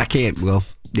scale. Well, I can't. Well,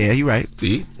 yeah, you're right.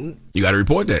 See, you got to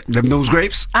report that. Them those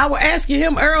grapes. I was asking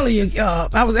him earlier.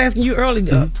 I was asking you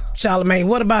earlier, Charlamagne.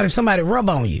 What about if somebody rub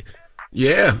on you?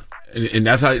 Yeah, and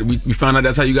that's how we found out.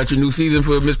 That's how you got your new season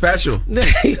for Miss Pat Show.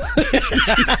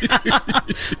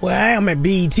 Well, I am at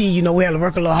BET. You know, we have to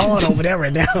work a little hard over there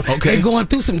right now. Okay, they're going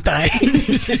through some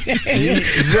things.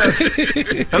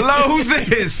 Hello, who's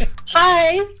this?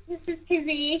 Hi, this is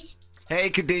Kizzy. Hey,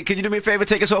 could you do me a favor?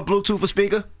 Take us off Bluetooth or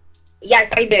speaker?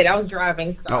 Yes, I did. I was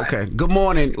driving. Sorry. Okay. Good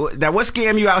morning. Now, what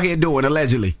scam you out here doing,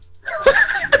 allegedly?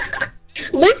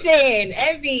 Listen,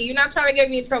 Evie, you're not trying to get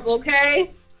me in trouble, okay?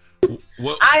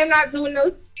 What? I am not doing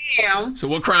no scam. So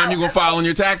what crime you gonna file on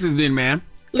your taxes then, ma'am?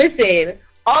 Listen,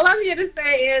 all I'm here to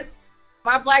say is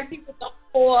my black people don't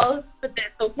fall for this,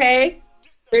 okay?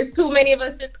 There's too many of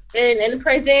us in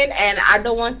prison, and I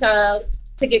don't want to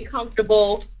get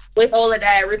comfortable with all of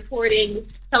that reporting,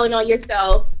 telling on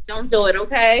yourself. Don't do it,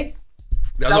 okay?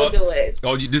 Don't do it.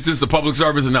 Oh, this is the public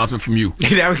service announcement from you.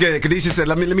 That was good. Kadisha said,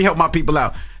 let me help my people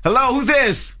out. Hello, who's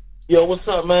this? Yo, what's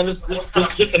up, man? This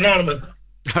Anonymous.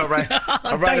 All right,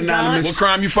 Anonymous. What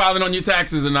crime you filing on your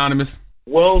taxes, Anonymous?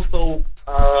 Well, so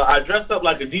I dressed up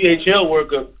like a DHL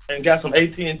worker and got some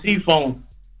AT&T phones.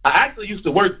 I actually used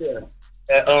to work there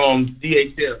at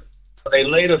DHL. But they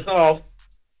laid us off,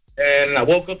 and I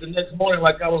woke up the next morning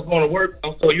like I was going to work.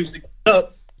 I'm so used to get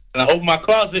up. And I opened my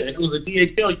closet, and it was a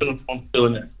DHL uniform still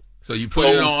in there. So you put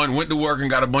it on, went to work, and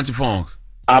got a bunch of phones.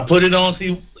 I put it on.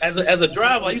 See, as a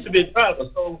driver, I used to be a driver.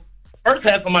 So the first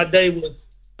half of my day was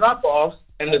drop-offs,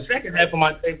 and the second half of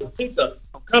my day was pickups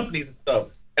from companies and stuff.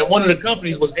 And one of the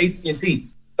companies was AT&T.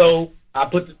 So I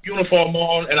put the uniform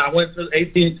on, and I went to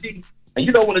AT&T. And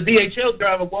you know, when a DHL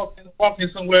driver walked in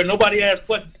somewhere, nobody asked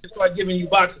questions. They start giving you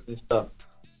boxes and stuff.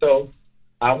 So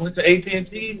I went to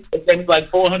AT&T. They gave me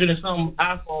like 400 and something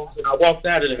iPhones, and I walked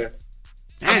out of there.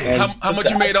 How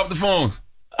much you made off the phones?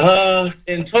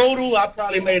 In total, I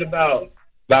probably made about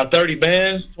 30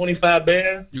 bands, 25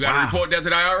 bands. You got to report that to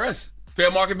the IRS.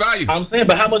 Fair market value. I'm saying,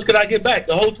 but how much could I get back?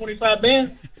 The whole 25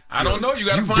 bands? I don't know. You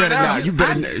got to find out. You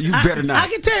better not. I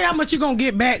can tell you how much you're going to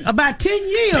get back. About 10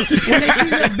 years when they see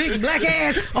that big black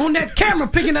ass on that camera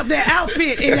picking up that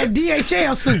outfit in that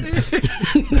DHL suit.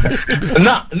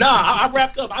 I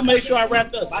wrapped up. I made sure I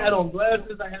wrapped up. I had on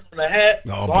glasses. I had on a hat.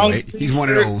 Oh, boy. He's one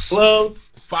of those. Gloves.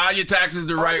 File your taxes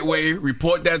the right way.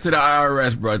 Report that to the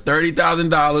IRS, bro.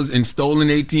 $30,000 in stolen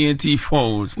AT&T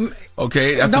phones.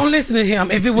 Okay? Don't listen to him.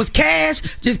 If it was cash,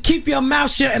 just keep your mouth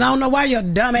shut. And I don't know why your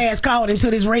dumb ass called into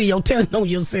this radio telling on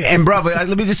yourself. And brother,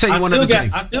 let me just tell you one other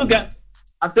thing. I still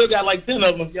got like 10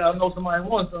 of them if y'all know somebody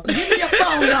wants some. Give me your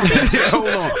phone number.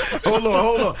 Hold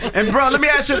on. And bro, let me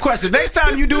ask you a question. Next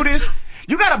time you do this,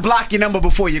 you gotta block your number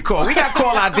before you call. We got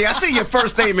call out there. I see your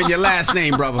first name and your last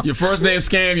name, brother. Your first name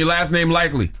Scam, your last name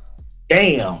Likely.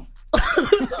 Damn.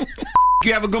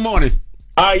 You have a good morning.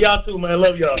 All right, y'all too, man.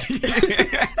 Love y'all.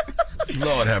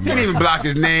 Lord have mercy. You didn't even block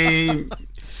his name.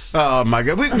 Oh my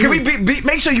God. Can we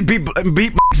make sure you beep By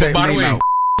the way, out.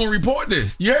 gonna report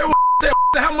this. You heard what said?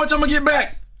 How much I'm gonna get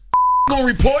back? Gonna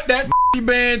report that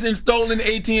bands and stolen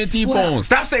AT&T phones.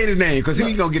 Stop saying his name because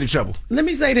he's gonna get in trouble. Let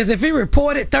me say this: if he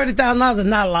reported $30,000 is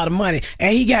not a lot of money,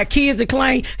 and he got kids to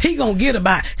claim, he gonna get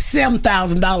about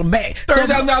 $7,000 back.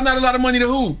 $30,000 not a lot of money to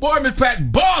who? Boy, Miss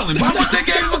Pat balling. Why would they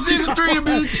give us season 3 to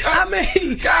be? I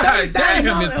mean, God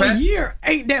damn, Miss Pat. a year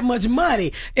ain't that much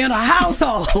money in a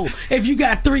household. If you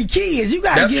got 3 kids, you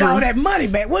gotta get all that money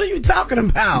back. What are you talking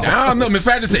about? I don't know. Miss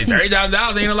Pat just say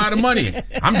 $30,000 ain't a lot of money.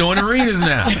 I'm doing arenas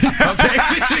now. Okay.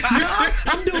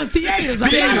 I'm doing theaters.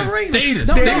 I'm not arena.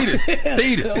 Theaters.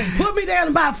 Put me down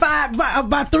about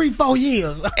 3-4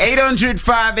 years.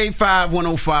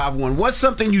 800-585-1051. What's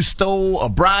something you stole, a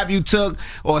bribe you took,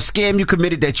 or a scam you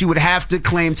committed that you would have to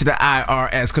claim to the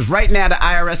IRS? Because right now the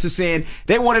IRS is saying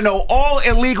they want to know all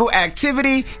illegal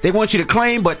activity. They want you to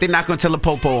claim, but they're not going to tell a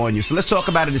popo on you. So let's talk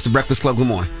about it. It's the Breakfast Club. Good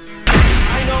morning.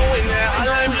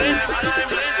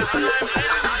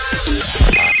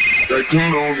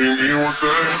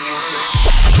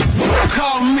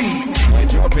 Call me.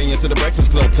 Get your opinion to the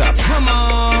Breakfast Club top. Come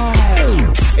on.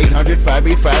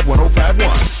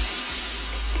 800-585-1051.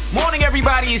 Morning,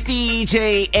 everybody. It's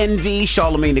DJ NV,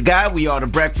 Charlamagne the Guy. We are the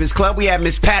Breakfast Club. We have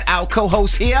Miss Pat, our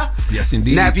co-host here. Yes,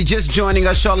 indeed. Now, if you're just joining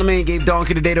us, Charlamagne gave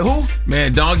Donkey of the Day to who?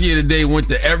 Man, Donkey of the Day went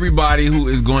to everybody who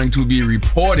is going to be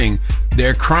reporting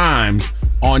their crimes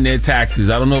on their taxes.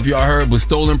 I don't know if y'all heard, but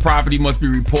stolen property must be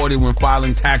reported when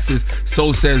filing taxes.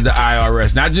 So says the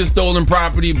IRS. Not just stolen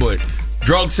property, but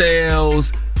drug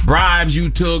sales, bribes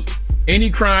you took,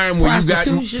 any crime where you got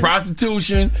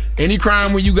prostitution, any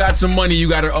crime where you got some money, you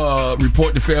got to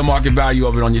report the fair market value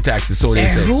of it on your taxes. So they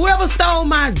say. Whoever stole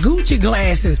my Gucci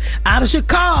glasses out of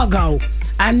Chicago,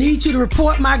 I need you to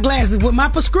report my glasses with my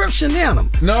prescription in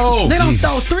them. No. They done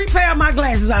stole 3 pair of my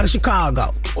glasses out of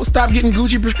Chicago. Well, stop getting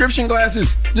Gucci prescription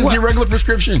glasses. Just get regular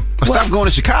prescription. Or stop going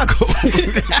to Chicago.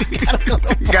 You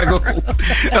gotta go.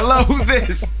 Hello, who's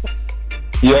this?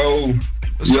 Yo.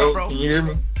 What's up, bro? Can you hear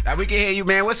me? We can hear you,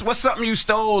 man. What's something you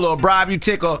stole or bribe you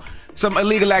took or some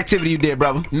illegal activity you did,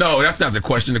 brother? No, that's not the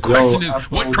question. The question is,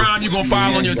 what crime you gonna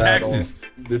file on your taxes?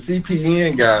 The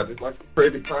CPN guys, it's like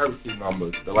credit privacy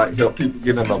numbers to like help people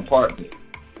get an apartment.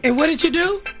 And what did you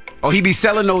do? Oh, he be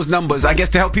selling those numbers, I guess,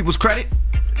 to help people's credit?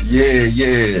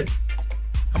 Yeah.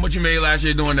 How much you made last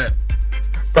year doing that?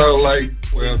 Probably like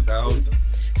 12,000.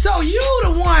 So you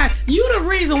the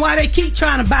reason why they keep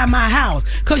trying to buy my house.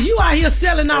 Cause you out here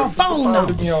selling our phone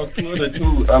numbers. Me on Twitter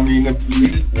too. I mean, if you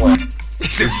need one,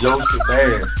 the jokes are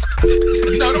bad.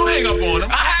 No, don't hang up on him.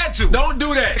 I had to. Don't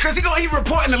do that. Because he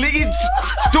reporting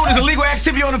doing his illegal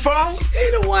activity on the phone.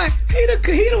 He the one. He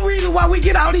the reason why we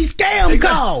get all these scam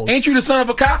calls. Ain't you the son of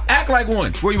a cop? Act like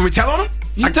one. What, you want me to tell on him?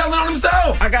 He telling on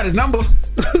himself. I got his number.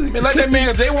 Man, let that man,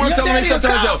 if they want to tell him, they tell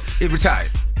himself. He retired.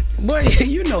 Boy,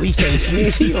 you know he can't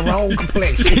snitch. He the wrong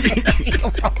complexion.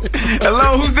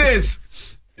 Hello, who's this?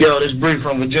 Yo, this Bree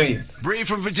from Virginia. Bree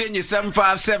from Virginia,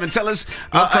 757. Tell us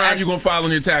what crime you gonna file on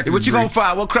your taxes. What you gonna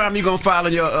file? What crime you gonna file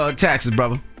on your taxes,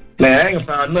 brother? Man, I ain't gonna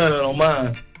file none of it on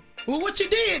mine. Well, what you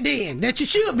did then that you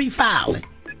should be filing?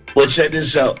 Well, check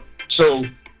this out. So,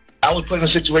 I was put in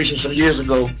a situation some years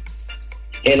ago,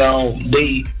 and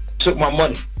they took my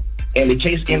money, and the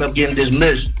case ended up getting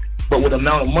dismissed. But with the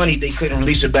amount of money, they couldn't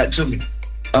release it back to me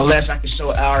unless I could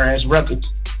show IRS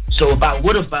records. So if I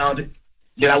would have filed it,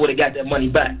 then I would have got that money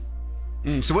back.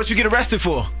 So what you get arrested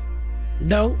for?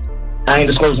 No. I ain't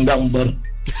disclosing that one, brother.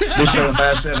 This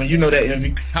 757, you know that,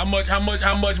 Envy. How much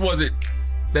was it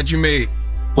that you made?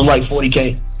 It was like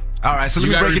 $40K. All right, so let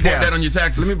me break it down. That on your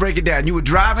taxes. Let me break it down. You were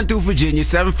driving through Virginia,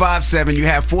 757. You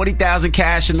had $40,000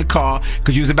 cash in the car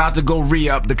because you was about to go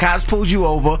re-up. The cops pulled you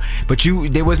over, but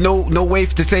there was no way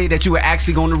to say that you were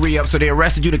actually going to re-up, so they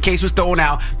arrested you. The case was thrown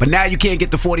out, but now you can't get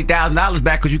the $40,000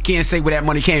 back because you can't say where that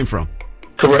money came from.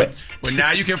 Correct. But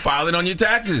now you can file it on your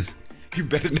taxes. You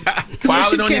better not.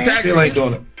 File it on your taxes. Still ain't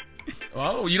doing it.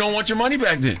 Oh, you don't want your money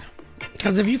back then?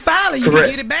 Because if you file it, you can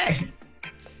get it back.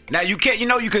 Now you can't.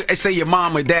 You could say your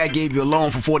mom or dad gave you a loan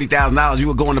for $40,000. You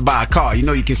were going to buy a car.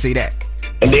 You can say that.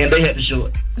 And then they had to show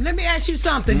it. Let me ask you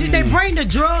something. Did they bring the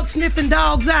drug sniffing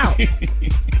dogs out?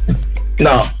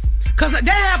 No. Because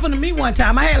that happened to me one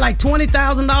time. I had like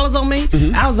 $20,000 on me.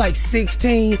 Mm-hmm. I was like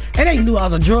 16. And they knew I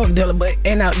was a drug dealer.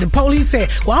 And the police said,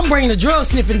 well, I'm bringing the drug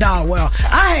sniffing dog. Well,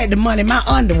 I had the money in my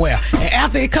underwear. And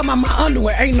after they come out my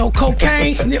underwear, ain't no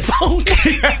cocaine sniff on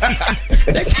it.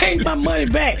 They gave my money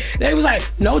back. They was like,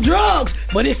 no drugs,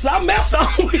 but it's something else on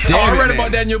it. I read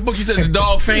about that in your book. You said the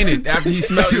dog fainted after he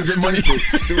smelled your money.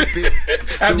 Stupid.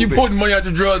 After you put the money out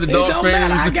the drugs, the dog fainted.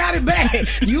 Matter. I got it back.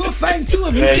 You a faint too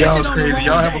if you catch it on the wrong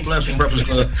Y'all have a blessing. All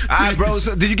right, bro.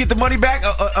 So did you get the money back?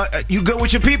 You good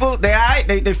with your people? They all right?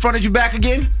 They fronted you back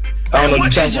again?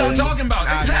 What is y'all talking about?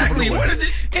 Exactly. What is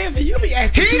it? Envy, you be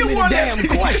asking too many damn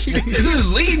questions. This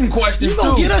is leading questions. You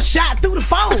gonna get a shot through the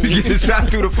phone? Get a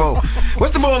shot through the phone.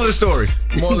 What's the moral of the story?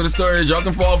 The moral of the story is y'all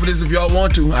can fall for this if y'all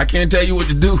want to. I can't tell you what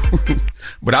to do,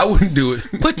 but I wouldn't do it.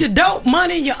 Put your dope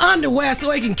money in your underwear so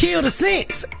it can kill the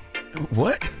sense.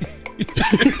 What?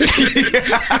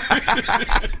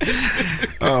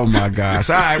 Oh my gosh.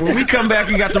 All right, when we come back,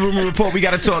 we got the rumor report. We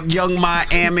got to talk Young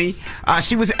Miami.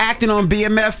 She was acting on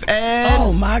BMF and...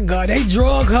 Oh my God, they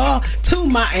drug her to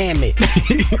Miami.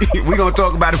 We're going to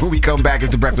talk about it when we come back.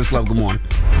 It's The Breakfast Club. Good morning.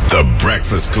 The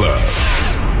Breakfast Club.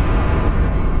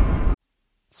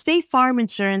 State Farm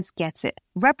Insurance gets it.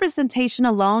 Representation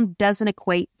alone doesn't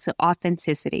equate to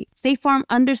authenticity. State Farm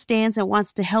understands and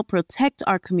wants to help protect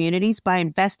our communities by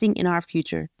investing in our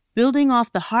future, building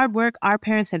off the hard work our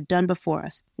parents have done before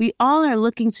us. We all are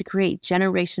looking to create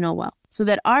generational wealth so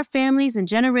that our families and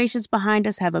generations behind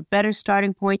us have a better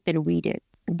starting point than we did.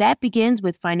 That begins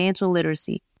with financial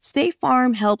literacy. State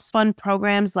Farm helps fund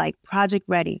programs like Project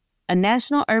Ready, a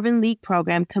National Urban League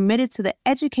program committed to the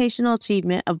educational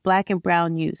achievement of Black and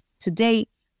Brown youth. To date,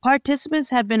 participants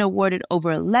have been awarded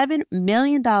over $11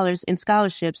 million in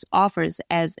scholarships offers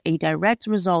as a direct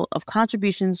result of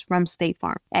contributions from State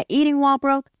Farm. At Eating While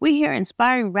Broke, we hear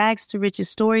inspiring rags to riches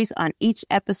stories on each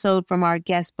episode from our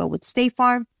guests, but with State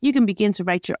Farm, you can begin to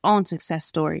write your own success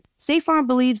story. State Farm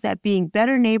believes that being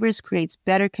better neighbors creates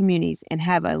better communities and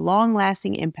have a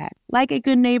long-lasting impact. Like a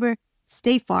good neighbor,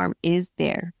 State Farm is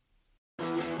there.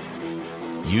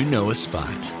 You know a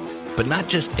spot, but not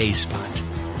just a spot,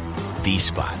 the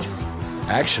spot.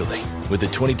 Actually, with the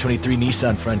 2023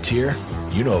 Nissan Frontier,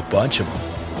 you know a bunch of them.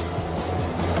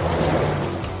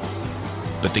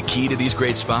 But the key to these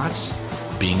great spots?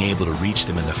 Being able to reach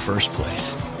them in the first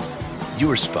place.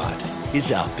 Your spot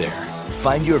is out there.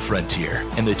 Find your Frontier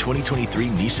in the 2023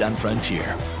 Nissan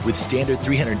Frontier with standard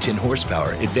 310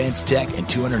 horsepower, advanced tech, and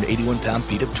 281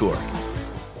 pound-feet of torque.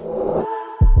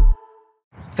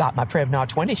 Got my Prevnar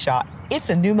 20 shot. It's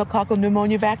a pneumococcal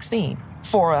pneumonia vaccine.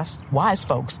 For us, wise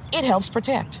folks, it helps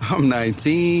protect. I'm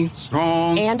 19,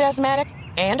 strong. And asthmatic,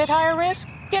 and at higher risk.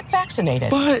 Get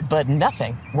vaccinated. But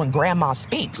nothing when grandma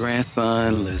speaks.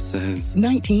 Grandson listens.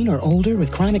 19 or older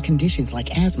with chronic conditions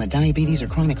like asthma, diabetes, or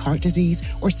chronic heart disease,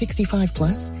 or 65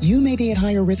 plus, you may be at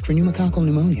higher risk for pneumococcal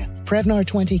pneumonia. Prevnar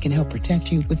 20 can help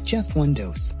protect you with just one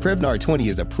dose. Prevnar 20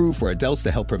 is approved for adults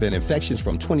to help prevent infections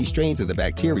from 20 strains of the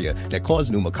bacteria that cause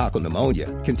pneumococcal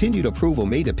pneumonia. Continued approval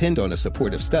may depend on a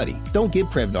supportive study. Don't get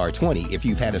Prevnar 20 if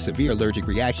you've had a severe allergic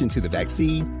reaction to the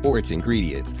vaccine or its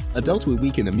ingredients. Adults with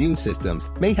weakened immune systems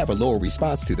may have a lower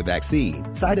response to the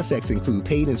vaccine. Side effects include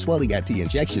pain and swelling at the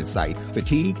injection site,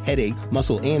 fatigue, headache,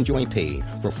 muscle, and joint pain.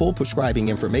 For full prescribing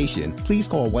information, please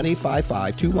call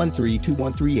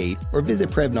 1-855-213-2138 or visit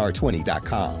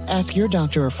Prevnar20.com. Ask your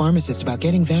doctor or pharmacist about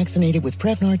getting vaccinated with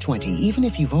Prevnar 20, even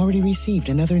if you've already received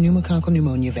another pneumococcal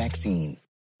pneumonia vaccine.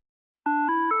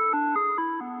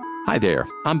 Hi there,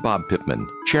 I'm Bob Pittman,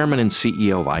 Chairman and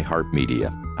CEO of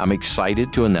iHeartMedia. I'm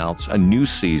excited to announce a new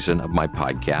season of my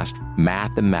podcast,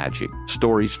 Math and Magic,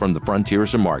 Stories from the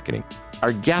Frontiers of Marketing.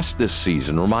 Our guests this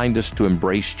season remind us to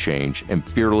embrace change and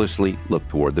fearlessly look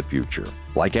toward the future.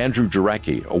 Like Andrew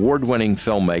Jarecki, award-winning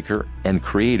filmmaker and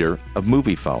creator of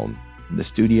Movie Phone. The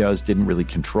studios didn't really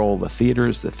control the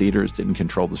theaters didn't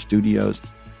control the studios.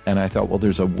 And I thought, well,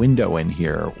 there's a window in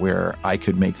here where I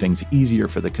could make things easier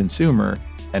for the consumer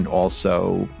and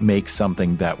also make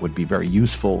something that would be very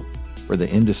useful for the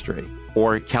industry.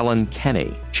 Or Kellen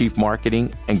Kenny, Chief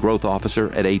Marketing and Growth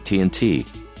Officer at AT&T,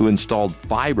 who installed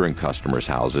fiber in customers'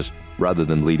 houses rather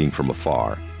than leading from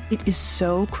afar. It is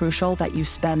so crucial that you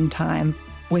spend time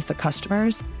with the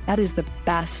customers. That is the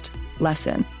best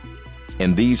lesson.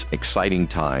 In these exciting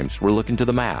times, we're looking to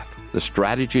the math, the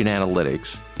strategy and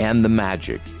analytics, and the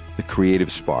magic, the creative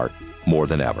spark, more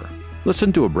than ever.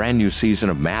 Listen to a brand new season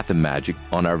of Math and Magic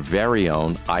on our very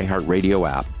own iHeartRadio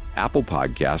app, Apple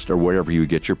Podcast, or wherever you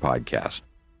get your podcast.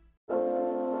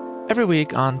 Every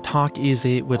week on Talk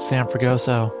Easy with Sam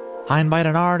Fragoso, I invite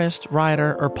an artist,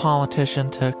 writer, or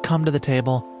politician to come to the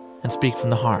table and speak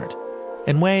from the heart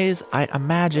in ways I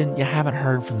imagine you haven't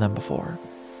heard from them before.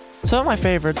 Some of my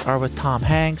favorites are with Tom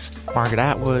Hanks, Margaret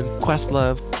Atwood,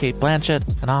 Questlove, Cate Blanchett,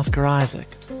 and Oscar Isaac.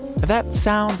 If that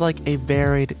sounds like a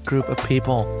varied group of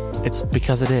people, it's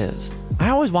because it is. I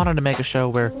always wanted to make a show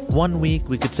where one week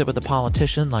we could sit with a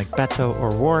politician like Beto or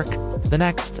Rourke, the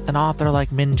next an author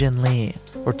like Min Jin Lee,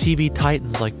 or TV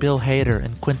titans like Bill Hader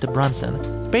and Quinta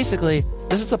Brunson. Basically,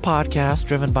 this is a podcast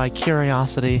driven by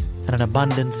curiosity and an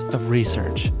abundance of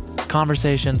research.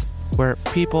 Conversations where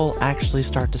people actually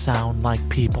start to sound like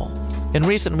people. In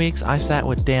recent weeks, I sat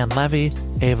with Dan Levy,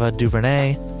 Ava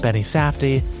DuVernay, Benny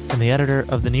Safdie, and the editor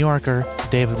of The New Yorker,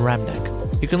 David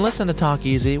Remnick. You can listen to Talk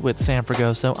Easy with Sam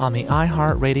Fragoso on the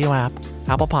iHeartRadio app,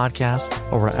 Apple Podcasts,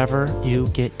 or wherever you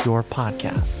get your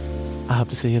podcasts. I hope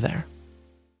to see you there.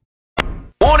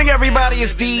 Morning, everybody?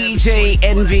 It's DJ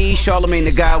Envy, Charlamagne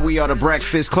the Guy. We are the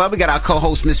Breakfast Club. We got our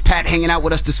co-host, Miss Pat, hanging out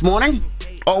with us this morning.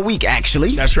 All week,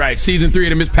 actually. That's right. Season 3 of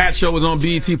the Miss Pat Show is on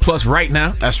BET Plus right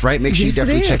now. That's right. Make sure you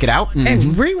definitely check it out. And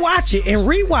rewatch it and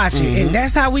rewatch it. And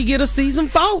that's how we get a season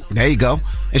 4. There you go.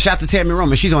 And shout out to Tammy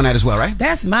Roman. She's on that as well, right?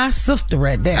 That's my sister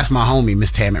right there. That's my homie,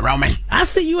 Miss Tammy Roman. I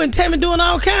see you and Tammy doing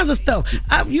all kinds of stuff.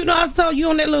 I saw you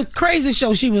on that little crazy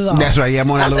show she was on. That's right. Yeah, I'm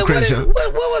on that little crazy show.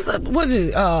 What was it? Was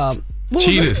it?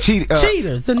 Cheaters.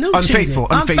 Cheaters. The new Unfaithful.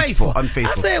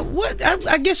 I said, what?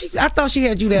 I guess I thought she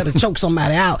had you there to choke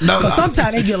somebody out. No. Because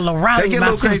sometimes they get a little rowdy with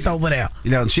my sister over there.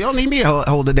 You know, she don't need me to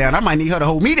hold her down. I might need her to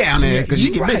hold me down there because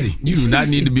she get busy. You do not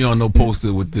need to be on no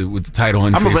poster with the title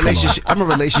Unfaithful. I'm a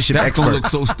relationship expert. That's going to look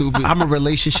so stupid. I'm a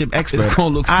relationship expert. It's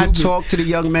going to look stupid. I talk to the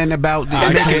young men about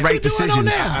making right decisions.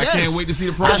 I can't wait to see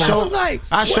the promo.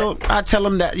 I tell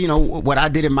them that, you know, what I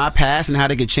did in my past and how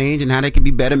they could change and how they could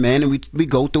be better men. And we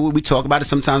go through it. We talk about it.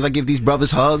 Sometimes I give these brothers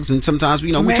hugs, and sometimes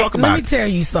we talk about it. Let me tell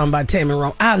you something about Tammy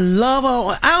Roman. I love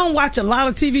her. I don't watch a lot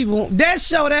of TV, but that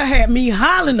show that had me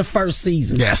hollering the first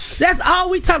season. Yes, that's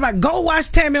all we talk about. Go watch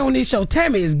Tammy on this show.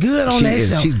 Tammy is good on that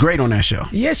show. She's great on that show.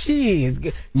 Yes, she is.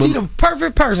 She's the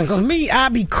perfect person. Because me, I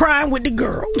be crying with the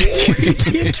girl.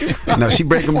 No, she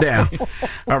break them down.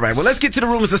 All right, well, let's get to the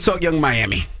rumors. Let's talk Young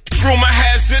Miami. Rumor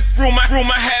has it.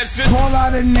 Call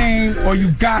out a name, or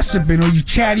you gossiping, or you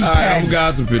chatty patty. I'm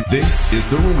gossiping. This is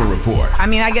the Rumor Report. I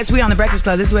mean, I guess we on the Breakfast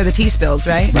Club. This is where the tea spills,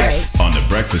 right? Right. On the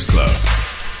Breakfast Club.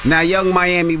 Now, Young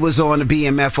Miami was on the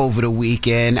BMF over the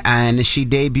weekend, and she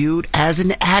debuted as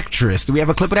an actress. Do we have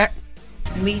a clip of that?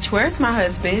 Meech, where's my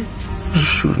husband? He's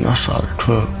shooting outside the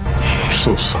club. I'm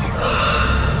so sorry.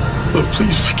 But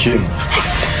please forgive me.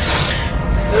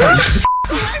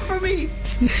 Away from me.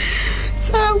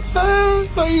 Tom,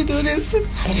 why you do this?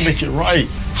 I'll make it right.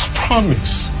 I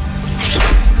promise.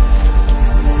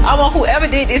 I want whoever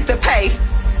did this to pay.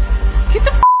 Get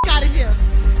the out of here.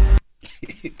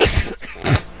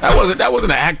 That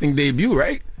wasn't an acting debut,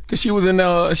 right? Because she's in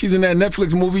that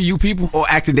Netflix movie, You People? Or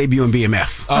acting debut in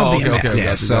BMF. Oh, okay.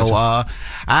 Yeah, so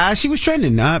she was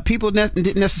trending. People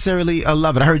didn't necessarily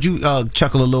love it. I heard you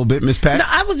chuckle a little bit, Miss Pat. No,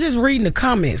 I was just reading the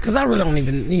comments because I really don't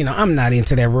even, I'm not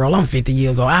into that role. I'm 50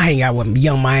 years old. I hang out with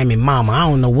Young Miami mama. I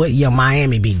don't know what Young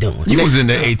Miami be doing. You was in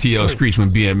the ATL streets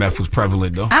when BMF was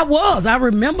prevalent, though. I was. I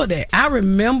remember that. I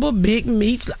remember Big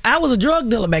Meech. I was a drug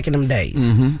dealer back in them days.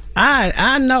 Mm-hmm.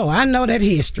 I know that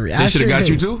history. They should have got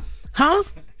you, too? Huh?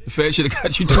 The Fed should have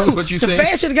got you too, what you saying? The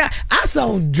Fed should have got. I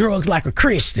sold drugs like a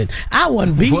Christian. I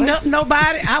wasn't beating up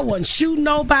nobody. I wasn't shooting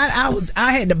nobody.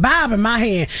 I had the Bible in my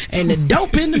hand and the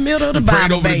dope in the middle of the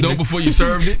Bible. Prayed over the dope before you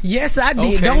served it? Yes, I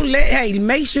did. Okay.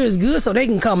 Make sure it's good so they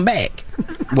can come back.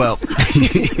 Well,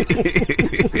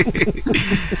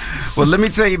 let me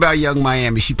tell you about Young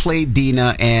Miami. She played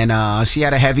Dina, and she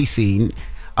had a heavy scene.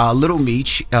 Little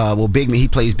Meech, Big Meech, he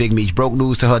plays Big Meech, broke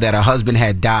news to her that her husband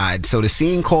had died. So the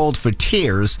scene called for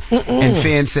tears, and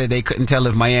fans said they couldn't tell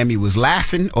if Miami was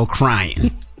laughing or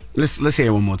crying. Let's hear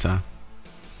it one more time.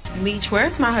 Meech,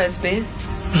 where's my husband?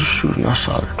 He's shooting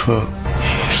outside the club.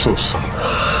 I'm so sorry.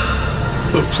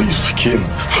 But please forgive me.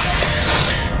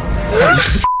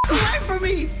 Away from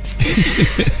me.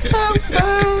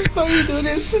 Why you do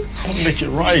this? I'll make it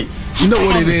right. You know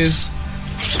what it is?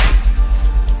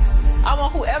 I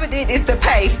want whoever did this to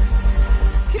pay.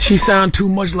 She sound too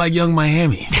much like Young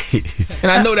Miami.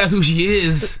 And I know that's who she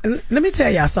is. Let me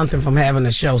tell y'all something from having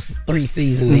a show 3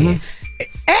 seasons in.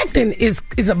 Acting is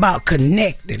about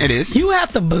connecting. It is. You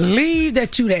have to believe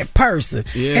that you that person.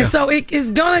 Yeah. And so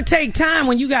it's gonna take time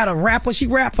when you got a rapper. She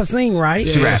rap or sing, right?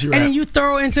 Yeah, she rap. And then you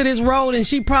throw her into this role, and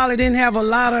she probably didn't have a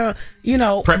lot of,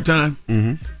 prep time,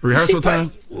 rehearsal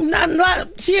time.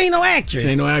 She ain't no actress. She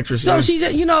ain't no actress. So she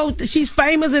just, she's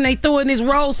famous, and they threw her in this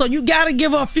role. So you got to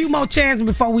give her a few more chances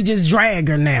before we just drag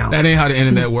her now. That ain't how the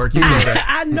internet work. You know that.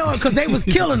 I know it because they was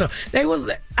killing her. They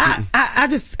was. I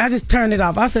just turned it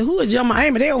off. I said, "Who is Young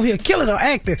Miami? They over here killing her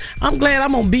acting." I'm glad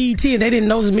I'm on BET and they didn't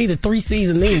notice me the 3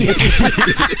 seasons in.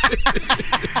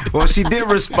 Well, she did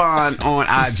respond on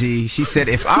IG. She said,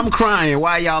 "If I'm crying,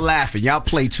 why y'all laughing? Y'all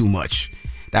play too much."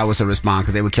 That was her response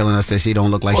because they were killing her. Said she don't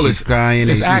look like she's crying.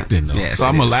 It's acting though. Yes, so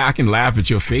I can laugh at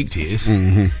your fake tears.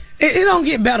 It don't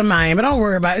get better, Miami. Don't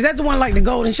worry about it. Is that the one like the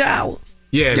golden shower?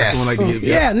 Yeah, that's the one like to give.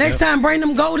 Yeah, next time bring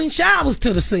them golden showers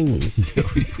to the scene.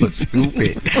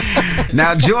 Stupid.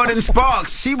 Now, Jordan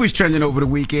Sparks, she was trending over the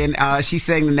weekend. She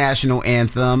sang the national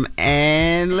anthem,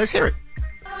 and let's hear it.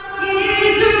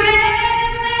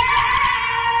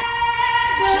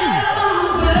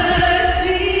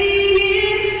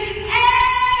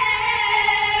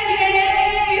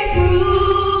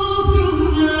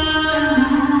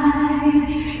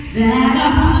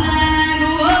 That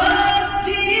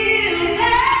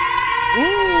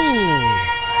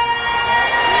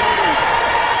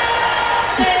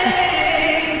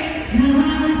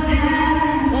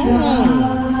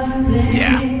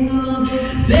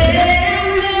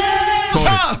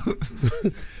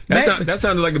That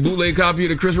sounded like a bootleg copy of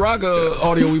the Chris Rock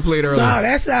audio we played earlier. No,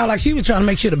 that sounded like she was trying to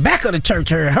make sure the back of the church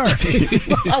heard her.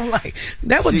 I'm like,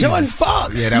 that was Jordan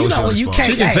Sparks. Yeah, that was Jordan Sparks.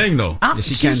 She can sing, though.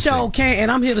 She sure can,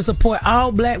 and I'm here to support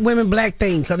all black women, black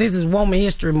things, because this is Woman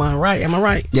History Month, right? Am I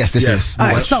right? Yes, this is. All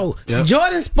right, so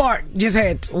Jordan Sparks just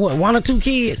had, 1 or 2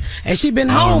 kids, and she been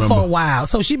home for a while,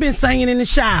 so she been singing in the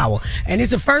shower, and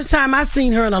it's the first time I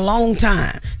seen her in a long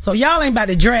time. So y'all ain't about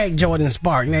to drag Jordan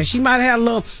Sparks. Now, she might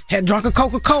have had drunk a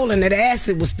Coca-Cola, and that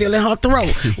acid was still in her throat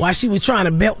while she was trying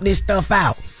to belt this stuff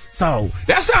out. So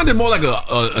that sounded more like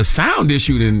a sound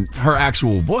issue than her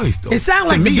actual voice, though. It sounded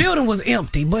like the building was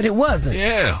empty, but it wasn't.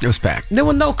 Yeah, it was packed. There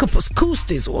were no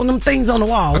acoustics, one of them things on the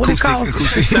wall. What do you call it?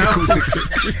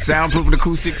 Acoustics. Soundproof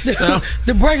acoustics.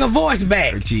 To bring her voice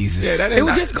back. Jesus. Yeah, it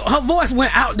was just her voice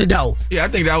went out the door. Yeah, I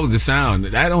think that was the sound.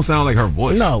 That don't sound like her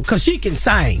voice. No, because she can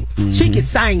sing. Mm-hmm. She can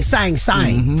sing.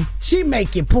 Mm-hmm. She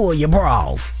make you pull your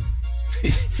bra off.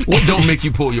 What don't make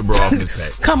you pull your bra off, Miss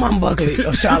Pat? Come on, Buckley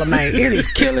or Charlamagne. It is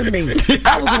killing me.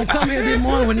 I was going to come here this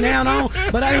morning with noun on,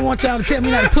 but I didn't want y'all to tell me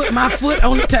not to put my foot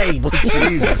on the table.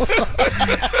 Jesus.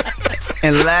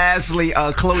 And lastly,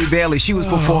 Chloe Bailey, she was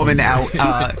performing out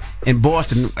in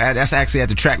Boston. That's actually at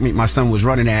the track meet my son was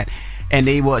running at. And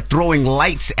they were throwing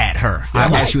lights at her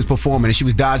as she was performing, and she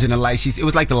was dodging the lights. It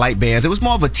was like the light bands. It was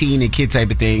more of a teen and kid type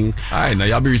of thing. All right, now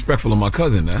y'all be respectful of my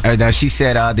cousin. Now she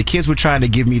said the kids were trying to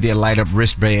give me their light up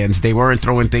wristbands. They weren't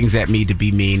throwing things at me to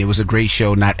be mean. It was a great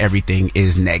show. Not everything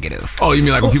is negative. Oh, you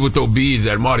mean like when people throw beads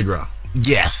at Mardi Gras?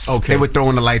 Yes. Okay. They were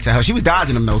throwing the lights at her. She was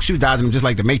dodging them, though. She was dodging them just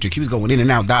like the Matrix. She was going in and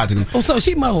out, dodging them. Oh, so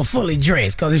she must have fully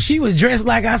dressed, because if she was dressed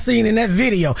like I seen in that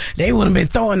video, they wouldn't have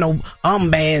been throwing no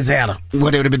bands at her.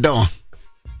 What they would have been doing?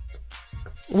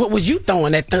 What was you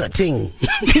throwing at 13?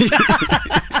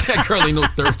 That girl ain't no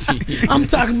 13. I'm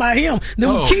talking about him.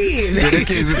 Them kids. Yeah, them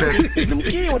kids them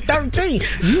kids were 13.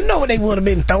 You know what they would have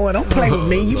been throwing. Don't play with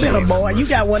me. You been a boy. You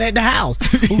got one at the house.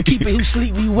 Who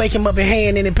sleep when you wake him up and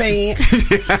hand in the pants.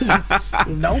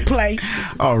 Don't play.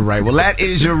 All right. Well, that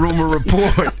is your rumor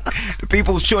report. The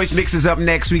People's Choice Mix is up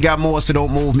next. We got more, so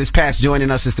don't move. Miss Pat's joining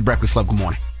us. It's The Breakfast Club. Good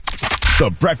morning. The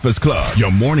Breakfast Club.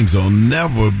 Your mornings will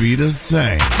never be the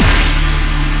same.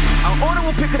 Our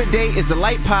audible pick of the day is the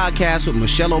Light Podcast with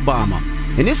Michelle Obama.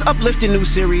 In this uplifting new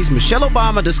series, Michelle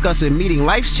Obama discusses meeting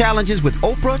life's challenges with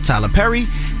Oprah, Tyler Perry,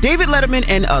 David Letterman,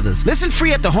 and others. Listen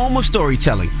free at the home of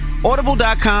storytelling,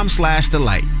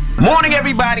 audible.com/thelight. Morning,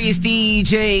 everybody. It's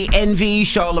DJ NV,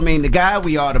 Charlamagne the Guy.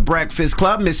 We are the Breakfast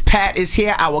Club. Miss Pat is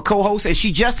here, our co-host, and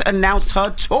she just announced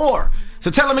her tour. So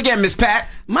tell them again, Miss Pat.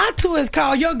 My tour is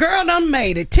called Your Girl Done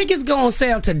Made It. Tickets go on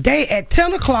sale today at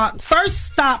 10 o'clock. First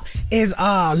stop is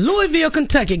Louisville,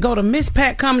 Kentucky. Go to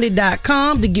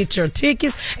MissPatComedy.com to get your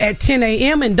tickets at 10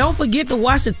 a.m. And don't forget to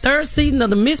watch the 3rd season of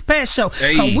the Miss Pat Show.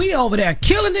 Because we over there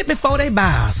killing it before they buy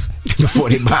us. Before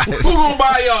they buy us. Who gonna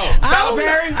buy y'all? Tyler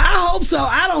Perry? I hope so.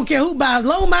 I don't care who buys. As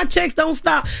long as my checks don't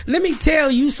stop, let me tell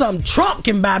you something. Trump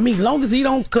can buy me as long as he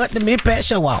don't cut the Miss Pat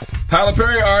Show off. Tyler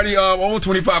Perry already owned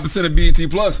 25% of BET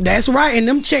Plus. That's right, and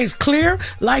them checks clear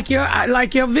like your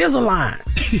Invisalign.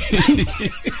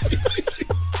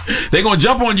 They gonna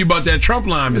jump on you about that Trump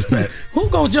line, Miss Pat. Who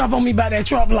gonna jump on me about that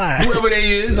Trump line? Whoever they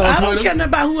is on I Twitter. don't care nothing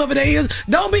about whoever they is.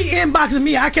 Don't be inboxing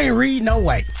me. I can't read no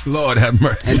way. Lord have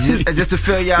mercy. And just to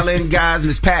fill y'all in, guys,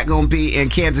 Miss Pat gonna be in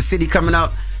Kansas City coming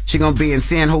up. She gonna be in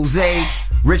San Jose,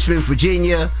 Richmond,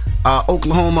 Virginia,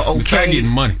 Oklahoma, getting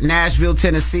money. Nashville,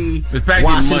 Tennessee,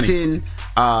 Washington,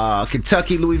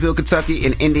 Kentucky, Louisville, Kentucky,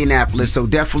 and Indianapolis. So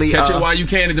definitely catch it while you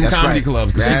can at them comedy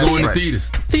clubs, because she's going to theaters.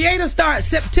 Theater starts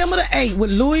September the 8th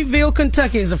with Louisville,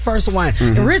 Kentucky is the first one.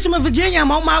 In Richmond, Virginia,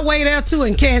 I'm on my way there too.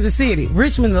 In Kansas City,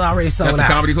 Richmond is already sold out. That's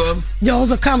the comedy club? Yo,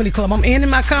 it's a comedy club. I'm ending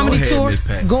my comedy tour,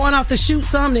 going off to shoot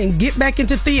something and get back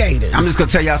into theaters. I'm just gonna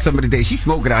tell y'all some of the days she's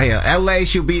smoking out here. LA,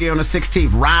 she'll be there on the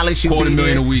 16th. Raleigh, she'll be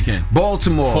there. $250,000 a weekend.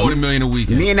 Baltimore, $250,000 a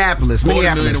weekend. Minneapolis,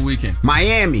 $250,000 a weekend.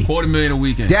 Miami, $250,000 a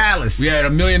weekend. Dallas. We had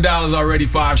 $1 million already,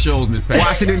 5 shows, Miss Pat.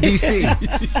 Washington D.C.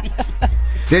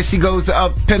 Then she goes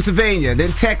to Pennsylvania,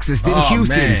 then Texas, then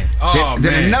Houston,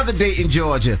 then another date in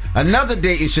Georgia, another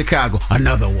date in Chicago,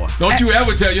 another one. Don't you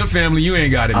ever tell your family you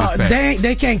ain't got it, Miss Pat.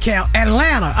 They can't count.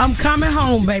 Atlanta, I'm coming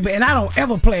home, baby, and I don't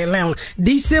ever play Atlanta.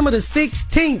 December the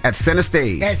 16th. At Center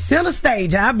Stage. At Center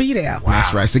Stage, I'll be there. Wow.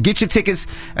 That's right. So get your tickets.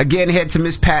 Again, head to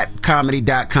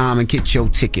MissPatComedy.com and get your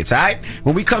tickets, all right?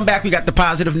 When we come back, we got the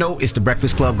positive note. It's The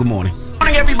Breakfast Club. Good morning. Good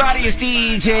morning, everybody. It's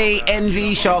DJ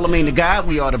NV, Charlamagne the Guy.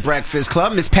 We are The Breakfast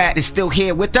Club. Miss Pat is still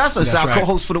here with us. It's our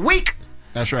co-host for the week.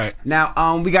 That's right.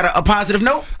 Now, we got a positive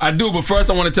note? I do, but first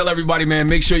I want to tell everybody, man,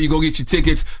 make sure you go get your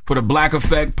tickets for the Black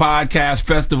Effect Podcast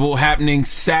Festival happening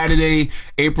Saturday,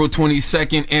 April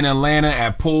 22nd in Atlanta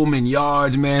at Pullman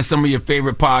Yards, man. Some of your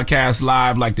favorite podcasts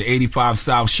live, like the 85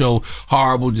 South Show,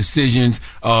 Horrible Decisions,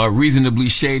 Reasonably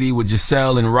Shady with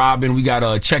Giselle and Robin. We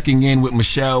got Checking In with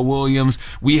Michelle Williams.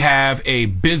 We have a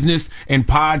business and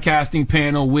podcasting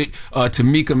panel with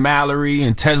Tamika Mallory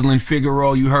and Tezlyn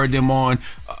Figaro. You heard them on.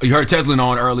 You heard Tezlyn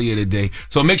on earlier today.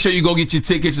 So make sure you go get your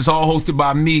tickets. It's all hosted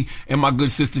by me and my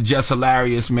good sister Jess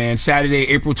Hilarious, man. Saturday,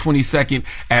 April 22nd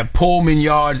at Pullman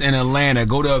Yards in Atlanta.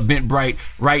 Go to Eventbrite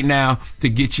right now to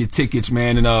get your tickets,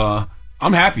 man. And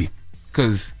I'm happy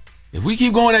because if we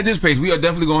keep going at this pace, we are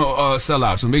definitely going to sell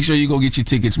out. So make sure you go get your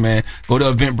tickets, man. Go to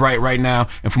Eventbrite right now.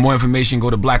 And for more information, go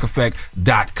to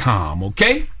blackeffect.com.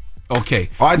 Okay? Okay.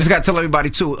 Oh, I just got to tell everybody,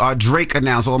 too, Drake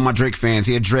announced, all my Drake fans,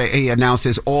 he announced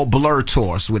his All Blur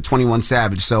tour with 21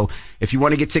 Savage. So if you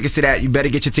want to get tickets to that, you better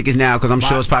get your tickets now because I'm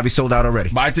sure it's probably sold out already.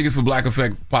 Buy tickets for Black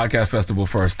Effect Podcast Festival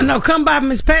first. No, come buy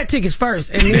Miss Pat tickets first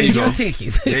and then your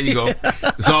tickets. There you go.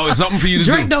 So it's something for you to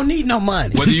do. Drake don't need no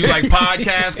money. Whether you like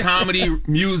podcast, comedy,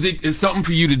 music, it's something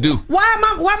for you to do. Why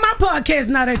my podcast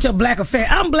not at your Black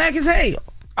Effect? I'm black as hell.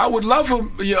 I would love for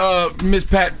Miss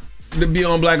Pat to be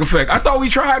on Black Effect. I thought we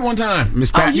tried one time.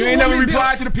 Miss Pat, you ain't never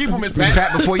replied to the people, Miss Pat. Miss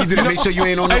Pat, before you do that, make sure you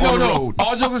ain't on the road.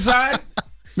 All jokes aside,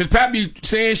 Miss Pat be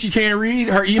saying she can't read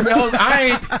her emails.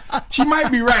 She might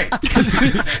be right.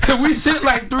 We sent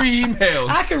like 3 emails.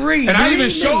 I can read. And I even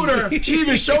showed her. She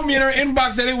even showed me in her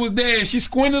inbox that it was there. And she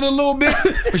squinted a little bit,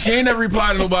 but she ain't never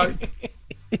replied to nobody.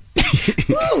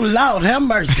 Oh, Lord, have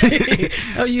mercy.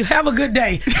 Oh, you have a good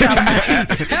day.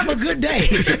 Have a good day.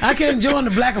 I can't join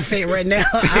the Black Effect right now.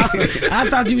 I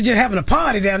thought you were just having a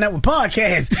party down there with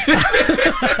podcasts.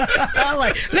 I was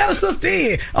like, let a sister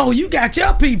in. Oh, you got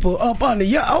your people up under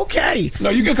your. Okay. No,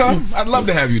 you can come. I'd love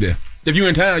to have you there. If you're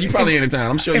in town, you probably ain't in town.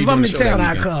 I'm sure you're in town,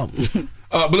 I come.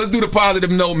 But let's do the positive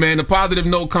note, man. The positive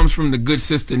note comes from the good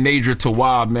sister Nadra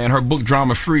Tawwab, man. Her book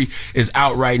Drama Free is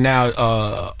out right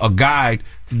now, a guide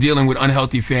to dealing with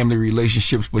unhealthy family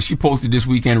relationships. But she posted this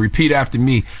weekend, repeat after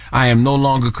me, I am no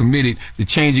longer committed to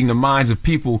changing the minds of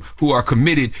people who are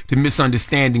committed to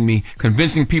misunderstanding me.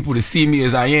 Convincing people to see me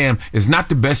as I am is not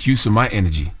the best use of my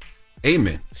energy.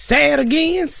 Amen. Say it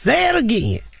again. Say it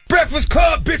again. Breakfast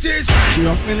Club, bitches.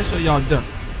 Y'all finished or y'all done?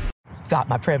 Got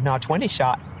my Prevnar 20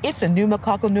 shot. It's a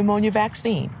pneumococcal pneumonia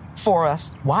vaccine. For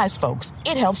us, wise folks,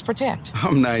 it helps protect.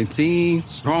 I'm 19,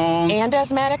 strong. And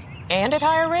asthmatic, and at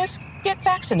higher risk. Get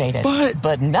vaccinated.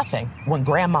 But nothing when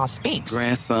grandma speaks.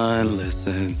 Grandson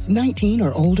listens. 19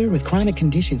 or older with chronic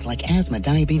conditions like asthma,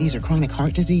 diabetes, or chronic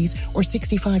heart disease, or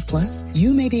 65 plus,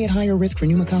 you may be at higher risk for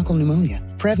pneumococcal pneumonia.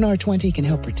 Prevnar 20 can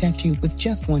help protect you with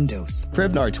just 1 dose.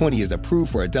 Prevnar 20 is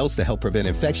approved for adults to help prevent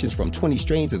infections from 20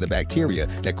 strains of the bacteria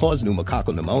that cause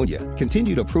pneumococcal pneumonia.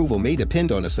 Continued approval may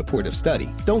depend on a supportive study.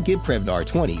 Don't give Prevnar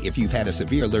 20 if you've had a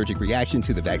severe allergic reaction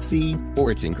to the vaccine or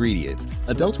its ingredients.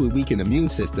 Adults with weakened immune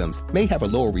systems may have a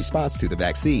lower response to the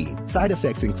vaccine. Side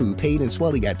effects include pain and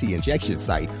swelling at the injection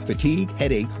site, fatigue,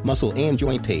 headache, muscle, and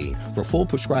joint pain. For full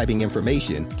prescribing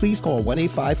information, please call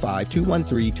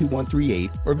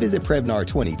 1-855-213-2138 or visit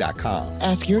Prevnar20.com.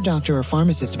 Ask your doctor or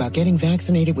pharmacist about getting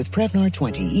vaccinated with Prevnar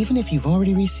 20, even if you've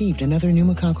already received another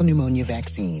pneumococcal pneumonia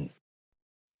vaccine.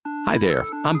 Hi there,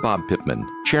 I'm Bob Pittman,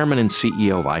 Chairman and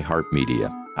CEO of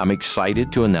iHeartMedia. I'm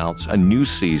excited to announce a new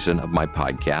season of my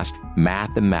podcast,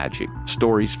 Math and Magic,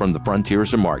 Stories from the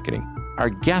Frontiers of Marketing. Our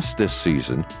guests this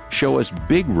season show us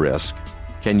big risk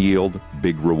can yield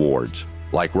big rewards,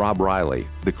 like Rob Riley,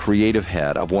 the creative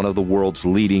head of one of the world's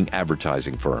leading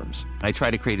advertising firms. I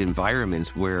try to create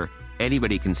environments where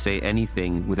anybody can say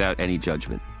anything without any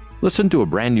judgment. Listen to a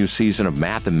brand new season of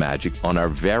Math and Magic on our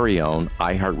very own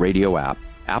iHeartRadio app,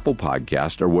 Apple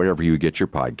Podcast, or wherever you get your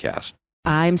podcast.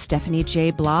 I'm Stephanie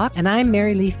J. Block. And I'm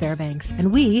Mary Lee Fairbanks.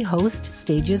 And we host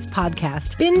Stages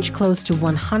Podcast. Binge close to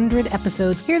 100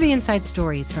 episodes. Hear the inside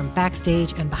stories from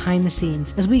backstage and behind the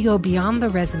scenes as we go beyond the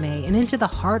resume and into the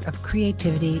heart of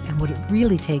creativity and what it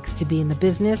really takes to be in the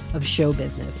business of show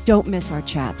business. Don't miss our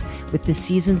chats with this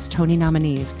season's Tony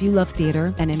nominees. If you love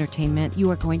theater and entertainment,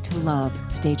 you are going to love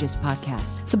Stages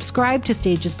Podcast. Subscribe to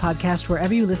Stages Podcast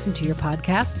wherever you listen to your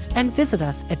podcasts and visit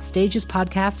us at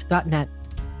stagespodcast.net.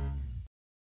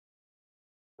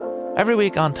 Every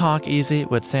week on Talk Easy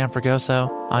with Sam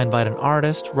Fragoso, I invite an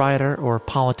artist, writer, or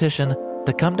politician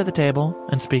to come to the table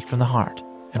and speak from the heart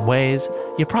in ways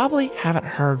you probably haven't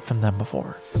heard from them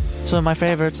before. Some of my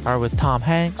favorites are with Tom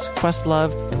Hanks,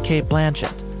 Questlove, and Cate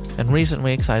Blanchett. In recent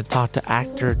weeks, I talked to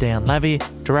actor Dan Levy,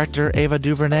 director Ava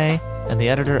DuVernay, and the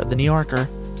editor of The New Yorker,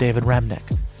 David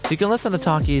Remnick. You can listen to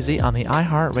Talk Easy on the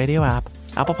iHeartRadio app,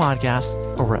 Apple Podcasts,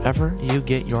 or wherever you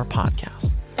get your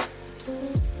podcasts.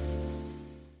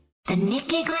 The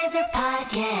Nikki Glazer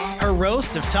Podcast. Her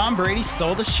roast of Tom Brady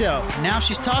stole the show. Now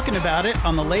she's talking about it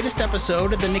on the latest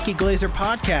episode of the Nikki Glazer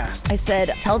Podcast. I said,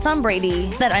 tell Tom Brady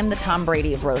that I'm the Tom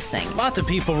Brady of roasting. Lots of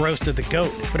people roasted the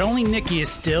GOAT, but only Nikki is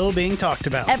still being talked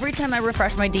about. Every time I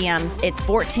refresh my DMs, it's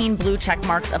 14 blue check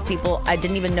marks of people I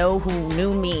didn't even know who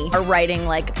knew me are writing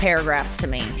like paragraphs to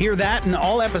me. Hear that in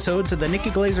all episodes of the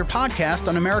Nikki Glazer Podcast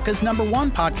on America's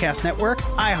 #1 podcast network,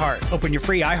 iHeart. Open your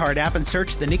free iHeart app and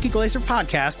search the Nikki Glazer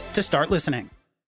Podcast to start listening.